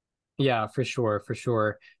 Yeah, for sure.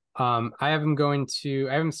 I have him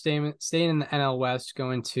staying in the NL West,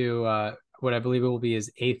 going to what I believe it will be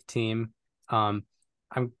his 8th team. I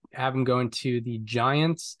have him going to the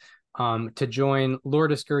Giants to join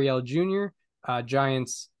Lourdes Gurriel Jr.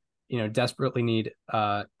 Giants, desperately need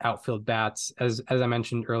outfield bats. As I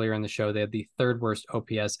mentioned earlier in the show, they had the 3rd worst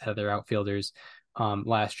OPS out of their outfielders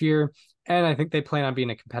last year, and I think they plan on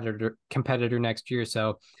being a competitor next year.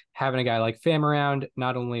 So having a guy like Pham around,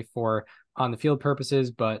 not only for on the field purposes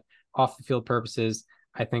but off the field purposes,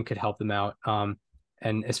 I think could help them out.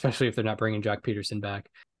 And especially if they're not bringing Jock Peterson back.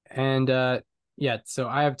 And yeah, so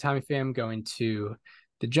I have Tommy Pham going to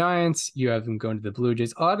the Giants. You have him going to the Blue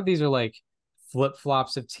Jays. A lot of these are like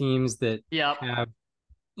flip-flops of teams that Yep. have,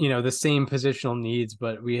 the same positional needs,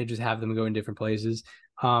 but we just have them go in different places.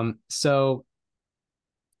 So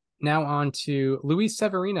now on to Luis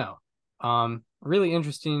Severino. Really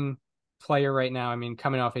interesting player right now. I mean,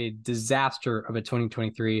 coming off a disaster of a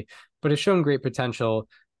 2023, but has shown great potential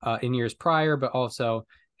in years prior, but also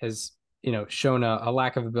has, shown a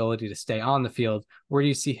lack of ability to stay on the field. Where do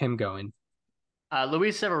you see him going?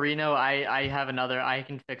 Luis Severino, I have another I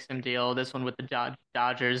can fix him deal. This one with the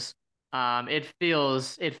Dodgers. It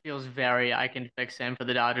feels very I can fix him for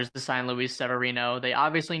the Dodgers to sign Luis Severino. They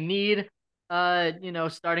obviously need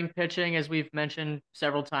starting pitching, as we've mentioned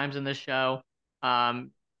several times in this show.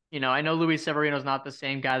 Um, I know Luis Severino is not the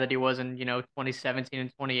same guy that he was in 2017 and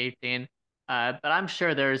 2018. But I'm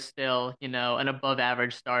sure there's still an above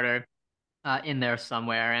average starter in there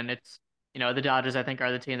somewhere, and it's the Dodgers I think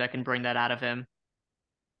are the team that can bring that out of him.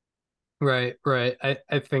 Right, right.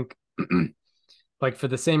 I think like for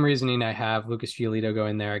the same reasoning I have Lucas Giolito go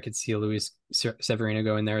in there, I could see a Luis Severino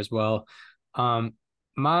go in there as well. Um,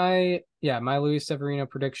 my Luis Severino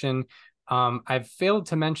prediction. I've failed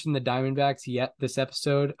to mention the Diamondbacks yet this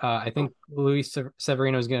episode. I think Luis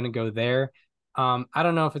Severino is going to go there. I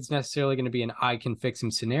don't know if it's necessarily going to be an I can fix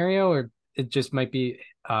him scenario, or it just might be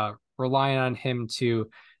relying on him to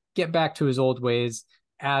get back to his old ways,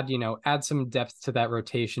 add some depth to that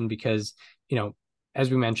rotation because, as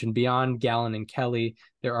we mentioned, beyond Gallen and Kelly,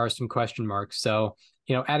 there are some question marks. So,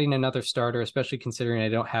 adding another starter, especially considering I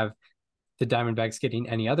don't have the Diamondbacks getting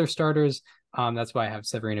any other starters, that's why I have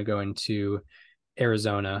Severino going to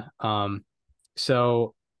Arizona.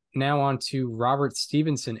 So now on to Robert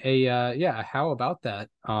Stevenson. How about that?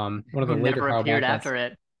 One of the later Never how appeared about that's after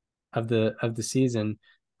it. of the season.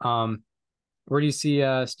 Where do you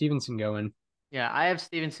see Stevenson going? Yeah, I have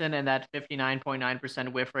Stevenson and that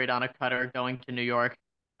 59.9% whiff rate on a cutter going to New York,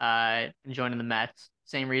 and joining the Mets.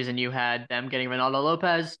 Same reason you had them getting Ronaldo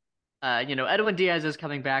Lopez. Edwin Diaz is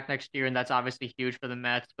coming back next year, and that's obviously huge for the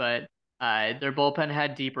Mets, but their bullpen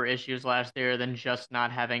had deeper issues last year than just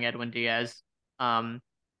not having Edwin Diaz. Um,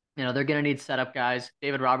 they're going to need setup guys.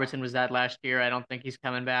 David Robertson was that last year. I don't think he's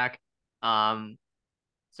coming back. Um,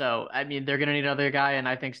 so, I mean, they're going to need another guy, and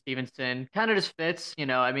I think Stevenson kind of just fits.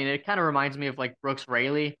 I mean, it kind of reminds me of like Brooks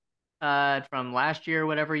Raley from last year,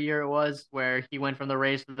 whatever year it was, where he went from the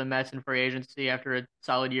Rays to the Mets in free agency after a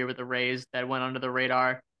solid year with the Rays that went under the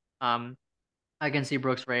radar. Um, I can see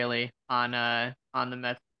Brooks Raley on the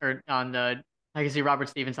Mets, or on the I can see Robert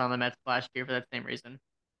Stevenson on the Mets last year for that same reason.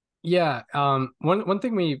 Yeah. One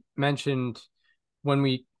thing we mentioned when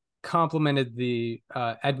we complimented the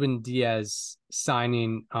Edwin Diaz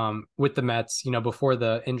signing with the Mets, before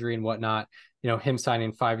the injury and whatnot, him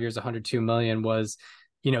signing 5 years, 102 million was,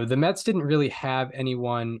 the Mets didn't really have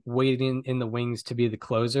anyone waiting in the wings to be the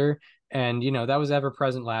closer. And, that was ever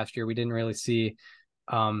present last year. We didn't really see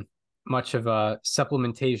um, much of a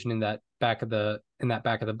supplementation in that back of the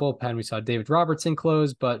bullpen. We saw David Robertson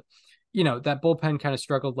close, but that bullpen kind of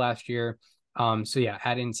struggled last year. So yeah,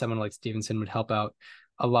 adding someone like Stevenson would help out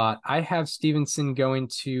a lot. I have Stevenson going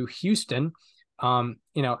to Houston. Um,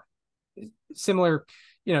 you know, similar,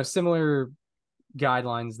 similar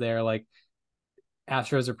guidelines there. Like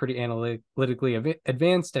Astros are pretty analytically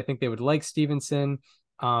advanced. I think they would like Stevenson.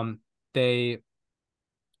 They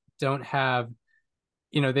don't have,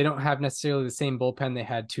 they don't have necessarily the same bullpen they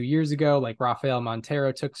had 2 years ago. Like Rafael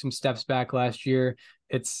Montero took some steps back last year.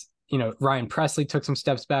 It's, Ryan Presley took some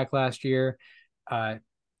steps back last year.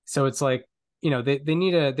 So it's like, they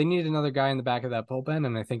need another guy in the back of that bullpen,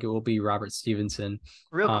 and I think it will be Robert Stevenson.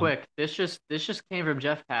 Real quick, this just came from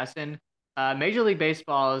Jeff Passan. Major League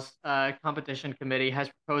Baseball's competition committee has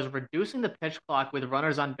proposed reducing the pitch clock with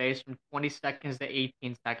runners on base from 20 seconds to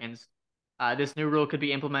 18 seconds. This new rule could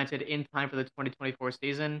be implemented in time for the 2024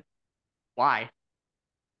 season. Why?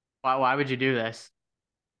 Why would you do this?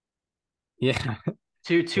 Yeah.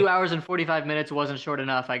 Two hours and 45 minutes wasn't short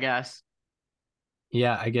enough, I guess.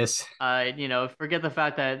 Yeah, I guess. Forget the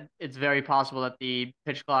fact that it's very possible that the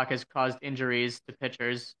pitch clock has caused injuries to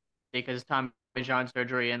pitchers because Tommy John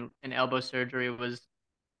surgery and elbow surgery was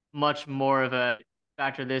much more of a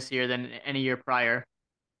factor this year than any year prior.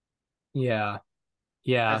 Yeah.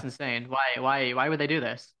 Yeah. That's insane. Why would they do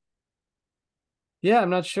this? Yeah, I'm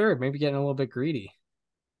not sure. Maybe getting a little bit greedy.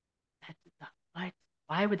 Why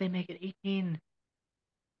why would they make it 18?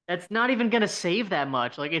 That's not even gonna save that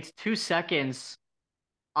much. Like it's 2 seconds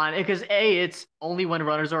on it because A, it's only when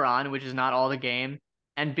runners are on, which is not all the game.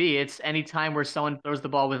 And B, it's any time where someone throws the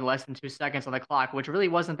ball with less than 2 seconds on the clock, which really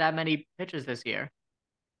wasn't that many pitches this year.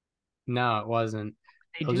 No, it wasn't.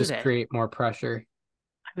 They It'll do just that. create more pressure.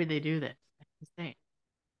 would they do this? That's insane.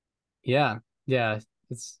 Yeah, yeah,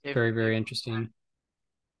 it's very, If very interesting.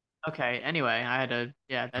 okay. Anyway, I had to.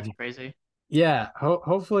 Yeah, that's crazy. Yeah,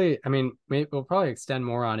 hopefully, I mean, we'll probably extend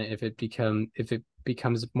more on it if it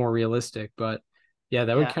becomes more realistic, but yeah,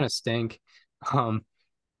 that would Yeah. kind of stink. Um,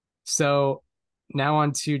 so now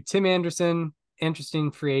on to Tim Anderson,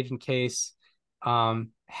 interesting free agent case.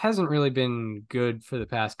 Hasn't really been good for the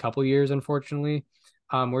past couple years, unfortunately.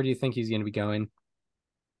 Where do you think he's going to be going?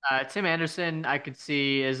 Tim Anderson, I could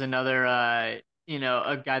see is another, a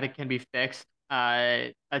guy that can be fixed.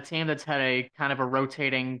 A team that's had a kind of a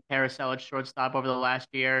rotating carousel at shortstop over the last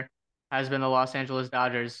year has been the Los Angeles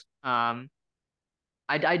Dodgers.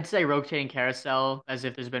 I'd say rotating carousel as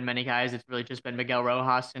if there's been many guys. It's really just been Miguel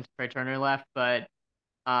Rojas since Trey Turner left. But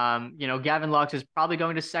Gavin Lux is probably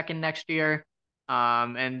going to second next year.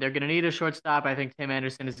 And they're going to need a shortstop. I think Tim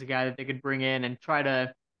Anderson is the guy that they could bring in and try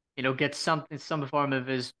to, get some form of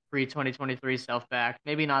his pre 2023 self back.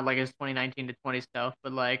 Maybe not like his 2019 to 20 stuff,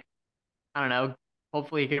 but like I don't know.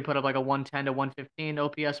 Hopefully, he could put up like a 110 to 115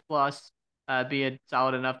 OPS plus. Be a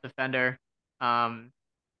solid enough defender. Um,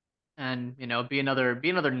 and be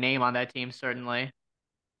another name on that team certainly.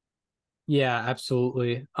 Yeah,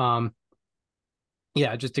 absolutely.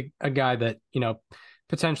 Yeah, just a guy that,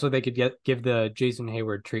 potentially they could give the Jason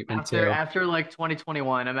Hayward treatment to. After like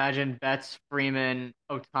 2021, imagine Betts, Freeman,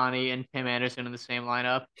 Otani, and Tim Anderson in the same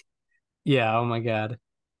lineup. Yeah, oh my God.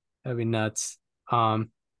 That'd be nuts.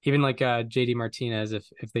 Um, Even like JD Martinez if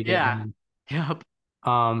they get Yeah. him. Yep.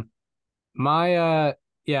 Um, my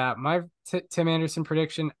yeah, my Tim Anderson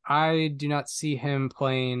prediction, I do not see him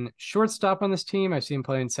playing shortstop on this team. I see him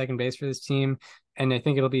playing second base for this team, and I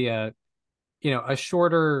think it'll be a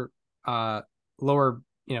shorter uh lower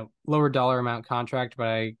dollar amount contract, but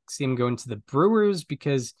I see him going to the Brewers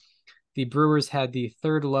because the Brewers had the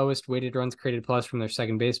third lowest weighted runs created plus from their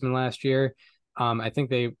second baseman last year. I think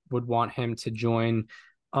they would want him to join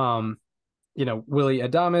um Willie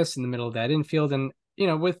Adames in the middle of that infield. And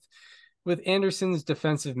with Anderson's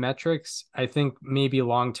defensive metrics, I think maybe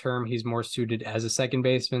long term he's more suited as a second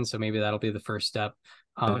baseman. So maybe that'll be the first step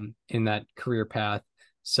in that career path.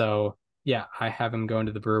 So yeah, I have him going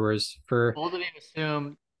to the Brewers for. Bold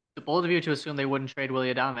of you to assume they wouldn't trade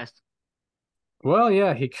Willie Adames. Well,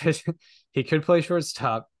 yeah, he could he could play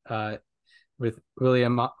shortstop with Yeah, with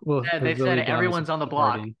they've said Willie Adames everyone's on the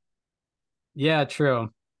block. departing. Yeah, true.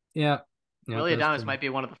 Yeah, yeah, Willie that's Adames true. might be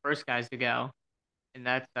one of the first guys to go in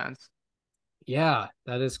that sense. Yeah,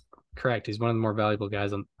 that is correct. He's one of the more valuable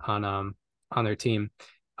guys on their team.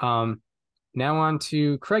 Um, Now on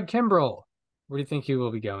to Craig Kimbrell. Where do you think he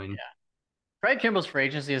will be going? Craig Kimball's free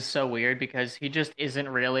agency is so weird because he just isn't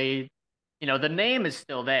really, the name is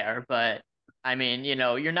still there, but I mean,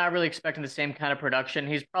 you're not really expecting the same kind of production.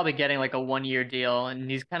 He's probably getting like a 1 year deal, and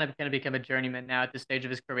he's kind of going to become a journeyman now at this stage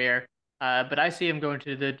of his career. But I see him going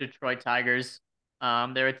to the Detroit Tigers.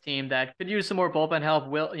 They're a team that could use some more bullpen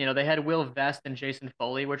help. They had Will Vest and Jason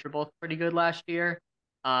Foley, which were both pretty good last year.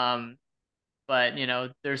 Um, but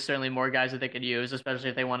there's certainly more guys that they could use, especially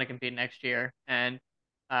if they want to compete next year. And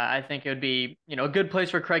I think it would be a good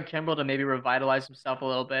place for Craig Kimbrell to maybe revitalize himself a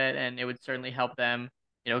little bit, and it would certainly help them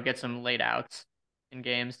get some late outs in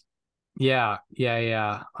games. Yeah, yeah,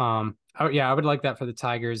 yeah. Yeah, I would like that for the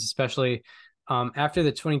Tigers, especially after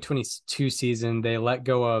the 2022 season, they let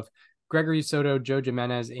go of Gregory Soto, Joe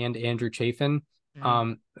Jimenez, and Andrew Chafin.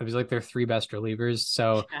 Mhm. It was like their three best relievers,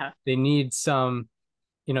 so Yeah, they need some.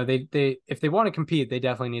 They if they want to compete, they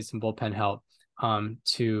definitely need some bullpen help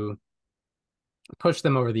to push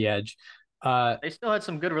them over the edge. they still had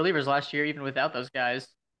some good relievers last year, even without those guys.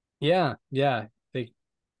 Yeah, yeah,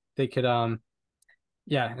 they could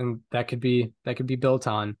yeah, and that could be built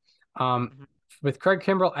on. Um, Mhm. with Craig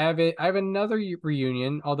Kimbrell, I have another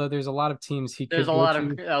reunion. Although there's a lot of teams he There's could a go lot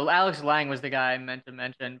of to. Alex Lang was the guy I meant to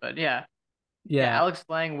mention, but yeah, yeah, Yeah, Alex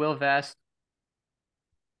Lang, Will Vest.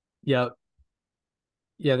 yeah,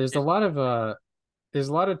 yeah. Is There's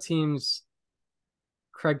a lot of teams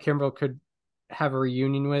Craig Kimbrell could have a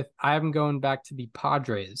reunion with. I am going back to the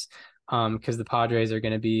Padres, because the Padres are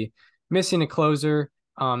going to be missing a closer.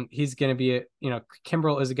 He's going to be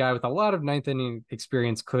Kimbrell is a guy with a lot of ninth inning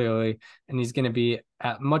experience, clearly, and he's going to be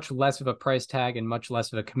at much less of a price tag and much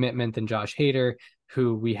less of a commitment than Josh Hader,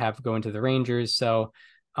 who we have going to the Rangers. So,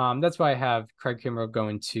 that's why I have Craig Kimbrell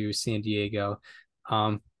going to San Diego.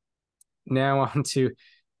 Um, Now on to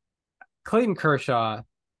Clayton Kershaw.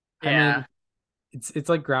 I yeah, mean, it's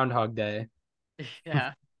like Groundhog Day.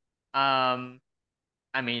 yeah. Um,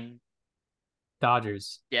 I mean,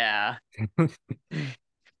 Dodgers. yeah.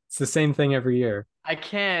 It's the same thing every year. I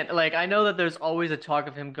can't like I know that there's always a talk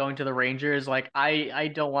of him going to the Rangers. Like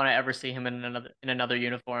I don't want to ever see him in another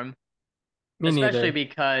uniform, Me especially neither.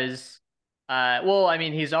 because well, I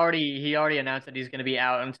mean he already announced that he's going to be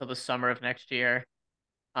out until the summer of next year.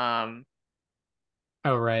 Um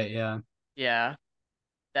Oh, right. Yeah. yeah,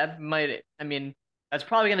 that might I mean that's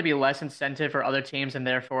probably going to be less incentive for other teams and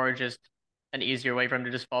therefore just an easier way for him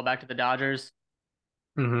to just fall back to the Dodgers.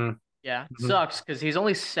 Hmm. Yeah, Hmm. sucks because he's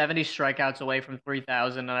only 70 strikeouts away from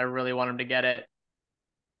 3,000, and I really want him to get it.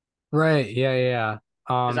 Right. Yeah. Yeah.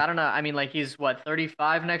 Because Um, I don't know. I mean, like he's what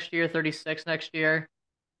 35 next year, 36 next year.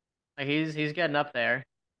 Like he's getting up there.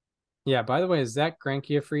 yeah. By the way, is Zach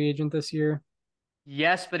Greinke a free agent this year?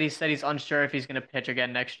 Yes, but he said he's unsure if he's going to pitch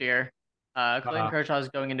again next year. Clayton Uh, Kershaw is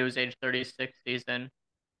going into his age 36 season.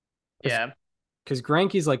 because Yeah, because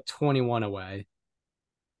Greinke's like 21 away.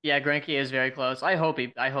 yeah. Greinke is very close. I hope he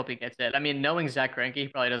gets it. I mean, knowing Zach Greinke, he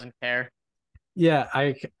probably doesn't care. Yeah.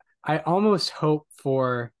 I almost hope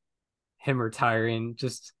for him retiring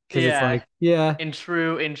just because it's Yeah, like, yeah, in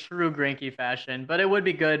true Greinke fashion. But it would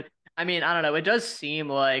be good. I mean, I don't know. It does seem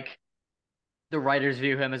like the writers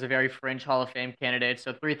view him as a very fringe Hall of Fame candidate.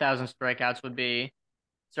 So 3,000 strikeouts would be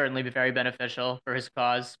certainly be very beneficial for his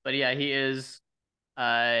cause. But yeah, he is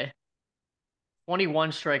uh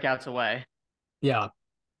 21 strikeouts away. yeah,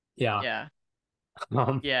 yeah. Yeah.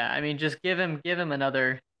 Um, Yeah. I mean, just give him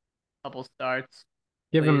another couple starts,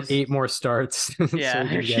 give him please. 8 more starts so he Yeah.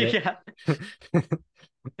 can get Yeah. it.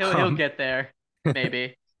 He'll Um, get there,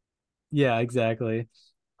 maybe. yeah, exactly.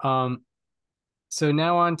 Um, so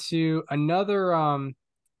now on to another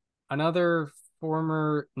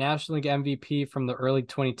former National League MVP from the early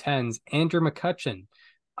 2010s, Andrew McCutchen.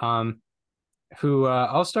 Um, who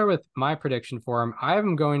I'll start with my prediction for him. I have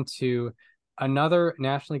him going to another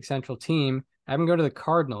National League Central team. I have him go to the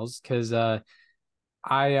Cardinals because I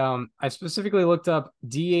specifically looked up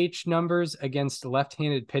DH numbers against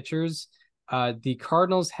left-handed pitchers. The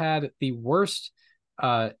Cardinals had the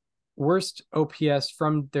uh, worst OPS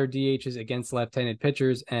from their DHs against left-handed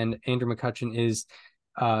pitchers, and Andrew McCutchen is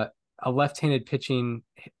uh, a left-handed pitching.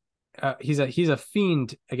 He's a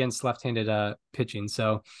fiend against left-handed pitching,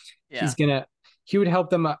 so Yeah. he would help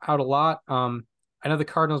them out a lot. I know the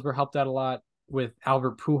Cardinals were helped out a lot with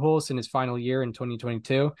Albert Pujols in his final year in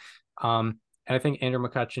 2022. And I think Andrew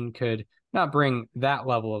McCutchen could not bring that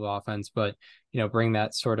level of offense, but bring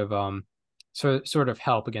that sort of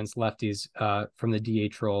help against lefties from the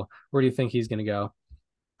DH role. Where do you think he's going to go?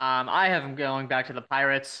 I have him going back to the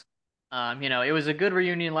Pirates. It was a good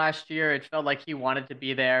reunion last year. It felt like he wanted to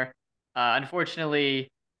be there. Unfortunately,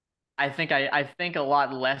 I think a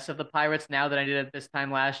lot less of the Pirates now than I did at this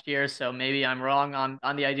time last year. So maybe I'm wrong on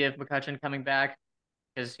the idea of McCutchen coming back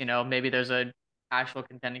because maybe there's a actual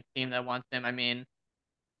contending team that wants him. I mean,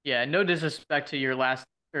 yeah, no disrespect to your last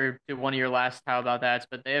or to one of your last how about that's,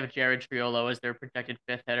 but they have Jared Triolo as their projected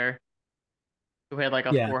fifth hitter who had like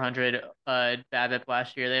a Yeah, 400 BABIP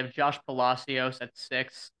last year. They have Josh Palacios at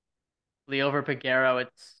six, Leover Peguero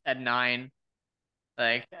at nine.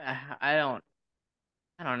 Like I don't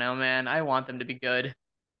know, man. I want them to be good,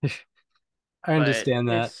 I but understand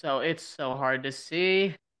it's that. so hard to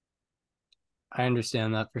see. I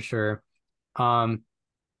understand that for sure. Um,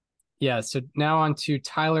 yeah. So now on to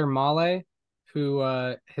Tyler Mahle, who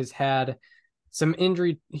has had some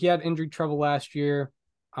injury. He had injury trouble last year.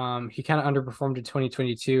 He kind of underperformed in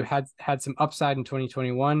 2022. Had some upside in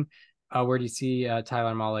 2021. Where do you see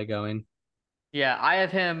Tyler Mahle going? Yeah, I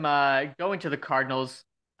have him going to the Cardinals.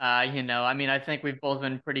 I mean, I think we've both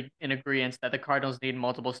been pretty in agreement that the Cardinals need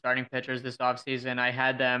multiple starting pitchers this offseason. I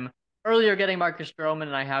had them earlier getting Marcus Stroman,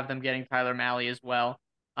 and I have them getting Tyler Mahle as well.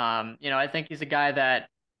 I think he's a guy that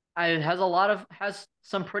has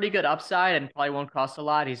some pretty good upside and probably won't cost a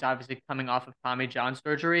lot. He's obviously coming off of Tommy John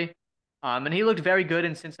surgery, and he looked very good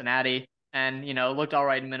in Cincinnati, and looked all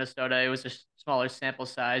right in Minnesota. It was a smaller sample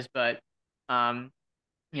size, but um,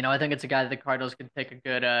 I think it's a guy that the Cardinals can take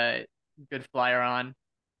a good flyer on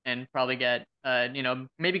and probably get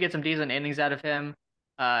maybe get some decent innings out of him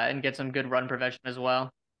and get some good run prevention as well.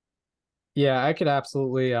 Yeah, I could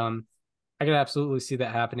absolutely see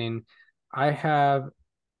that happening. I have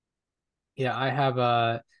I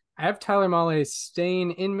have Tyler Mahle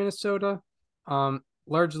staying in Minnesota,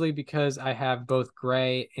 largely because I have both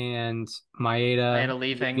Gray and I had Maeda a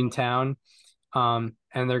leaving. leaving town. And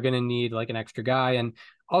they're gonna need like an extra guy. And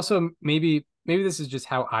also maybe this is just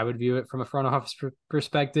how I would view it from a front office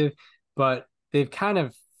perspective, but they've kind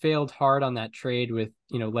of failed hard on that trade with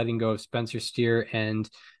letting go of Spencer Steer and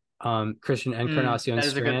Christian Encarnacion That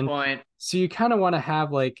is a good Strand. point. So you kind of want to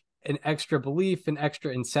have like an extra belief, an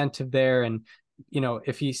extra incentive there, and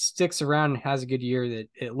if he sticks around and has a good year, that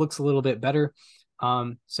it looks a little bit better.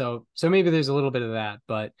 So maybe there's a little bit of that,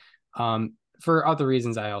 but for other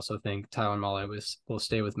reasons, I also think Tyler Mahle will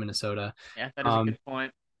stay with Minnesota. Yeah, that is a good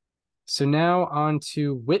point. So now on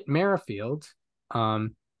to Whit Merrifield,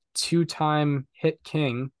 two-time hit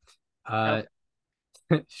king. Yep.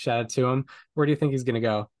 Shout out to him. Where do you think he's gonna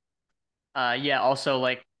go? Yeah, also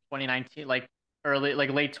like 2019, like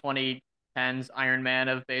late 2010s Iron Man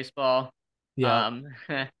of baseball. Yeah. Um,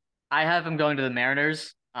 I have him going to the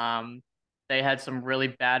Mariners. They had some really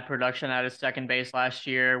bad production at his second base last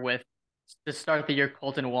year with to start the year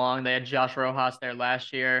Colton Wong. They had Josh Rojas there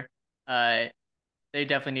last year. Uh, they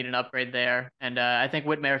definitely need an upgrade there, and I think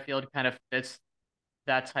Whit Merrifield kind of fits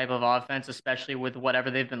that type of offense, especially with whatever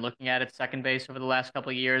they've been looking at second base over the last couple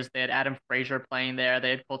of years. They had Adam Frazier playing there. They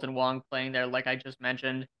had Colton Wong playing there, like I just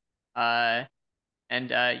mentioned. And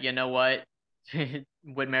you know what?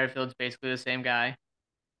 Whit Merrifield's basically the same guy.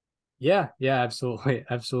 Yeah, absolutely,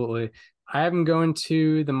 absolutely. I have him going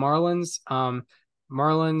to the Marlins.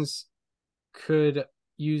 Marlins could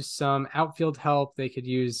use some outfield help. They could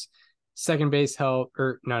use second base help,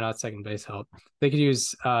 or no, not second base help. They could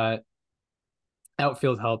use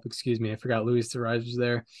outfield help. Excuse me, I forgot Luis Suarez was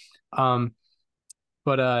there.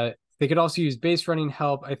 But they could also use base running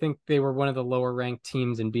help. I think they were one of the lower ranked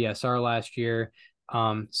teams in BSR last year.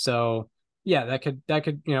 So yeah, that could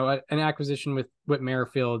an acquisition with Whit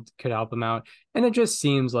Merrifield could help them out. And it just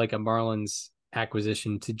seems like a Marlins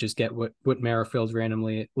acquisition to just get Whit Merrifield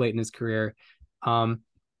randomly late in his career.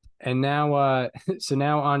 And now so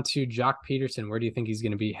now on to Jock Peterson. Where do you think he's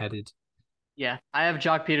going to be headed? Yeah, I have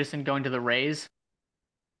Jock Peterson going to the Rays.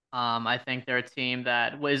 I think they're a team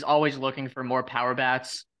that was always looking for more power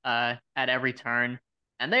bats at every turn.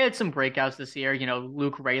 And they had some breakouts this year.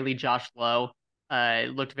 Luke Raley, Josh Lowe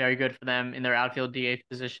looked very good for them in their outfield DH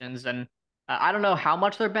positions. And I don't know how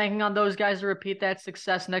much they're banking on those guys to repeat that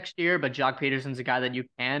success next year, but Jock Peterson's a guy that you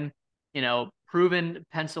can, proven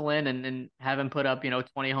pencil in and have him put up,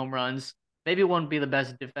 20 home runs. Maybe won't be the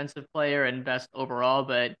best defensive player and best overall,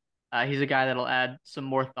 but he's a guy that'll add some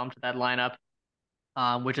more thump to that lineup.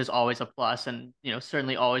 Which is always a plus, and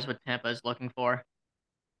certainly always what Tampa is looking for.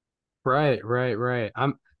 Right.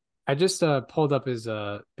 I just pulled up his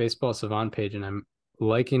baseball savant page, and I'm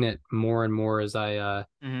liking it more and more as I'm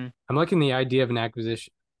liking the idea of an acquisition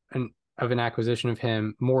of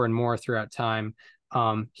him more and more throughout time.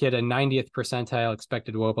 He had a 90th percentile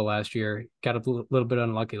expected WOBA last year. Got a little bit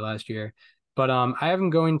unlucky last year, but I have him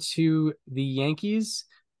going to the Yankees.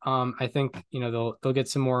 I think they'll get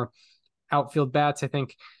some more outfield bats. I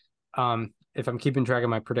think if I'm keeping track of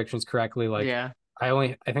my predictions correctly, like Yeah. I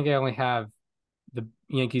think I only have the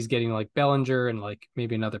Yankees getting like Bellinger and like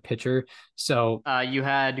maybe another pitcher. So You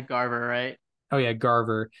had Garver, right? oh yeah,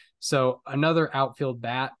 Garver. So another outfield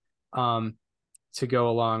bat to go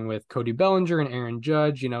along with Cody Bellinger and Aaron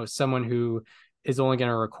Judge, someone who is only going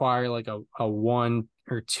to require like a 1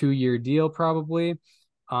 or 2 year deal probably.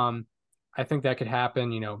 I think that could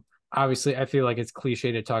happen, obviously I feel like it's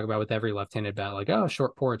cliche to talk about with every left-handed bat, like, oh,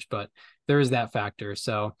 short porch, but there is that factor.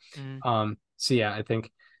 So, so yeah, I think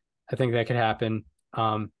that could happen.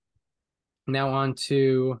 Now on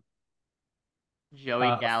to Joey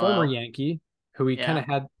a former Gallo. Yankee who we kind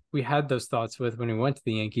Yeah. of had those thoughts with when we went to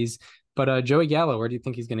the Yankees, but Joey Gallo, where do you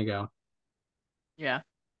think he's going to go? Yeah.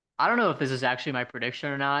 I don't know if this is actually my prediction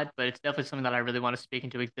or not, but it's definitely something that I really want to speak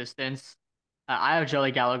into existence. I have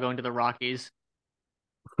Joey Gallo going to the Rockies.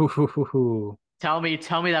 It Tell me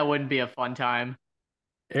that wouldn't be a fun time.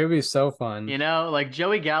 would be so fun. Like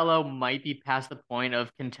Joey Gallo might be past the point of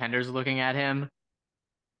contenders looking at him.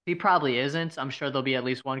 He probably isn't. I'm sure there'll be at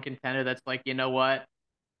least one contender that's like, you know what?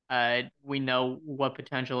 We know what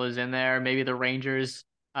potential is in there. Maybe the Rangers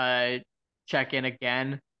check in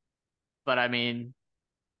again. But I mean,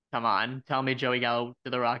 come on. Tell me Joey Gallo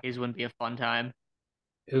to the Rockies wouldn't be a fun time.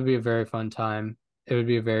 It would be a very fun time. It would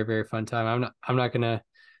be a very, very fun time. I'm not gonna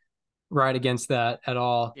ride against that at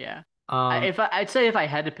all. Yeah. Um, I'd say if I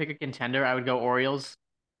had to pick a contender, I would go Orioles,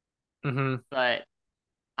 mhm. but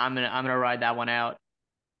I'm gonna ride that one out.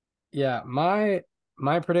 Yeah, my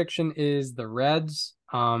prediction is the Reds.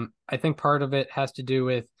 I think part of it has to do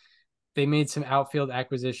with they made some outfield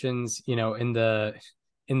acquisitions, in the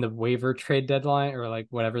waiver trade deadline or like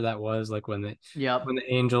whatever that was, like Yep. when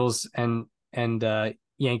the Angels and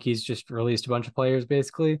Yankees just released a bunch of players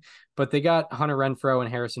basically. But they got Hunter Renfroe and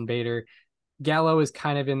Harrison Bader. Gallo is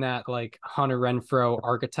kind of in that like Hunter Renfroe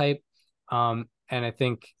archetype. And I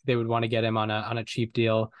think they would want to get him on a cheap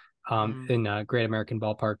deal in a Great American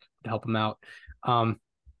Ballpark to help him out.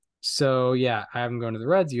 So yeah, I have him going to the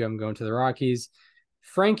Reds. You have him going to the Rockies.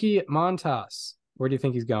 Frankie Montas. Where do you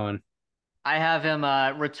think he's going? I have him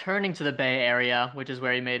returning to the Bay Area, which is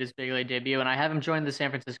where he made his big league debut, and I have him join the San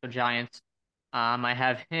Francisco Giants. I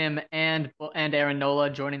have him and Aaron Nola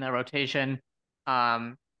joining that rotation.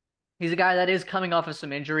 Um, he's a guy that is coming off of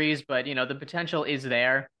some injuries, but the potential is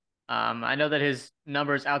there. I know that his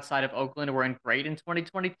numbers outside of Oakland weren't great in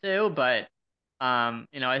 2022, but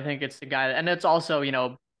I think it's the guy, and it's also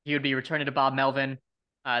he would be returning to Bob Melvin.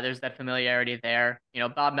 There's that familiarity there.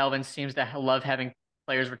 Bob Melvin seems to love having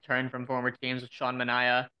players return from former teams, with Sean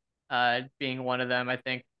Manaea being one of them. I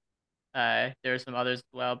think there are some others as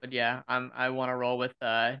well, but yeah, I want to roll with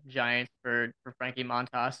Giants for Frankie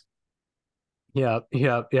Montas. Yep,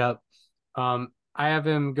 yep, yep. I have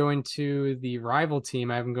him going to the rival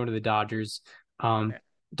team. I have him going to the Dodgers. Okay.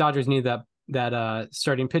 Dodgers need that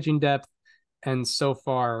starting pitching depth, and so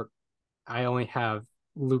far, I only have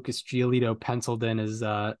Lucas Giolito penciled in as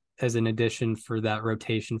an addition for that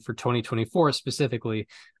rotation for 2024 specifically.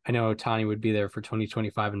 I know Ohtani would be there for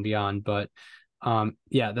 2025 and beyond, but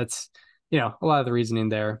yeah, that's a lot of the reasoning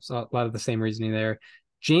there. So a lot of the same reasoning there.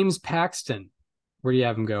 James Paxton, where do you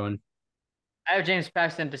have him going? I have James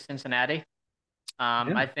Paxton to Cincinnati.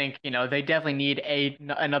 Yeah. I think they definitely need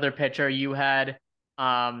another pitcher.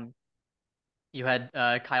 Um,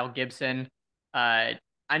 Kyle Gibson.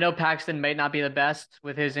 I know Paxton may not be the best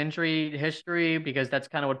with his injury history because that's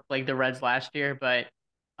kind of what plagued the Reds last year, but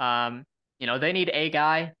they need a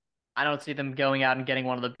guy. I don't see them going out and getting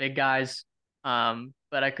one of the big guys.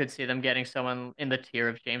 But I could see them getting someone in the tier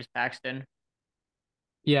of James Paxton.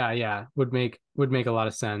 Yeah, yeah, would make a lot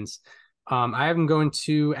of sense. I have him going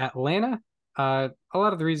to Atlanta. A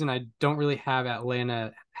lot of the reason I don't really have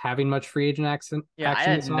Atlanta having much free agent Yeah, I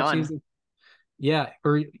action had this none. offseason. Yeah,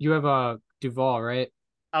 or you have Duval, right?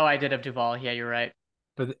 Oh, I did have Duvall. Yeah, you're right.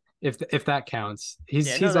 But if that counts, he's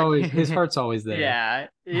Yeah, no, he's always his that heart's always there. yeah,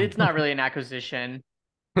 it's not really an acquisition.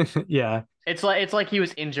 Yeah, It's like he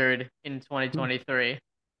was injured in 2023.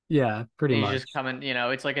 yeah, pretty And he's much. just coming,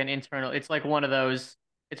 it's like an internal, it's like one of those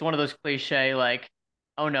cliche, like,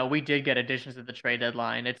 oh no, we did get additions at the trade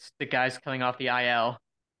deadline. It's the guys coming off the IL.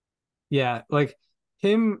 Yeah, like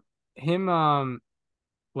him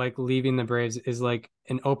like leaving the Braves is like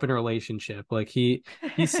an open relationship. Like he's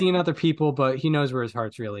seen other people, but he knows where his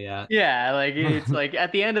heart's really at. Yeah, like it's like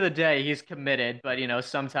at the end of the day, he's committed, but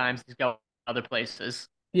sometimes he's going other places.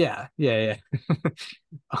 Yeah, yeah, yeah.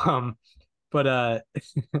 um, but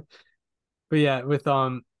but yeah, with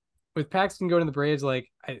Paxton going to the Braves, like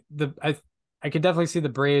I could definitely see the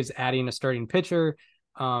Braves adding a starting pitcher.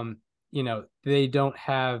 They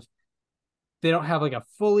don't have like a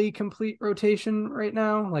fully complete rotation right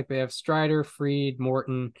now. Like they have Strider, Freed,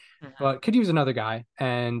 Morton, Mhm. but could use another guy.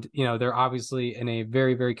 And they're obviously in a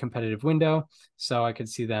very, very competitive window. So I could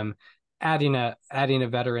see them adding a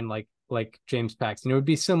veteran like James Paxton. It would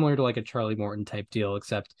be similar to like a Charlie Morton type deal,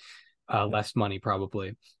 except less money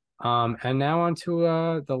probably. And now on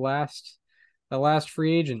to the last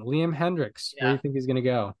free agent, Liam Hendricks. Where do Yeah. you think he's gonna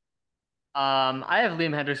go? I have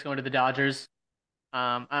Liam Hendricks going to the Dodgers.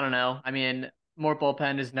 I don't know. I mean, more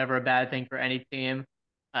bullpen is never a bad thing for any team.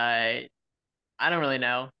 Uh, I don't really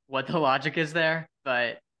know what the logic is there,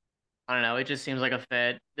 but I don't know. It just seems like a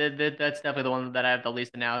fit. That's definitely the one that I have the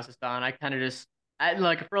least analysis on. I kind of just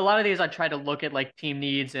like for a lot of these, I try to look at like team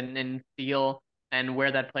needs and feel and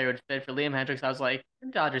where that player would fit. For Liam Hendricks, I was like,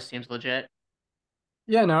 Dodgers seems legit.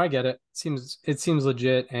 Yeah, no, I get it. It seems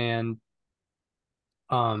legit, and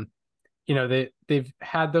um, they've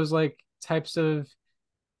had those like types of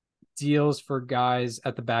deals for guys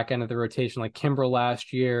at the back end of the rotation, like Kimbrel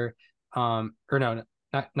last year, or no,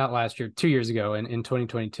 not last year, 2 years ago in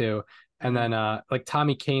 2022, and Hmm. then like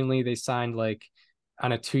Tommy Canley, they signed like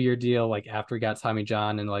on a 2-year deal, like after he got Tommy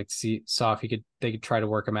John, and like saw if they could try to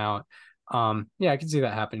work him out. Yeah, I can see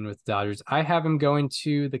that happening with the Dodgers. I have him going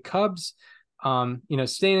to the Cubs,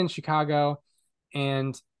 staying in Chicago,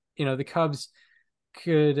 and the Cubs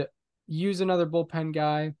could use another bullpen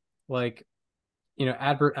guy. Like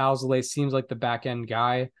Adbert Alzolay seems like the back end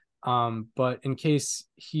guy. But in case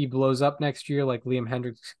he blows up next year, like Liam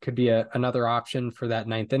Hendricks could be another option for that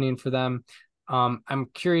ninth inning for them. I'm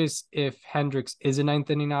curious if Hendricks is a ninth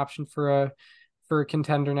inning option for a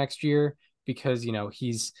contender next year, because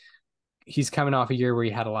he's coming off a year where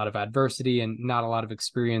he had a lot of adversity and not a lot of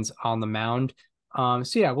experience on the mound. So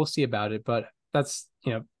yeah, we'll see about it. But that's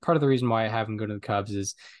part of the reason why I have him go to the Cubs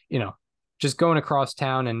is just going across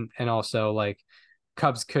town, and also like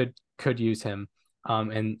Cubs could use him,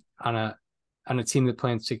 and on a team that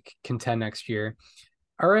plans to contend next year.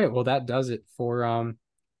 All right, well that does it for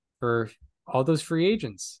all those free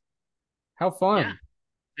agents. How Yeah, fun.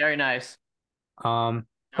 very nice.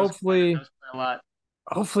 Hopefully, That was quite a lot.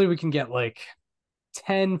 hopefully we can get like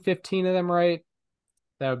 10, 15 of them right.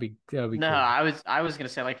 That would be No, cool. I was gonna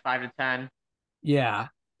say like 5 to 10. Yeah,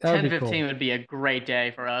 that would 10, be cool. 15 would be a great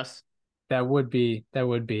day for us. That would be.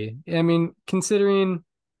 I mean, considering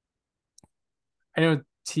I know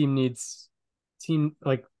team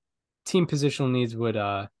like team positional needs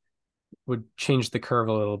would change the curve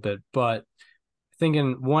a little bit, but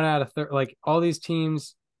thinking 1 out of 30, like all these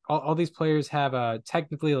teams, all these players have a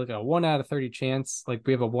technically like a 1 out of 30 chance. Like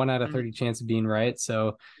we have a 1 out of 30 Mhm. chance of being right.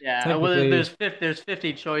 So Yeah, well, technically there's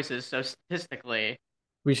 50 choices, so statistically,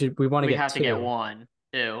 we want to we get have to get two. one,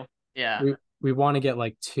 two. Yeah, We want to get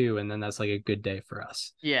like two, and then that's like a good day for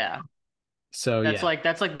us. yeah. So That's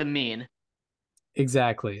yeah, like the mean.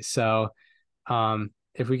 exactly. So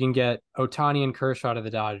if we can get Otani and Kershaw to the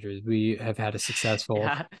Dodgers, we have had a successful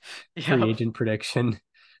Yeah, free yep. agent prediction.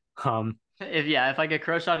 Um, If I get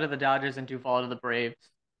Kershaw to the Dodgers and Duvall to the Braves.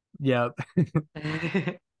 yeah,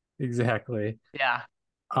 exactly. Yeah.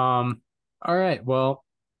 Um, all right. Well,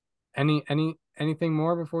 anything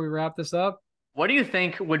more before we wrap this up? What do you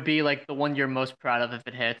think would be like the one you're most proud of if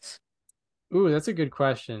it hits? Ooh, that's a good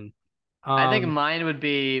question. I think Um, mine would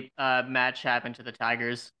be Matt Chapman to the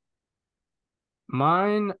Tigers.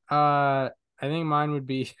 mine, I think mine would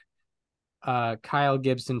be Kyle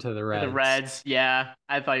Gibson to the To the Reds. Reds. Yeah,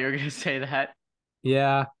 I thought you were gonna say that.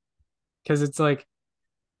 Yeah, because it's like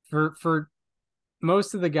for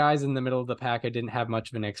most of the guys in the middle of the pack, I didn't have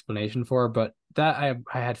much of an explanation for, but that I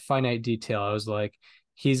had finite detail. I was like,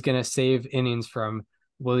 he's gonna save innings from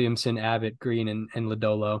Williamson, Abbott, Green, and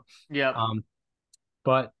Lodolo. Yep. Um,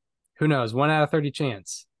 but who knows? 1 out of 30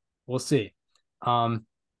 chance. We'll see. Um,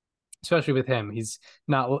 especially with him, he's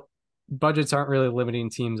not budgets aren't really limiting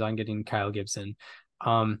teams on getting Kyle Gibson.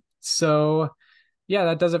 So yeah,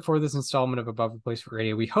 that does it for this installment of Above Replacement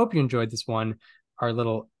Radio. We hope you enjoyed this one, our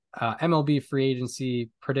little MLB free agency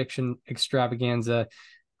prediction extravaganza.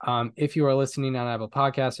 If you are listening on Apple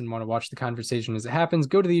Podcasts and want to watch the conversation as it happens,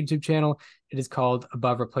 go to the YouTube channel. It is called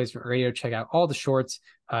Above Replacement Radio. Check out all the shorts.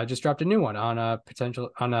 Just dropped a new one on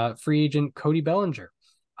a free agent Cody Bellinger.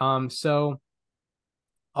 So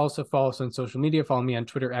also follow us on social media. Follow me on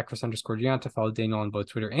Twitter at Chris_Gianta. Follow Daniel on both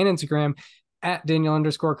Twitter and Instagram at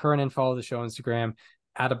Daniel_Curran, and follow the show Instagram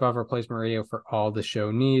at Above Replacement Radio for all the show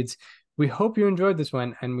needs. We hope you enjoyed this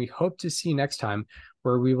one, and we hope to see you next time,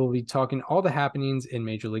 where we will be talking all the happenings in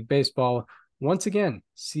Major League Baseball. Once again,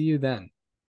 see you then.